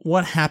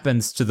 what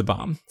happens to the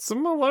bomb?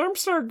 Some alarms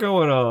start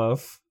going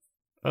off.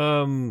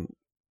 The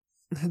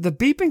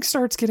beeping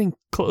starts getting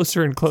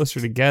closer and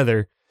closer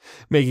together,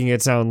 making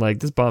it sound like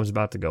this bomb's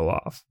about to go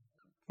off.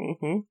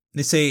 Mm-hmm.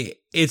 They say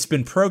it's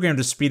been programmed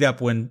to speed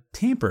up when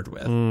tampered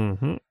with.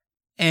 Mm-hmm.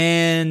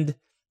 And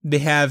they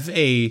have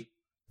a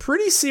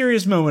pretty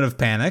serious moment of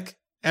panic.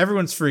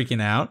 Everyone's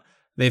freaking out.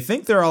 They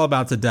think they're all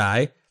about to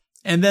die.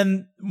 And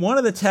then one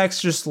of the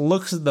techs just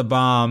looks at the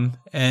bomb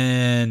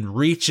and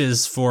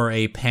reaches for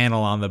a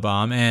panel on the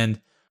bomb.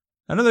 And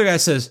another guy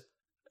says,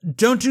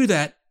 don't do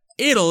that.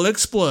 It'll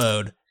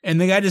explode. And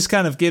the guy just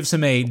kind of gives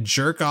him a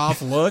jerk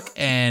off look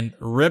and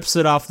rips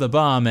it off the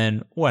bomb.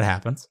 And what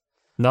happens?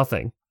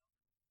 Nothing.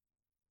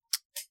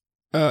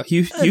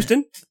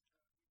 Houston,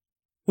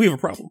 we have a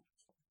problem.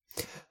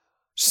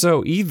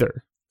 So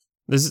either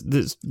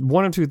this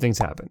one of two things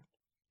happened.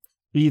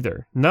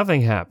 Either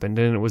nothing happened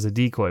and it was a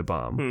decoy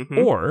bomb,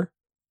 or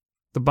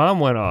the bomb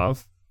went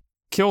off,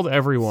 killed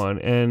everyone,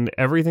 and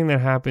everything that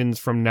happens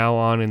from now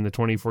on in the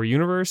 24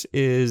 universe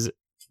is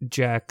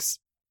Jack's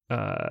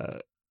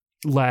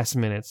last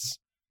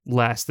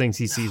things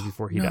he sees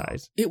before he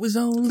dies. It was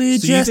only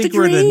just a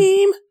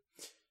dream.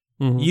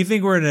 You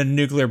think we're in a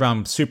nuclear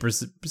bomb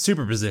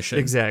superposition,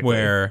 exactly,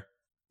 where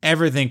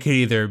everything could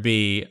either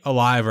be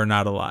alive or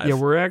not alive. Yeah,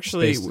 we're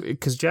actually,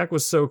 because Jack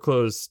was so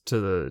close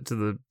to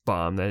the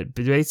bomb that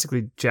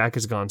basically Jack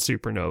has gone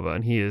supernova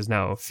and he is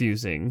now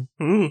fusing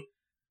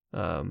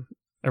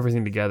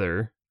everything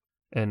together.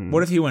 And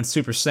what if he went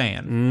Super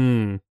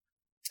Saiyan?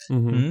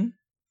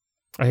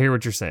 I hear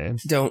what you're saying.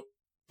 Don't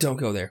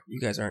go there.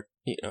 You guys aren't.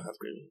 You don't have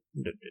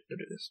to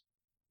do this.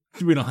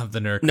 We don't have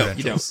the nerd credentials. No,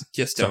 you don't.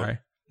 Just don't. Sorry.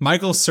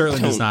 Michael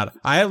certainly does not.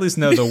 I at least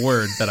know the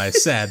word that I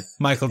said.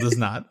 Michael does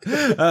not.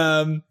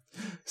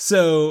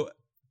 So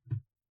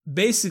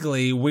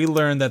basically, we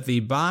learned that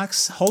the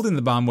box holding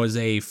the bomb was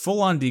a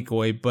full-on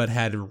decoy, but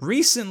had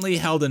recently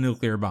held a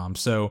nuclear bomb.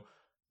 So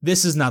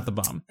this is not the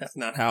bomb. That's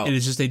not how. It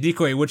is just a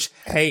decoy, which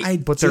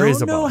but there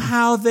is a don't know bomb.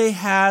 how they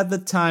had the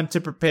time to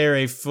prepare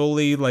a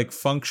fully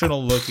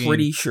functional-looking.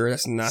 Pretty sure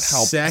that's not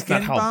how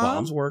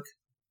bombs work.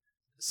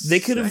 They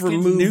could have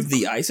Second removed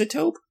the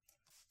isotope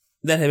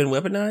that had been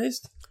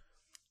weaponized.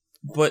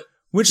 But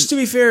which, to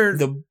be fair,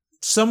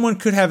 someone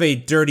could have a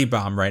dirty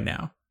bomb right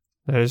now.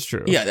 That is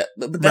true. Yeah,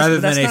 rather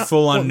than a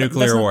full-on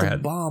nuclear warhead.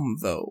 The bomb,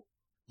 though,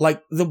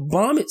 like the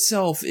bomb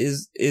itself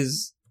is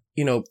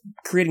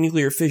creating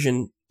nuclear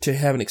fission to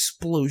have an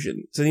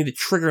explosion. So they need to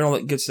trigger and all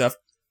that good stuff,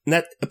 and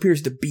that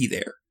appears to be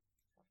there.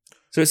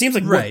 So it seems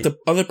like what the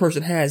other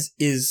person has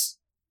is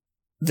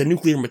the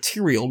nuclear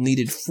material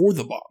needed for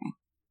the bomb.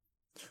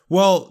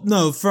 Well,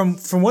 no, from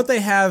what they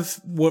have,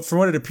 from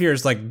what it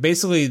appears, like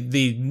basically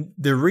the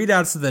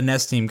readouts that the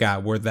Nest team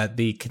got were that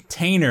the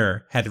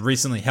container had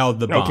recently held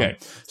the bomb. Okay.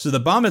 So the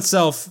bomb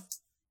itself,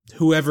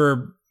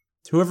 whoever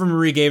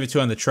Marie gave it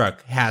to on the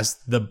truck has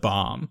the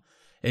bomb.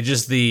 It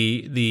just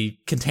the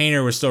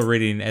container was still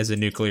reading as a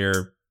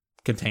nuclear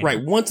container.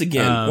 Right. Once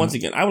again,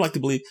 I would like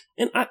to believe,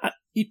 and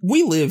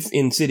we live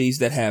in cities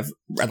that have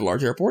rather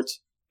large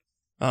airports.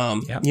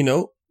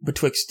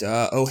 Betwixt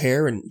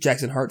O'Hare and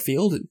Jackson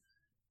Hartfield, and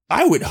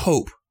I would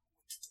hope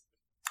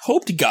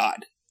to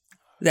God,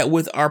 that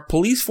with our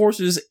police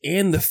forces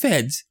and the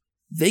feds,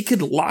 they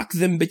could lock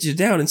them bitches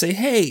down and say,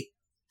 hey,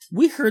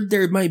 we heard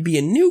there might be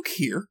a nuke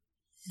here.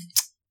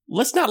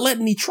 Let's not let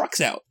any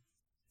trucks out.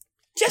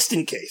 Just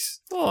in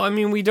case. Well, I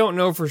mean, we don't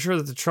know for sure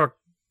that the truck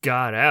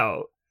got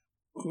out.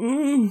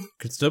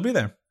 Could still be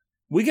there.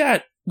 We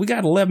got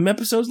 11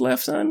 episodes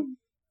left, son.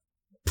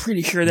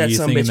 Pretty sure that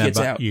some bitch gets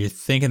out. You're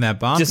thinking that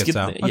bomb gets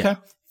out? Okay. Yeah.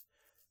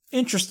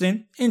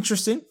 Interesting.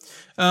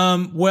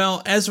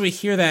 Well, as we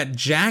hear that,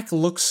 Jack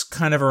looks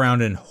kind of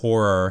around in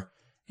horror,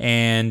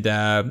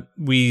 and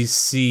we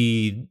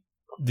see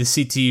the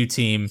CTU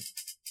team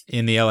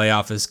in the LA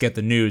office get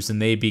the news, and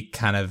they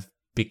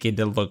begin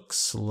to look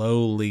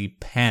slowly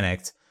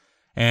panicked.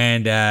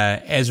 And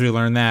as we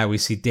learn that, we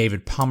see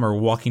David Palmer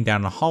walking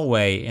down the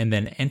hallway and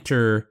then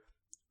enter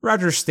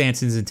Roger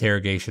Stanson's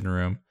interrogation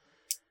room.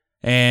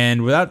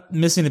 And without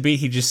missing a beat,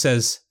 he just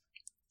says,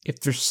 if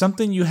there's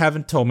something you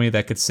haven't told me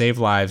that could save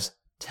lives,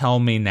 tell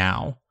me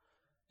now.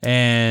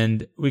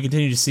 And we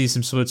continue to see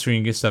some split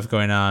screen stuff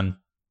going on.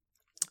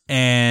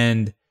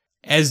 And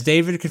as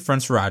David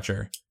confronts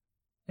Roger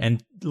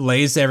and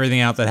lays everything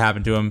out that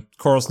happened to him,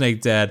 Coral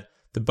Snake dead,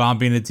 the bomb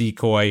being a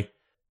decoy,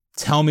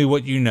 tell me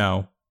what you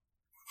know.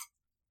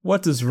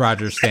 What does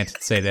Roger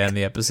Stanton say to end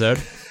the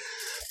episode?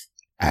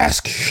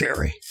 Ask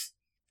Sherry.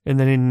 And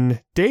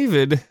then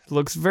David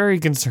looks very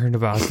concerned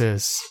about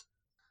this.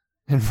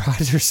 And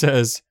Roger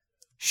says,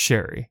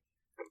 Sherry,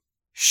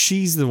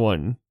 she's the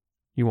one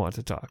you want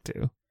to talk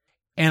to.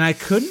 And I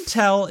couldn't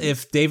tell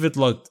if David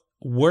looked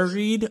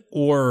worried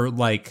or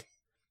like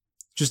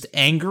just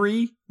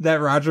angry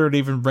that Roger would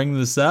even bring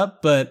this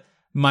up. But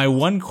my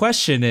one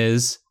question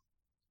is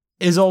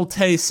old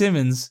Teddy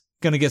Simmons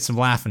going to get some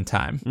laughing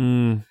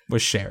time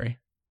with Sherry?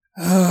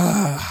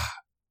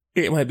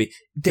 It might be.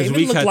 David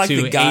we looked cut like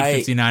to the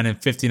guy 8:59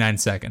 and 59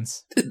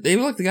 seconds. David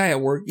looked like the guy at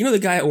work. You know the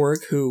guy at work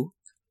who,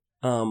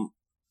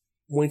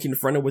 when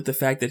confronted with the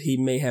fact that he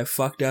may have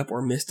fucked up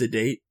or missed a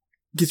date,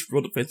 gets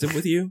real defensive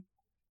with you.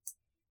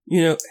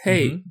 You know,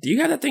 hey, do you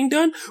got that thing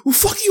done? Well,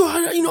 fuck you.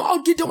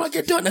 I'll get done when I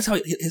get done. That's how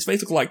his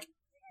face looked like.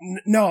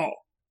 No,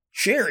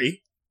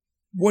 Sherry.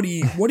 What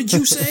did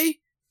you say?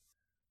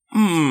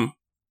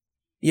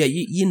 Yeah,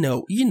 you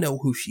know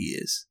who she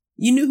is.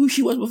 You knew who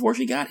she was before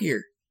she got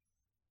here.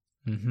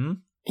 Mm-hmm. And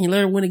you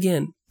let her win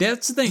again.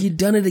 That's the thing. You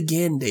done it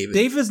again, David.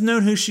 David's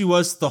known who she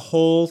was the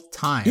whole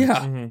time. Yeah.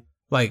 Mm-hmm.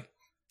 Like,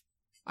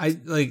 I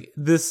like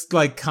this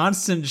like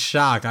constant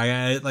shock.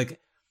 I like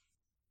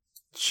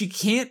she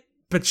can't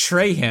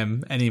betray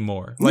him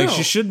anymore. Like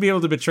she shouldn't be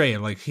able to betray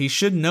him. Like he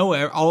should know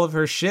all of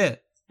her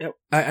shit. Yep.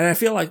 And I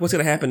feel like what's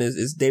gonna happen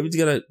is David's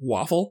gonna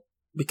waffle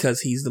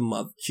because she's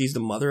the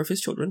mother of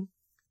his children.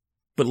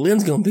 But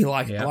Lynn's gonna be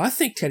like, "Oh, I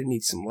think Teddy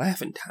needs some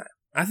laughing time.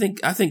 I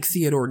think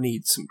Theodore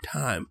needs some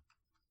time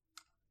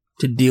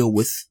to deal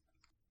with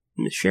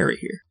Miss Sherry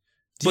here."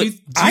 Do you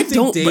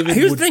think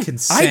David would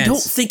consent? I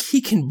don't think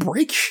he can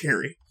break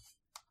Sherry.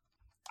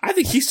 I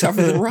think he's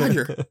tougher than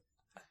Roger.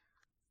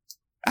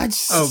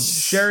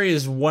 Sherry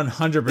is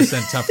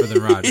 100% tougher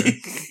than Roger.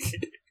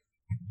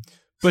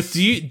 But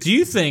do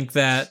you think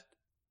that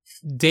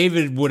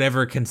David would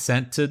ever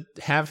consent to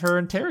have her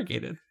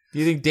interrogated? Do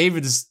you think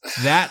David is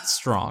that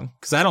strong?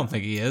 Because I don't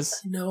think he is.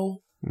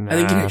 No.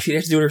 I think she'd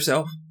have to do it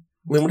herself.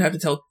 Lynn would have to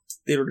tell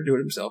Theodore to do it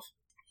himself.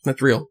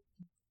 That's real.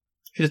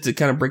 She'd have to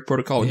kind of break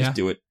protocol and just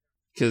do it.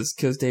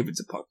 Because David's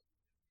a punk.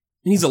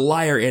 He's a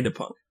liar and a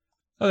punk.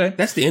 Okay.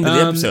 That's the end of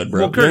the episode,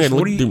 bro. Well, Kirsch,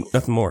 what do you do?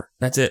 Nothing more.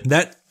 That's it. We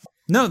cut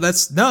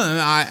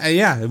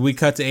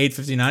to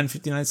 8:59,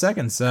 59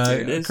 seconds.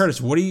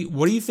 Curtis, what do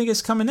you think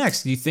is coming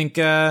next? Do you think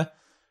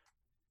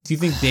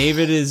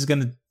David is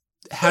gonna?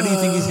 How do you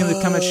think he's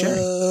gonna come at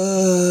Sherry?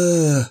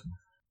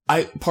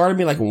 Part of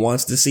me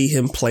wants to see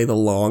him play the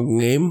long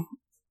game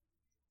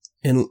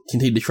and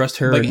continue to trust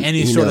her, like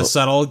any sort of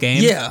subtle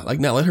game. Yeah,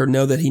 not let her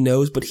know that he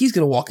knows, but he's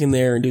gonna walk in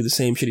there and do the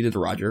same shit he did to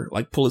Roger,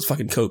 pull his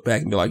fucking coat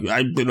back and be like,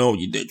 "I know what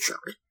you did,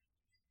 Sherry.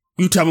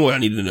 You tell me what I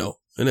need to know."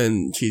 And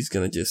then she's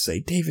gonna just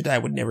say, "David, I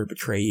would never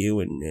betray you,"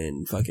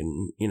 and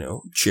fucking,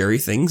 Sherry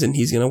things, and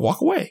he's gonna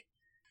walk away.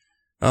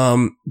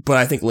 But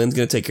I think Lynn's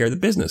gonna take care of the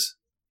business.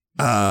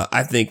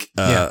 I think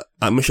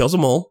Michelle's a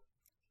mole.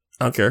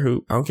 I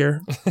don't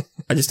care.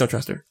 I just don't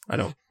trust her. I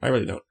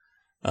really don't.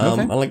 I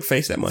don't like to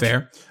face that much.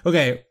 Fair.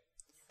 Okay.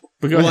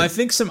 Well, I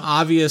think some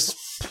obvious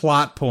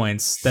plot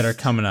points that are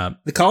coming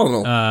up. The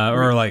Colonel.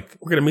 We're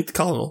gonna meet the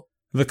Colonel.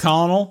 The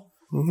Colonel.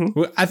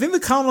 Mm-hmm. I think the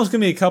Colonel's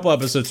gonna be a couple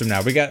episodes from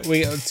now. We got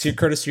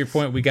Curtis, to your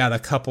point, we got a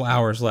couple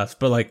hours left.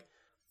 But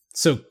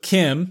so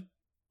Kim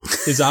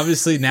is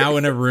obviously now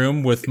in a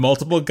room with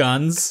multiple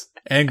guns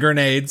and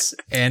grenades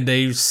and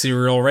a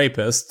serial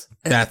rapist.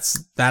 That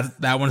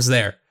one's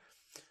there.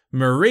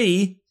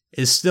 Marie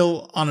is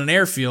still on an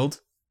airfield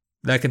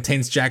that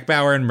contains Jack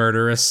Bauer and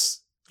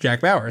murderous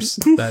Jack Bowers.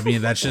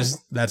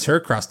 That's her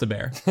cross to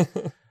bear.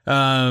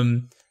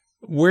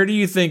 Where do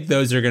you think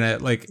those are gonna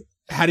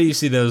how do you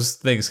see those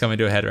things coming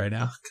to a head right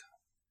now?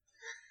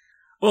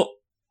 Well,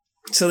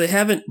 so they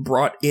haven't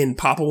brought in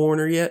Papa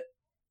Warner yet,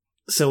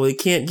 so they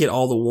can't get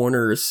all the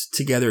Warners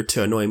together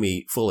to annoy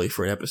me fully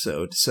for an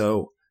episode.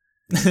 So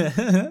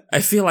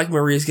I feel like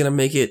Marie's gonna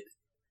make it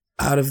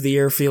out of the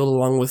airfield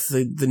along with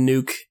the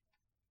nuke,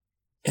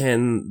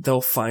 and they'll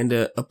find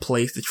a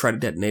place to try to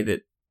detonate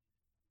it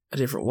a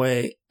different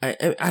way.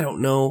 I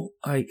don't know.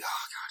 Oh god, it's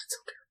so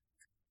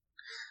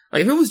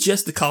terrible. If it was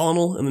just the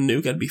Colonel and the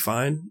nuke, I'd be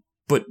fine.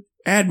 But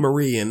add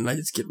Marie in, I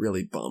just get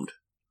really bummed.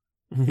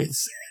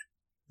 It's sad.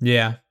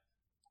 Yeah.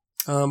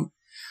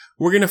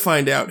 We're gonna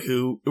find out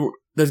who.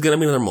 There's gonna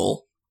be another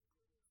mole,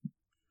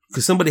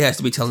 because somebody has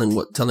to be telling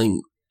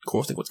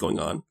Korosnik what's going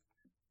on,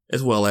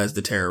 as well as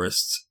the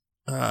terrorists.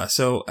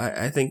 So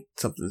I think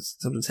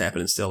something's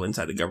happening still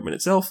inside the government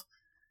itself.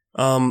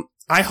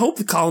 I hope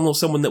the Colonel is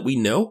someone that we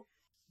know.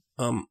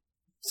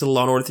 So the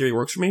Law and Order theory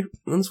works for me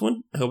on this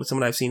one. I hope it's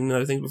someone I've seen in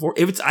other things before.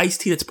 If it's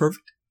Ice-T, that's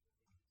perfect.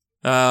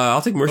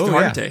 I'll take Maurice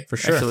Duarte, for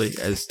sure. actually,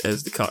 as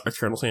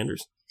Colonel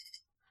Sanders.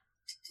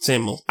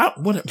 Samuel.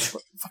 Whatever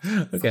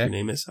your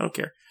name is. I don't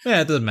care.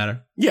 Yeah, it doesn't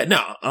matter. Yeah,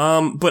 no.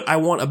 But I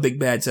want a big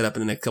bad setup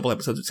in the next couple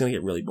episodes. It's going to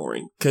get really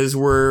boring. Because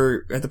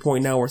we're at the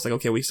point now where it's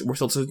okay, we're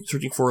still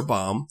searching for a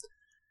bomb.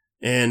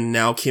 And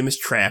now Kim is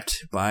trapped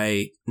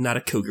by not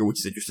a cougar, which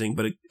is interesting,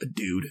 but a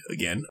dude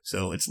again.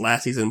 So it's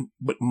last season,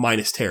 but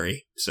minus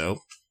Terry.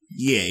 So,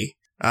 yay.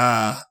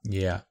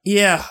 Yeah.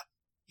 Yeah.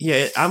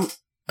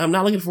 I'm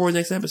not looking forward to the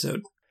next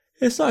episode.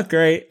 It's not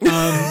great.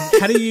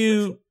 How do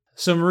you...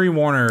 So Marie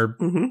Warner...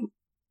 Mm-hmm.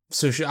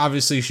 So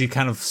she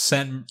kind of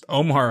sent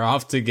Omar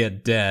off to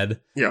get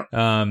dead. Yeah.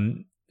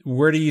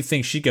 Where do you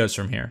think she goes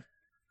from here?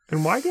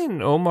 And why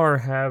didn't Omar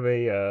have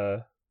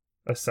a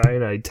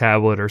cyanide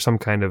tablet or some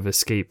kind of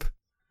escape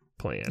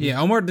plan?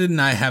 Yeah, Omar did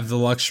not have the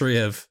luxury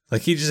of,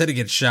 like, he just had to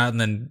get shot and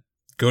then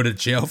go to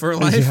jail for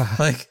life. Yeah.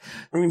 Like,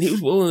 I mean, he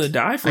was willing to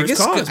die for his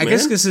cause, I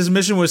guess because his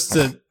mission was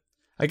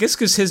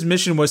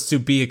to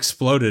be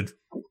exploded.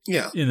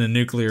 Yeah. In a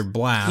nuclear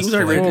blast. He was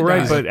already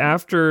right, but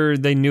after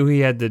they knew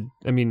he had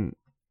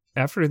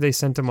after they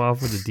sent him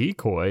off with a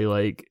decoy,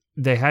 like,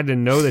 they had to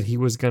know that he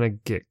was going to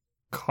get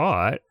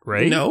caught,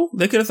 right? No,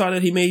 they could have thought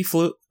that he may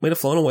have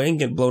flown away and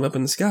get blown up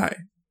in the sky.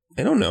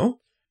 They don't know.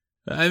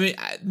 I mean,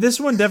 this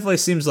one definitely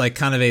seems like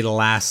kind of a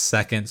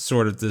last-second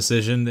sort of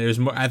decision.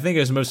 I think it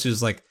was mostly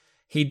just like,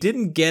 he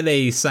didn't get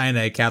a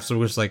cyanide capsule,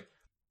 which, like,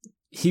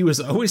 he was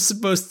always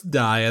supposed to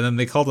die, and then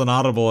they called an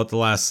audible at the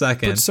last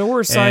second. But so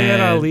were Syed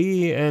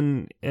Ali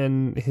and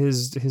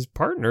his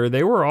partner.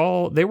 They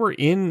were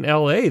in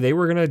L.A. They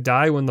were gonna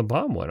die when the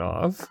bomb went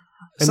off,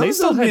 and they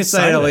still had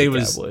cyanide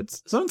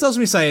tablets. Someone tells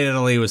me Syed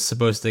Ali was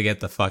supposed to get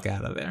the fuck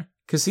out of there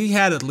because he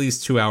had at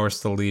least 2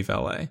 hours to leave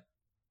L.A.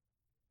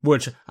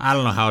 Which I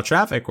don't know how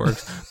traffic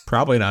works.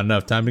 Probably not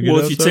enough time to get.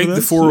 Well, if you take the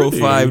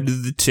 405 to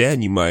the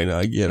 10, you might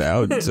not get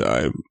out in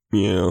time.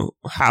 You know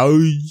how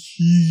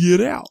you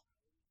get out.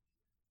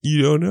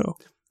 You don't know.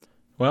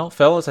 Well,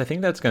 fellas, I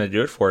think that's going to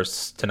do it for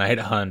us tonight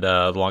on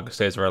The Longest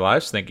Days of Our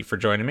Lives. Thank you for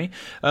joining me.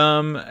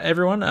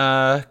 Everyone,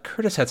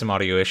 Curtis had some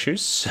audio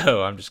issues,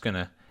 so I'm just going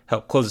to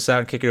help close this out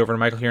and kick it over to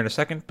Michael here in a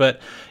second. But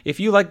if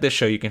you like this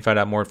show, you can find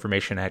out more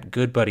information at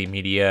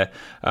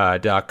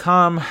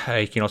goodbuddymedia.com.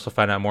 You can also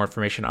find out more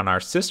information on our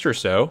sister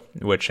show,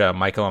 which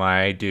Michael and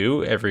I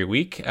do every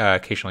week,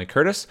 occasionally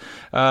Curtis,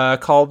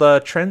 called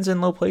Trends in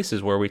Low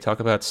Places, where we talk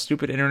about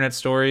stupid internet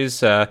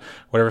stories,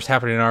 whatever's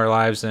happening in our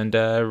lives, and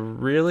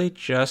really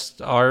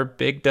just are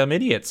big dumb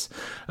idiots.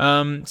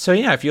 So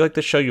yeah, if you like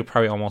this show, you'll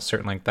probably almost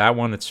certainly like that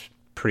one. It's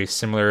pretty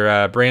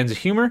similar brands of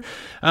humor.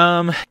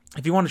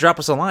 If you want to drop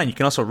us a line, you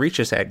can also reach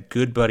us at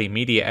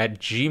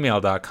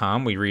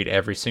goodbuddymedia@gmail.com. We read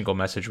every single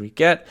message we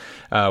get.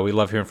 We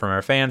love hearing from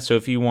our fans. So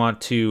if you want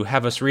to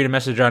have us read a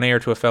message on air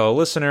to a fellow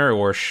listener,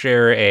 or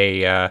share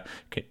a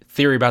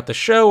theory about the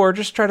show, or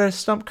just try to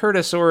stump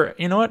Curtis, or,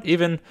 you know what,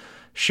 even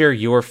share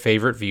your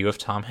favorite view of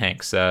Tom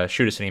Hanks,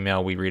 shoot us an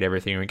email. We read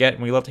everything we get,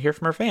 and we love to hear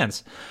from our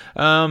fans.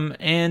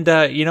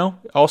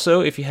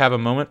 Also, if you have a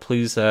moment,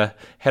 please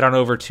head on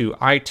over to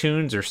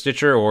iTunes or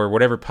Stitcher or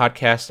whatever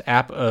podcast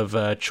app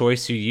of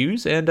choice you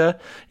use, and why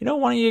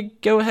don't you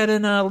go ahead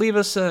and leave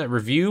us a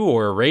review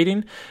or a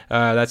rating.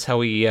 That's how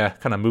we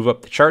kind of move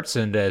up the charts,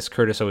 and as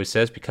Curtis always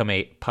says, become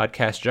a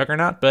podcast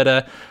juggernaut.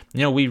 But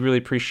we really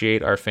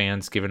appreciate our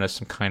fans giving us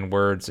some kind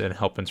words and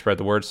helping spread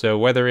the word. So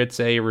whether it's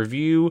a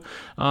review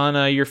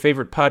on your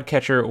favorite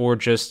podcatcher, or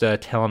just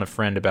telling a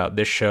friend about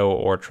this show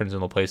or Trends in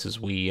Low Places,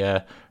 we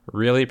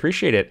really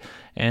appreciate it.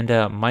 And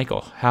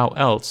Michael, how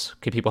else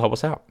can people help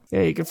us out?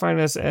 Yeah, you can find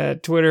us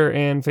at Twitter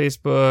and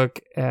Facebook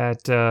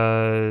at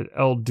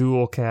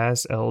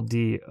LDoolCast,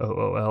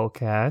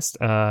 LDOOLcast.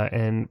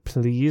 And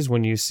please,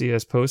 when you see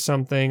us post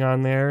something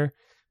on there,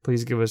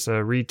 please give us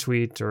a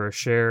retweet or a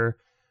share,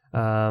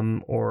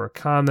 or a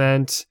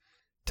comment.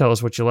 Tell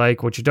us what you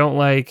like, what you don't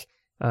like.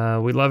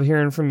 We love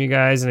hearing from you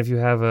guys, and if you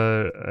have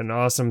an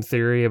awesome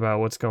theory about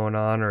what's going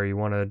on, or you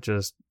want to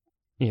just,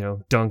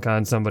 dunk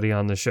on somebody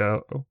on the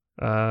show,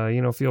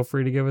 feel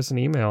free to give us an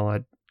email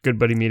at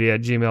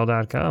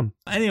goodbuddymedia@gmail.com.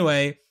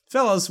 Anyway,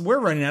 fellas, we're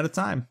running out of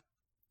time.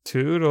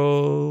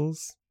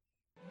 Toodles.